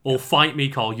 Or, "Fight me,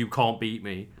 Carl, you can't beat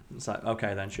me." It's like,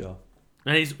 okay, then, sure.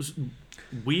 And it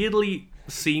weirdly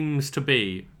seems to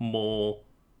be more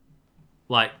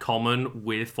like common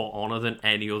with For Honor than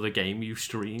any other game you've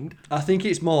streamed. I think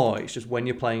it's just when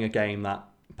you're playing a game that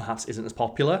perhaps isn't as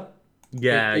popular.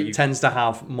 Yeah. It tends to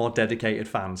have more dedicated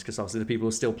fans because obviously the people who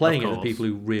are still playing it are the people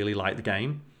who really like the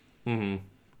game.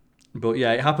 But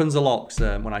yeah, it happens a lot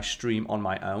when I stream on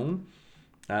my own.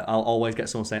 I'll always get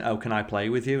someone saying, "Oh, can I play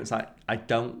with you?" It's like, I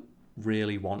don't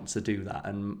really want to do that.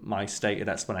 And my stated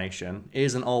explanation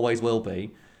is, and always will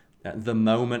be, the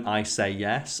moment I say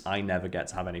yes, I never get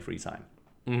to have any free time.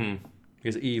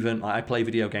 Because even I play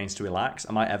video games to relax.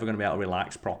 Am I ever going to be able to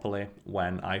relax properly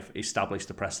when I've established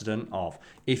the precedent of,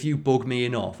 if you bug me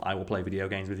enough, I will play video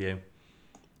games with you?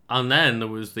 And then there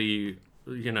was the,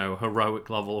 heroic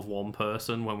level of one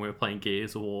person when we were playing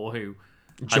Gears of War who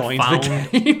joined the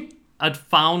game. I'd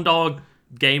found our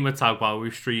gamer tag while we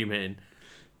were streaming,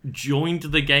 joined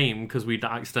the game because we'd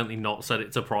accidentally not set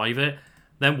it to private.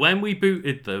 Then when we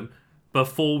booted them,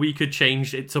 before we could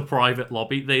change it to private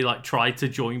lobby, they like tried to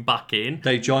join back in.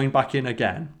 They joined back in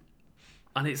again.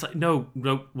 And it's like, no,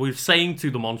 we're saying to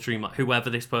them on stream, like, whoever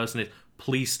this person is,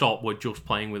 please stop, we're just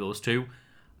playing with us too.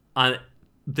 And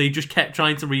they just kept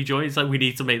trying to rejoin. It's like, we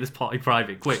need to make this party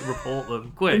private. Quick, report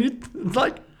them, quick.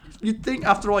 You'd think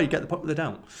after all you get the point, but they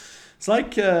don't. It's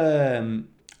like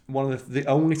one of the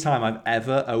only time I've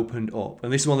ever opened up,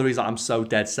 and this is one of the reasons I'm so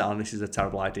dead set on this is a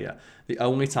terrible idea. The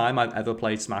only time I've ever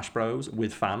played Smash Bros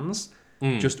with fans,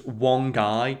 just one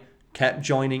guy kept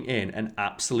joining in and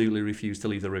absolutely refused to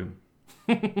leave the room.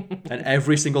 And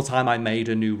every single time I made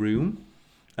a new room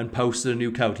and posted a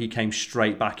new code, he came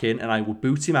straight back in, and I would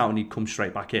boot him out and he'd come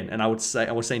straight back in. And I was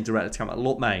saying directly to him,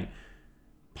 look, mate,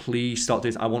 please stop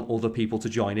this. I want other people to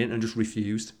join in, and just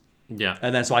refused. Yeah.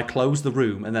 And then so I closed the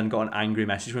room and then got an angry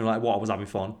message from him like, what, I was having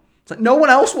fun. It's like, no one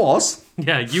else was.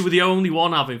 Yeah, you were the only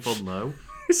one having fun though.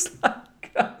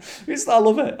 I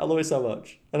love it. I love it so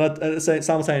much. And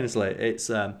simultaneously, it's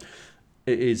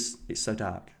so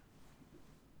dark.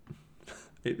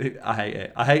 I hate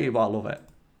it. I hate it, but I love it.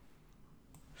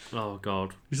 Oh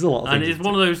god. There's a lot of things. And it's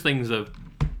one of those things of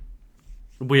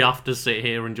we have to sit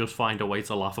here and just find a way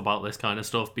to laugh about this kind of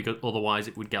stuff because otherwise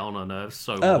it would get on our nerves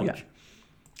so much. Yeah.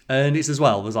 And it's as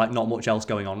well, there's like not much else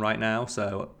going on right now,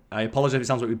 so I apologise if it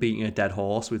sounds like we're beating a dead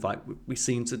horse. We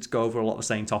seem to go over a lot of the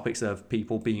same topics of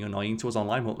people being annoying to us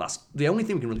online, but that's the only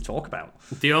thing we can really talk about.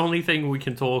 The only thing we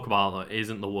can talk about that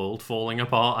isn't the world falling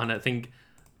apart, and I think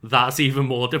that's even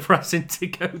more depressing to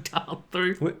go down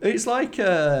through. It's like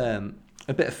a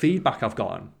bit of feedback I've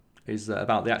gotten is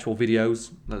about the actual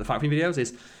videos, the Fact Fiend videos,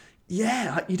 is,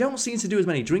 yeah, you don't seem to do as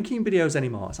many drinking videos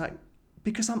anymore. It's like,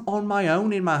 because I'm on my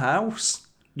own in my house.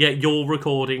 Yeah, you're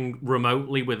recording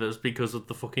remotely with us because of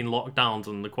the fucking lockdowns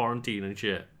and the quarantine and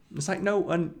shit. It's like, no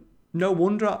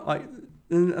wonder, like,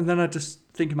 and then I just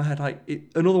think in my head, like,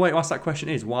 another way to ask that question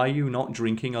is, why are you not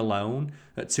drinking alone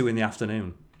at 2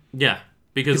 p.m? Yeah,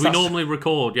 because we normally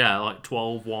record, like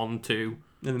 12, 1, 2.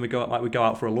 And then we go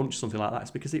out for a lunch or something like that.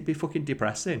 It's because it'd be fucking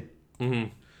depressing. Mm-hmm.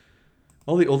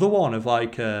 Or the other one of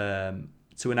like, to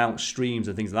announce streams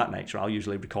and things of that nature, I'll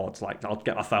usually record, like, I'll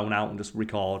get my phone out and just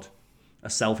record a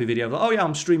selfie video. Like, oh yeah,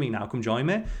 I'm streaming now, come join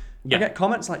me. Yeah. I get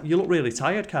comments like, you look really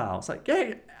tired, Carl. It's like,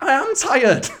 yeah, I am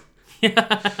tired.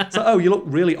 It's like, oh, you look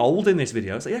really old in this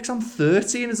video. It's like, yeah, because I'm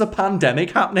 30 and there's a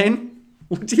pandemic happening.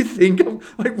 What do you think?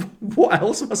 Like, what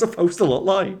else am I supposed to look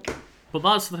like? But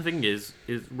that's the thing is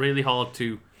really hard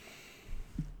to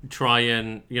try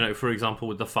and, for example,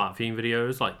 with the Fat Fiend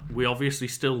videos, like, we obviously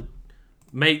still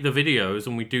make the videos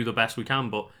and we do the best we can,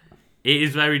 but it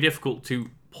is very difficult to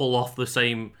pull off the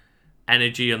same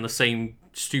energy and the same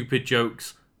stupid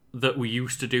jokes that we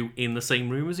used to do in the same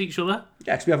room as each other.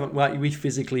 Yeah, because we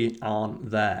physically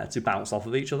aren't there to bounce off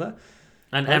of each other.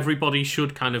 And everybody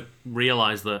should kind of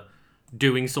realise that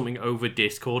doing something over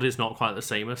Discord is not quite the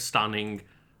same as standing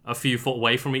a few foot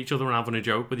away from each other and having a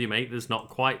joke with your mate. There's not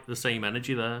quite the same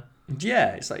energy there.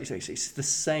 Yeah, it's like it's the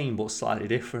same but slightly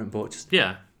different. But just,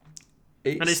 yeah,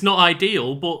 and it's not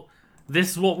ideal, but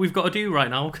this is what we've got to do right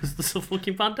now because there's a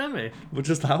fucking pandemic. But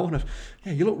just that one of,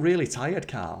 yeah, you look really tired,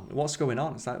 Carl. What's going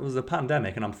on? It's like, it was a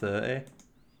pandemic and I'm 30.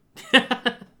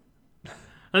 I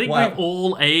think we've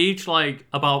all aged like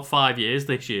about 5 years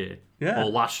this year. Yeah. Or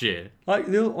last year. Like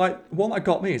one that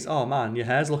got me is, oh man, your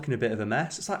hair's looking a bit of a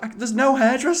mess. It's like, there's no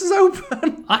hairdressers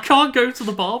open. I can't go to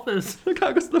the barbers. I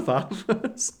can't go to the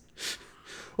barbers.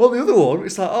 Well, the other one,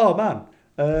 it's like, oh man,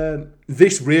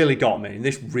 this really got me, and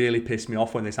this really pissed me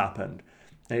off when this happened.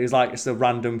 And it was like, it's a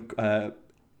random a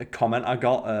comment I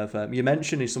got of, you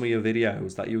mentioned in some of your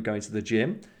videos that you were going to the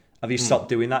gym. Have you stopped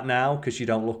doing that now because you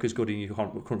don't look as good in your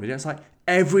current video? It's like,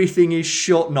 everything is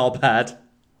shut, knobhead.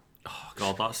 Oh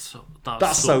god,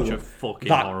 that's such a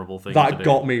fucking horrible thing to do. That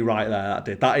got me right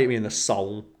there. That hit me in the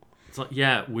soul. It's like,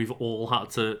 yeah, we've all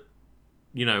had to,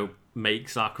 make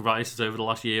sacrifices over the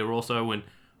last year or so, and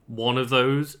one of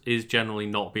those is generally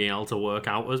not being able to work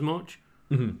out as much.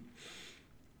 Mm-hmm.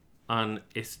 And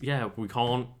it's, we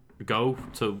can't go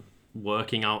to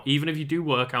working out, even if you do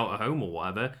work out at home or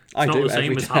whatever. It's not the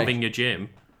same as having a gym.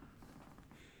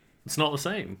 It's not the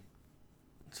same.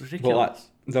 It's ridiculous. Well,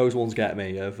 those ones get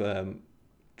me of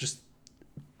just,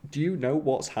 do you know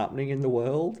what's happening in the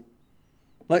world?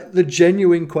 Like the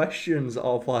genuine questions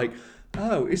of like,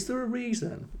 oh, is there a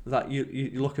reason that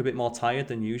you look a bit more tired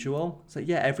than usual? It's like,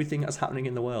 yeah, everything that's happening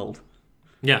in the world.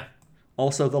 Yeah.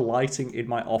 Also, the lighting in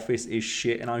my office is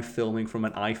shit and I'm filming from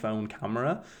an iPhone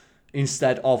camera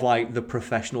instead of like the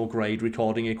professional grade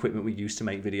recording equipment we use to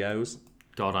make videos.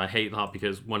 God, I hate that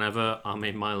because whenever I'm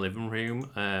in my living room,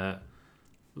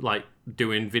 like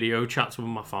doing video chats with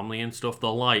my family and stuff,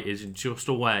 the light is just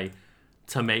a way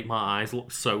to make my eyes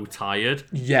look so tired.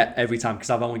 Yeah, every time, because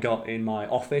I've only got in my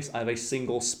office, I have a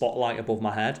single spotlight above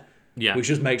my head, Yeah. which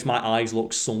just makes my eyes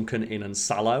look sunken in and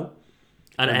sallow.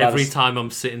 And And every that's- time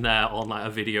I'm sitting there on like a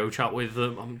video chat with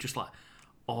them, I'm just like,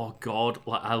 oh God,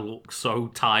 like I look so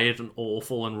tired and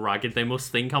awful and ragged. They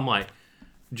must think I'm like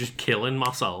just killing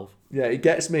myself. Yeah, it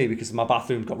gets me because my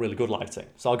bathroom's got really good lighting.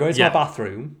 So I'll go into Yeah. my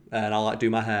bathroom and I'll like do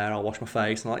my hair, I'll wash my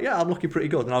face, and I'm like, yeah, I'm looking pretty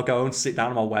good. And I'll go and sit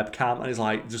down on my webcam and it's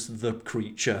like just the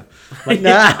creature. Like,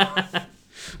 nah.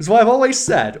 That's why I've always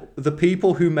said the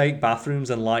people who make bathrooms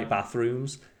and light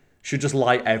bathrooms should just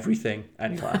light everything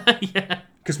anywhere. Yeah.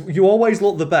 Because you always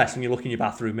look the best when you look in your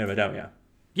bathroom mirror, don't you?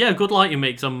 Yeah, good lighting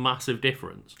makes a massive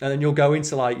difference. And then you'll go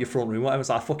into like your front room, whatever. It's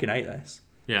like, I fucking hate this.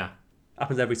 Yeah.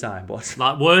 Happens every time, but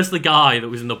Like, where's the guy that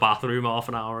was in the bathroom half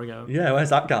an hour ago? yeah, where's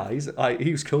that guy?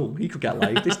 He was cool. He could get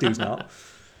laid. This dude's not.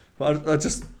 But I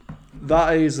just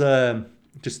that is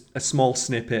just a small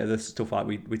snippet of the stuff like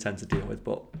we tend to deal with.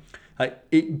 But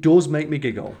it does make me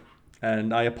giggle,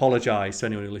 and I apologise to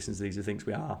anyone who listens to these who thinks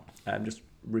we are just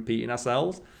repeating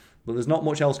ourselves. But there's not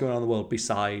much else going on in the world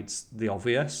besides the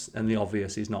obvious, and the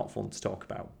obvious is not fun to talk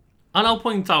about. And I'll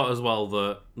point out as well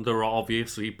that there are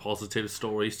obviously positive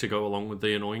stories to go along with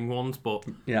the annoying ones, but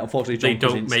Yeah, unfortunately, they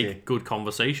John don't Krasinski. make good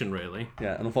conversation, really.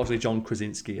 Yeah, and unfortunately, John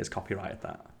Krasinski has copyrighted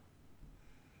that.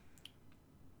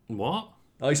 What?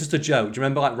 Oh, it's just a joke. Do you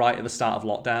remember, like, right at the start of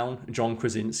lockdown, John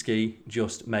Krasinski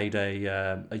just made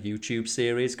a YouTube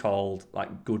series called,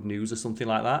 like, Good News or something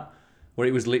like that, where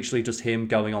it was literally just him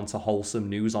going on to wholesome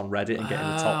news on Reddit and getting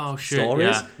the top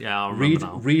stories. Yeah, I remember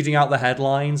now. Reading out the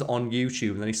headlines on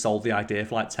YouTube, and then he sold the idea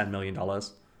for, like, $10 million.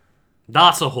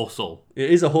 That's a hustle.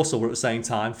 It is a hustle, but at the same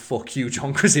time, fuck you,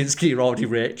 John Krasinski, you're already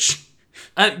rich.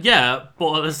 Yeah,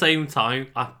 but at the same time,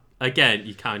 again,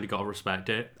 you kind of got to respect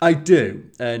it. I do,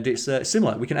 and it's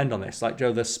similar. We can end on this, like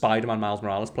Joe, the Spider-Man Miles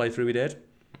Morales playthrough we did,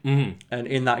 and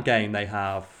in that game they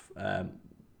have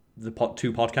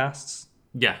two podcasts.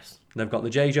 Yes. They've got the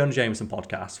J. Jonah Jameson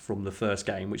podcast from the first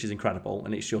game, which is incredible,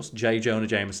 and it's just J. Jonah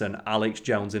Jameson, Alex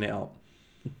Jones in it up.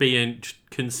 Being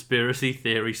conspiracy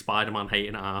theory Spider-Man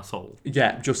hating asshole.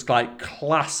 Yeah, just like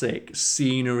classic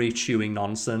scenery chewing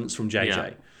nonsense from JJ. Yeah.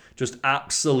 Just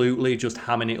absolutely just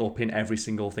hamming it up in every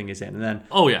single thing he's in, and then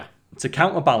Oh, yeah. to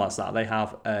counterbalance that, they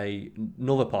have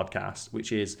another podcast,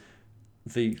 which is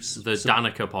the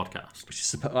Danica podcast. which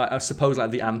is I suppose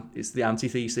like it's the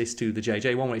antithesis to the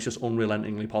JJ one, where it's just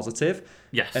unrelentingly positive.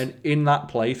 Yes. And in that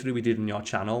playthrough we did on your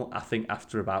channel, I think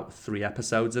after about 3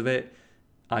 episodes of it,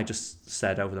 I just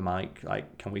said over the mic,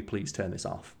 like, can we please turn this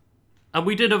off? And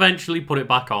we did eventually put it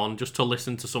back on just to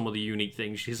listen to some of the unique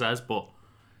things she says, but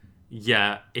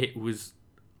yeah, it was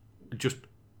just,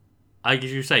 I guess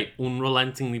you say,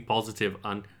 unrelentingly positive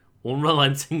and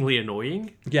unrelentingly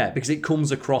annoying. Yeah, because it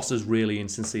comes across as really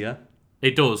insincere.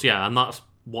 It does, yeah, and that's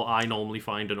what I normally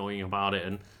find annoying about it.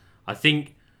 And I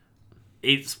think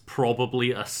it's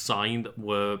probably a sign that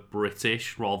we're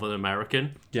British rather than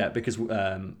American. Yeah, because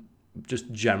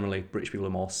just generally British people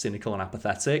are more cynical and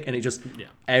apathetic, and it just Yeah.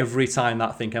 every time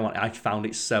that thing came on, I found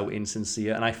it so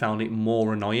insincere, and I found it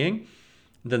more annoying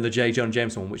than the J. Jonah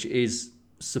Jameson one, which is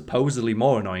supposedly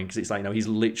more annoying because it's like, he's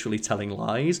literally telling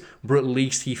lies, but at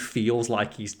least he feels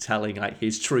like he's telling like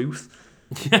his truth.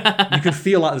 You can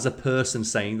feel like there's a person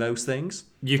saying those things.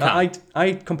 You can.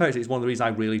 I compare it to, it's one of the reasons I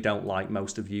really don't like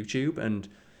most of YouTube, and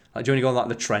like, do you only go on like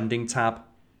the trending tab?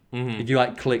 If you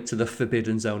like click to the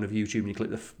forbidden zone of YouTube and you click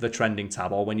the trending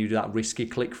tab, or when you do that risky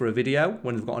click for a video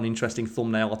when they've got an interesting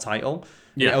thumbnail or title,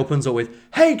 and it opens up with,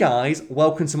 "Hey guys,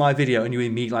 welcome to my video," and you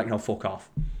immediately like, "No, fuck off."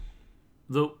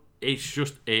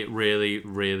 It really,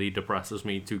 really depresses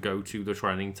me to go to the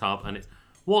trending tab and it's,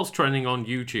 what's trending on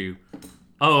YouTube?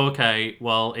 Oh, okay,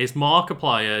 well, it's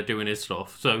Markiplier doing his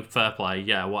stuff, so fair play,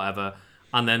 yeah, whatever.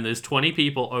 And then there's 20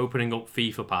 people opening up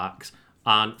FIFA packs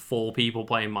and 4 people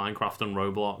playing Minecraft and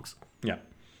Roblox. Yeah.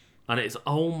 And it's,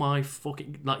 oh my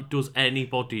fucking, like, does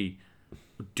anybody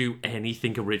do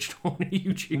anything original on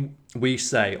YouTube? We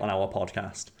say on our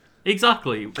podcast.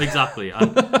 Exactly.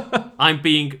 I'm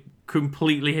being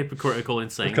completely hypocritical in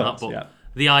saying Of course, that, but yeah.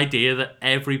 the idea that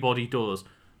everybody does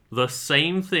the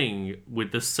same thing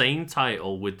with the same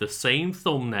title, with the same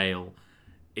thumbnail,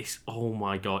 it's, oh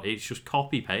my god, it's just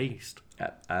copy paste. Yeah.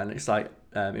 And it's like,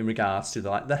 in regards to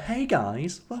the hey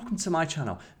guys, welcome to my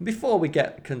channel. And before we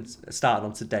get started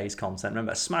on today's content,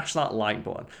 remember, smash that like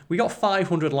button. We got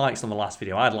 500 likes on the last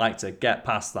video. I'd like to get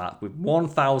past that with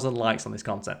 1,000 likes on this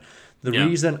content. The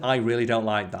reason I really don't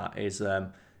like that is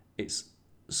it's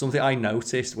something I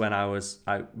noticed when I was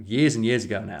years and years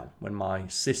ago now, when my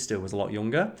sister was a lot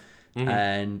younger,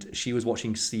 and she was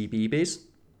watching CBeebies,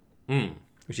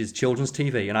 which is children's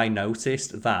TV, and I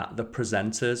noticed that the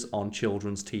presenters on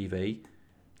children's TV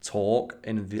talk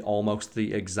in almost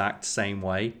the exact same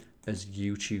way as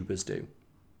YouTubers do.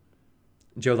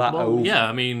 Joe, that yeah,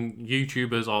 I mean,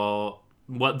 YouTubers are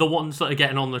the ones that are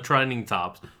getting on the trending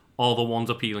tabs are the ones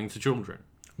appealing to children.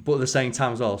 But at the same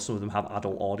time as well, some of them have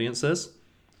adult audiences.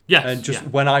 Yes, And just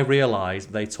when I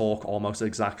realised they talk almost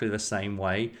exactly the same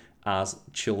way as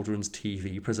children's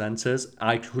TV presenters,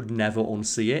 I could never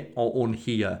unsee it or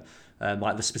unhear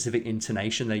like the specific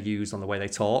intonation they use on the way they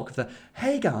talk. The,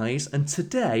 hey guys, and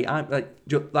today I'm like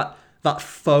that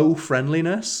faux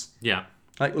friendliness. Yeah.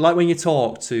 Like when you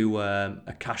talk to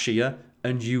a cashier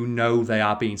and you know they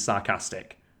are being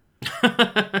sarcastic.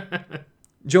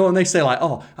 Joe, and they say like,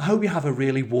 "Oh, I hope you have a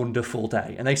really wonderful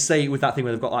day," and they say it with that thing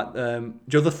where they've got like,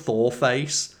 Joe, the Thor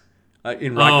face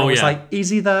in Ragnarok. It's like, "Is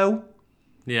he though?"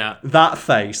 Yeah. That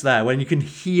face there, when you can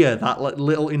hear that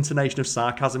little intonation of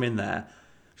sarcasm in there.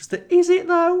 Just the, is it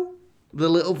though? The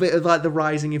little bit of like the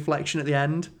rising inflection at the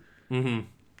end. Mm-hmm.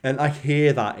 And I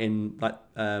hear that in like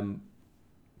YouTube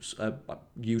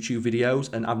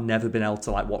videos, and I've never been able to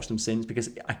like watch them since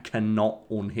because I cannot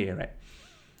unhear it.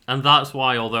 And that's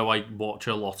why, although I watch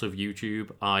a lot of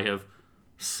YouTube, I have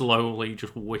slowly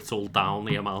just whittled down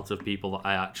the amount of people that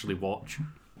I actually watch.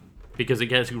 Because it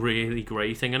gets really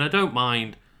grating. And I don't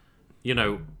mind,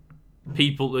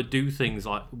 people that do things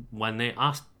like when they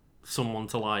ask someone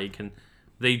to like, and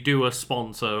they do a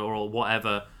sponsor or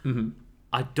whatever. Mm-hmm.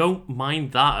 I don't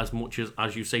mind that as much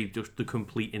as you say, just the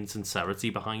complete insincerity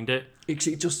behind it.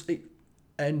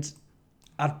 And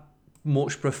I'd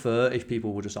much prefer if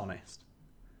people were just honest.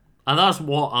 And that's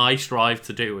what I strive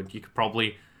to do. And you could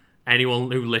probably,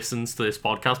 anyone who listens to this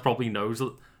podcast probably knows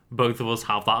that both of us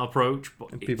have that approach.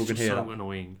 But and people can hear so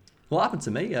annoying. What happened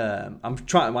to me? I'm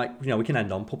trying, we can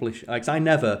end on publish. Because I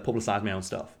never publicise my own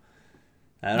stuff.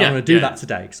 And I'm going to do that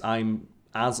today because I'm,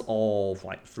 as of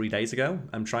 3 days ago,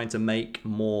 I'm trying to make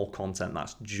more content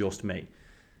that's just me.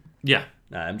 Yeah.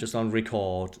 I'm just on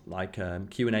record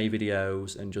Q&A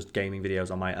videos and just gaming videos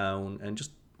on my own, and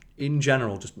just in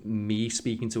general, just me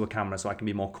speaking to a camera so I can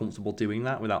be more comfortable doing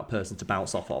that without a person to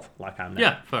bounce off of like I'm now.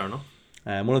 Yeah, fair enough.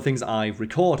 One of the things I've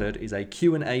recorded is a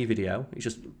Q&A video. It's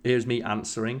just, here's me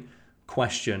answering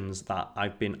questions that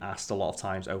I've been asked a lot of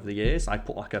times over the years. I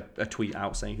put a tweet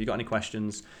out saying, if you've got any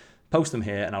questions, post them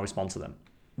here and I'll respond to them.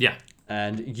 Yeah.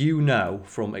 And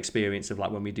from experience of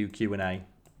when we do Q&A,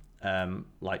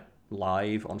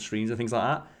 live on streams and things like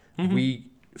that, we,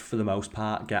 for the most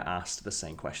part, get asked the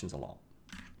same questions a lot.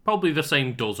 Probably the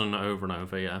same dozen over and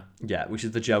over, yeah. Yeah, which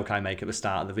is the joke I make at the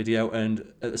start of the video.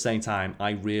 And at the same time,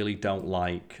 I really don't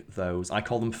like those. I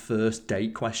call them first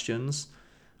date questions,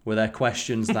 where they're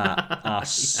questions that are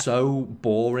so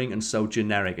boring and so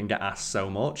generic and get asked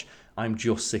so much. I'm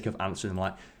just sick of answering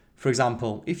them. For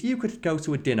example, if you could go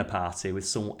to a dinner party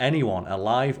with anyone,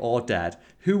 alive or dead,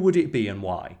 who would it be and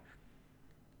why?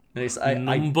 And it's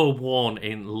number one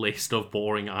in list of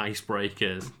boring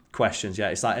icebreakers. Questions, yeah.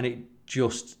 It's and it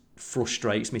just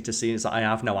frustrates me to see. It's I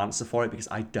have no answer for it because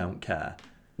I don't care.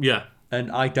 Yeah.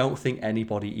 And I don't think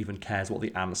anybody even cares what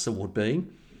the answer would be.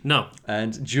 No.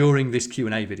 And during this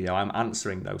Q&A video, I'm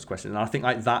answering those questions. And I think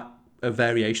a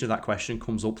variation of that question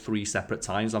comes up 3 separate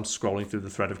times. I'm scrolling through the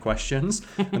thread of questions.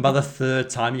 And by the third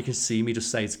time, you can see me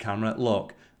just say to camera,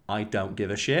 look, I don't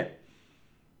give a shit.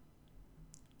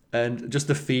 And just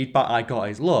the feedback I got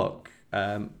is, look,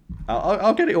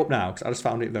 I'll get it up now because I just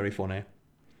found it very funny.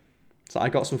 So I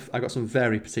got some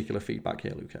very particular feedback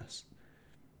here, Lucas.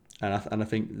 And I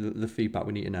think the feedback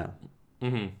we need to know.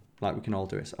 Mm-hmm. We can all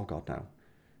do it. Oh, God, no.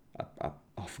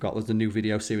 I forgot there's a new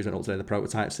video series on the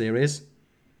prototype series.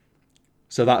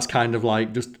 So that's kind of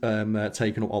just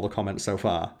taking up all the comments so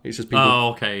far. It's just people. Oh,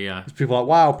 okay, yeah. People are like,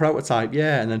 wow, prototype,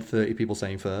 yeah, and then 30 people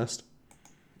saying first.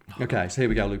 Okay, so here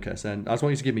we go, Lucas, and I just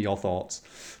want you to give me your thoughts.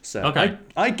 So, okay.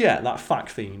 I get that Fact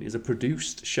Fiend is a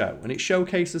produced show, and it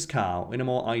showcases Carl in a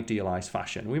more idealised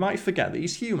fashion. We might forget that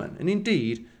he's human, and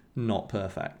indeed, not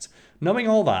perfect. Knowing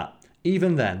all that,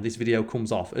 even then, this video comes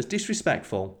off as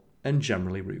disrespectful and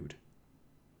generally rude.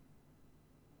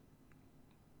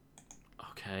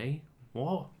 Okay,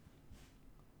 what?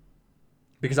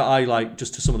 Because I,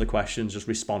 just to some of the questions, just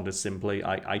responded simply,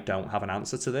 I don't have an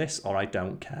answer to this, or I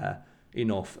don't care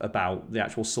enough about the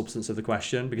actual substance of the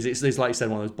question, because it's like you said,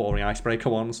 one of those boring icebreaker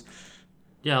ones.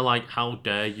 Yeah, how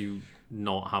dare you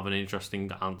not have an interesting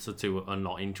answer to a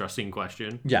not interesting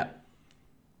question? Yeah.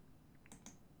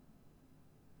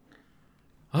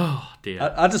 Oh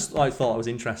dear. I just thought it was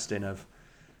interesting of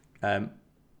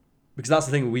Because that's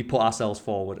the thing, we put ourselves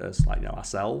forward as like,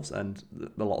 ourselves, and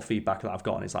a lot of feedback that I've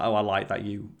gotten is like, oh, I like that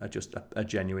you are just a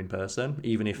genuine person,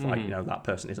 even if like that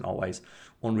person isn't always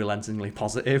unrelentingly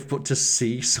positive. But to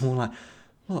see someone like,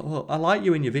 well, I like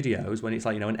you in your videos when it's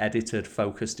like an edited,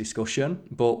 focused discussion,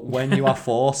 but when you are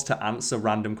forced to answer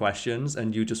random questions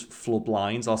and you just flub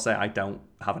lines or say I don't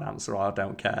have an answer or I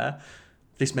don't care,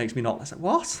 this makes me not. I say,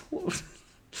 what?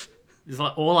 It's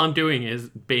like all I'm doing is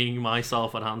being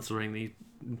myself and answering these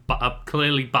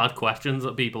clearly bad questions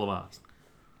that people have asked.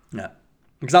 Yeah,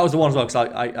 because that was the one as well. Because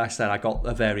I said I got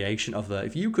a variation of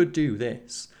if you could do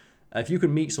this, if you could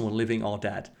meet someone living or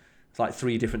dead, it's like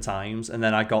 3 different times, and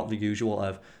then I got the usual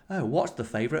of, oh, what's the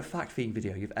favourite fact feed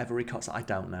video you've ever recorded? I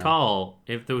don't know. Carl,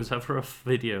 if there was ever a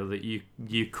video that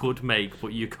you could make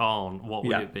but you can't, what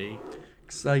would it be?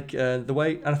 It's like the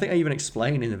way, and I think I even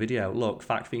explain in the video, look,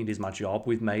 Fact Fiend is my job.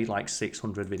 We've made like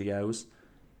 600 videos.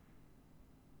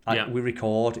 We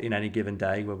record in any given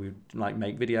day where we like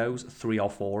make videos, 3 or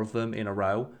 4 of them in a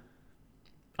row.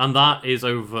 And that is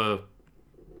over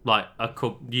like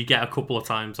you get a couple of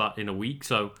times that in a week.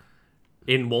 So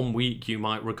in 1 week you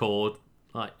might record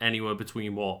like anywhere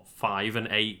between 5 and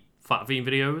 8 Fact Fiend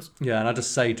videos. Yeah, and I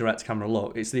just say direct to camera,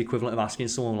 look, it's the equivalent of asking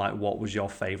someone like, what was your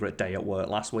favourite day at work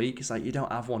last week? It's like, you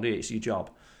don't have one, do you? It's your job.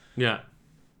 Yeah.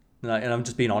 And I'm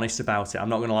just being honest about it. I'm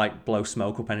not going to like blow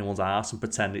smoke up anyone's ass and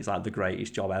pretend it's like the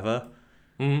greatest job ever.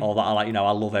 Or that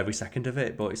I love every second of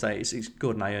it, but it's like it's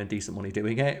good and I earn decent money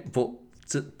doing it. But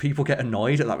people get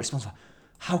annoyed at that response. Like,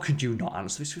 how can you not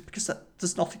answer this? Because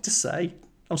there's nothing to say.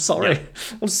 I'm sorry.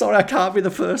 Yeah. I'm sorry I can't be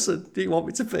the person that you want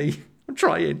me to be. I'm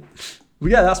trying. But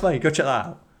yeah, that's fine. Go check that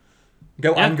out.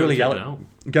 Go angrily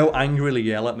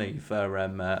yell at me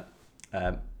for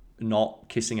not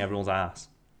kissing everyone's ass.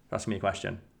 Ask me a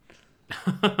question.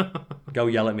 Go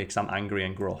yell at me because I'm angry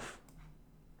and gruff.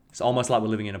 It's almost like we're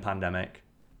living in a pandemic,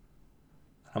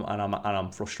 and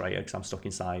I'm frustrated because I'm stuck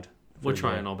inside. We're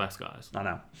trying our best, guys. I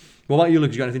know. What about you,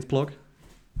 Luke? You got anything to plug?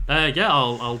 Yeah,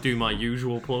 I'll do my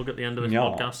usual plug at the end of this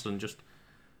podcast, and just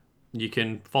you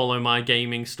can follow my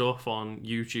gaming stuff on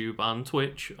YouTube and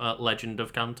Twitch at Legend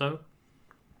of Kanto.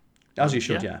 As you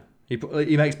should, yeah.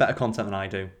 He makes better content than I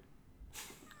do.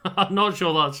 I'm not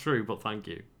sure that's true, but thank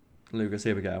you. Lucas,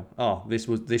 here we go. Oh,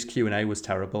 this Q&A was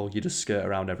terrible. You just skirt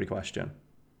around every question.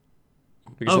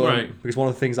 Because one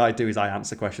of the things I do is I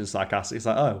answer questions sarcastically. It's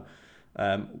like,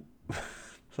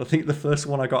 I think the first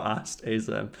one I got asked is,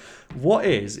 what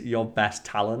is your best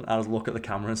talent? I look at the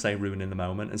camera and say ruining the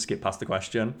moment and skip past the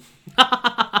question.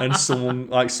 And someone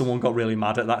got really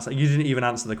mad at that. It's like, you didn't even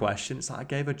answer the question. It's like, I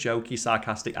gave a jokey,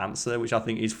 sarcastic answer, which I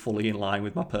think is fully in line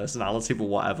with my personality, but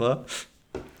whatever.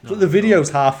 But the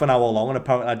video's half an hour long, and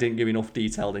apparently I didn't give enough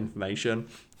detailed information.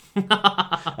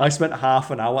 I spent half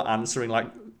an hour answering like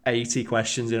 80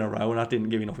 questions in a row, and I didn't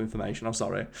give enough information. I'm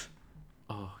sorry.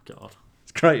 Oh, God.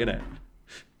 It's great, isn't it?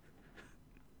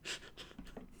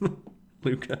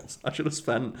 Lucas, I should have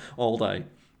spent all day.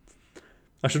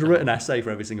 I should have written an essay for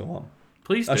every single one.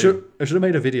 Please do. I should have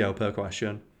made a video per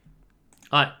question.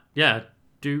 Yeah,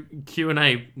 do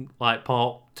Q&A like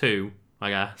part 2, I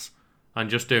guess,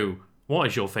 and just do, what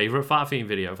is your favourite Fact Fiend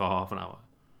video for half an hour?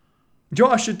 Do you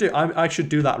know what I should do? I should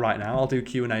do that right now. I'll do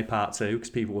Q&A part 2 because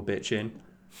people were bitching.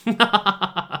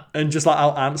 And just like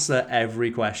I'll answer every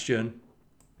question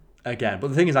again. But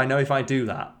the thing is, I know if I do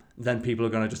that, then people are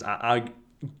going to just... I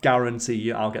guarantee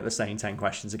you I'll get the same 10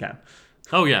 questions again.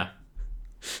 Oh, yeah.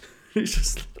 It's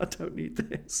just, I don't need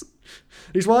this.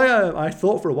 It's why I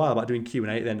thought for a while about doing Q&A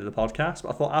at the end of the podcast, but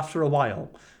I thought after a while,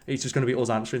 it's just going to be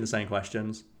us answering the same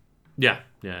questions. Yeah.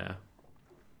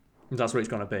 That's what it's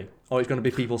going to be. Or it's going to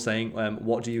be people saying,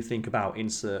 what do you think about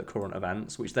insert current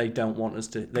events, which they don't want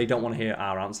to hear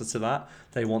our answer to that.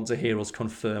 They want to hear us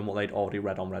confirm what they'd already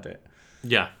read on Reddit.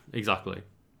 Yeah, exactly.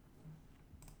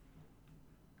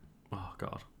 Oh,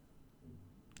 God.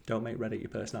 Don't make Reddit your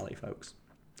personality, folks.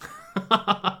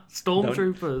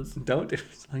 Stormtroopers. Don't do it.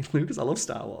 Like, Lucas, I love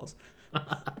Star Wars.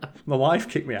 My wife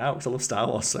kicked me out because I love Star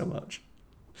Wars so much.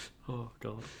 Oh,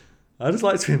 God. I just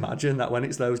like to imagine that when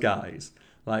it's those guys,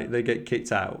 like, they get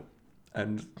kicked out,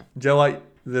 and do you know, like,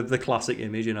 the classic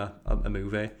image in a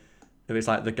movie, if it's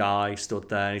like the guy stood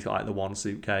there and he's got like the one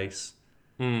suitcase.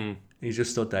 He's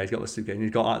just stood there, he's got the suitcase, and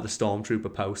he's got like the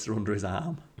Stormtrooper poster under his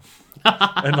arm.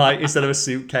 And like, instead of a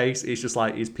suitcase, it's just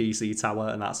like his PC tower,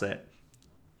 and that's it.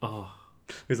 Oh.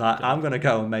 He's like, God. I'm going to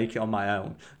go and make it on my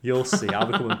own. You'll see, I'll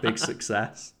become a big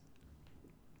success.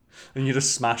 And you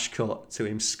just smash cut to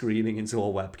him screaming into a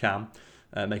webcam,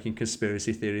 making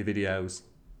conspiracy theory videos.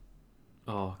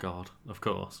 Oh, God, of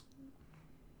course.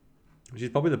 Which is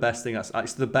probably the best thing.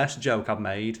 It's the best joke I've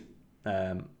made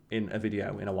in a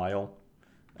video in a while.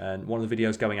 And one of the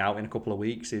videos going out in a couple of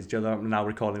weeks is I'm now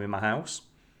recording in my house.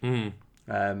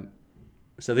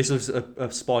 So this was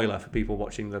a spoiler for people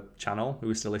watching the channel who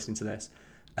are still listening to this.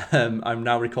 I'm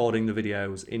now recording the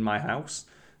videos in my house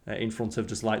in front of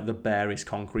just like the barest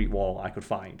concrete wall I could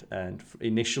find. And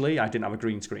initially, I didn't have a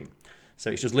green screen. So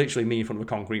it's just literally me in front of a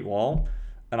concrete wall.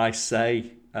 And I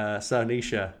say, so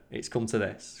Nisha, it's come to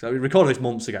this. So we recorded this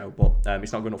months ago, but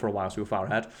it's not going up for a while, so we were far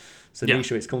ahead. So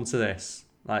Nisha, it's come to this.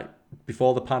 Like,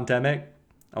 before the pandemic,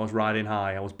 I was riding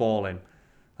high. I was balling.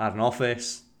 I had an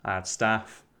office. I had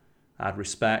staff. I had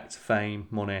respect, fame,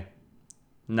 money.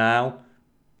 Now,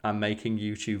 I'm making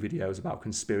YouTube videos about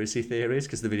conspiracy theories,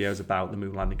 because the video's about the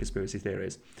moon landing conspiracy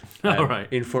theories. All right.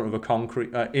 In front of a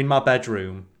concrete... in my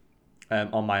bedroom,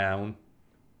 on my own.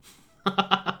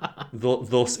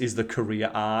 Thus is the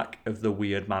career arc of the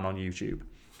weird man on YouTube.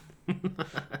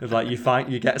 It's like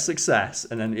you get success,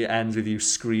 and then it ends with you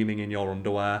screaming in your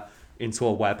underwear into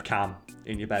a webcam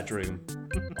in your bedroom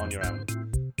on your own.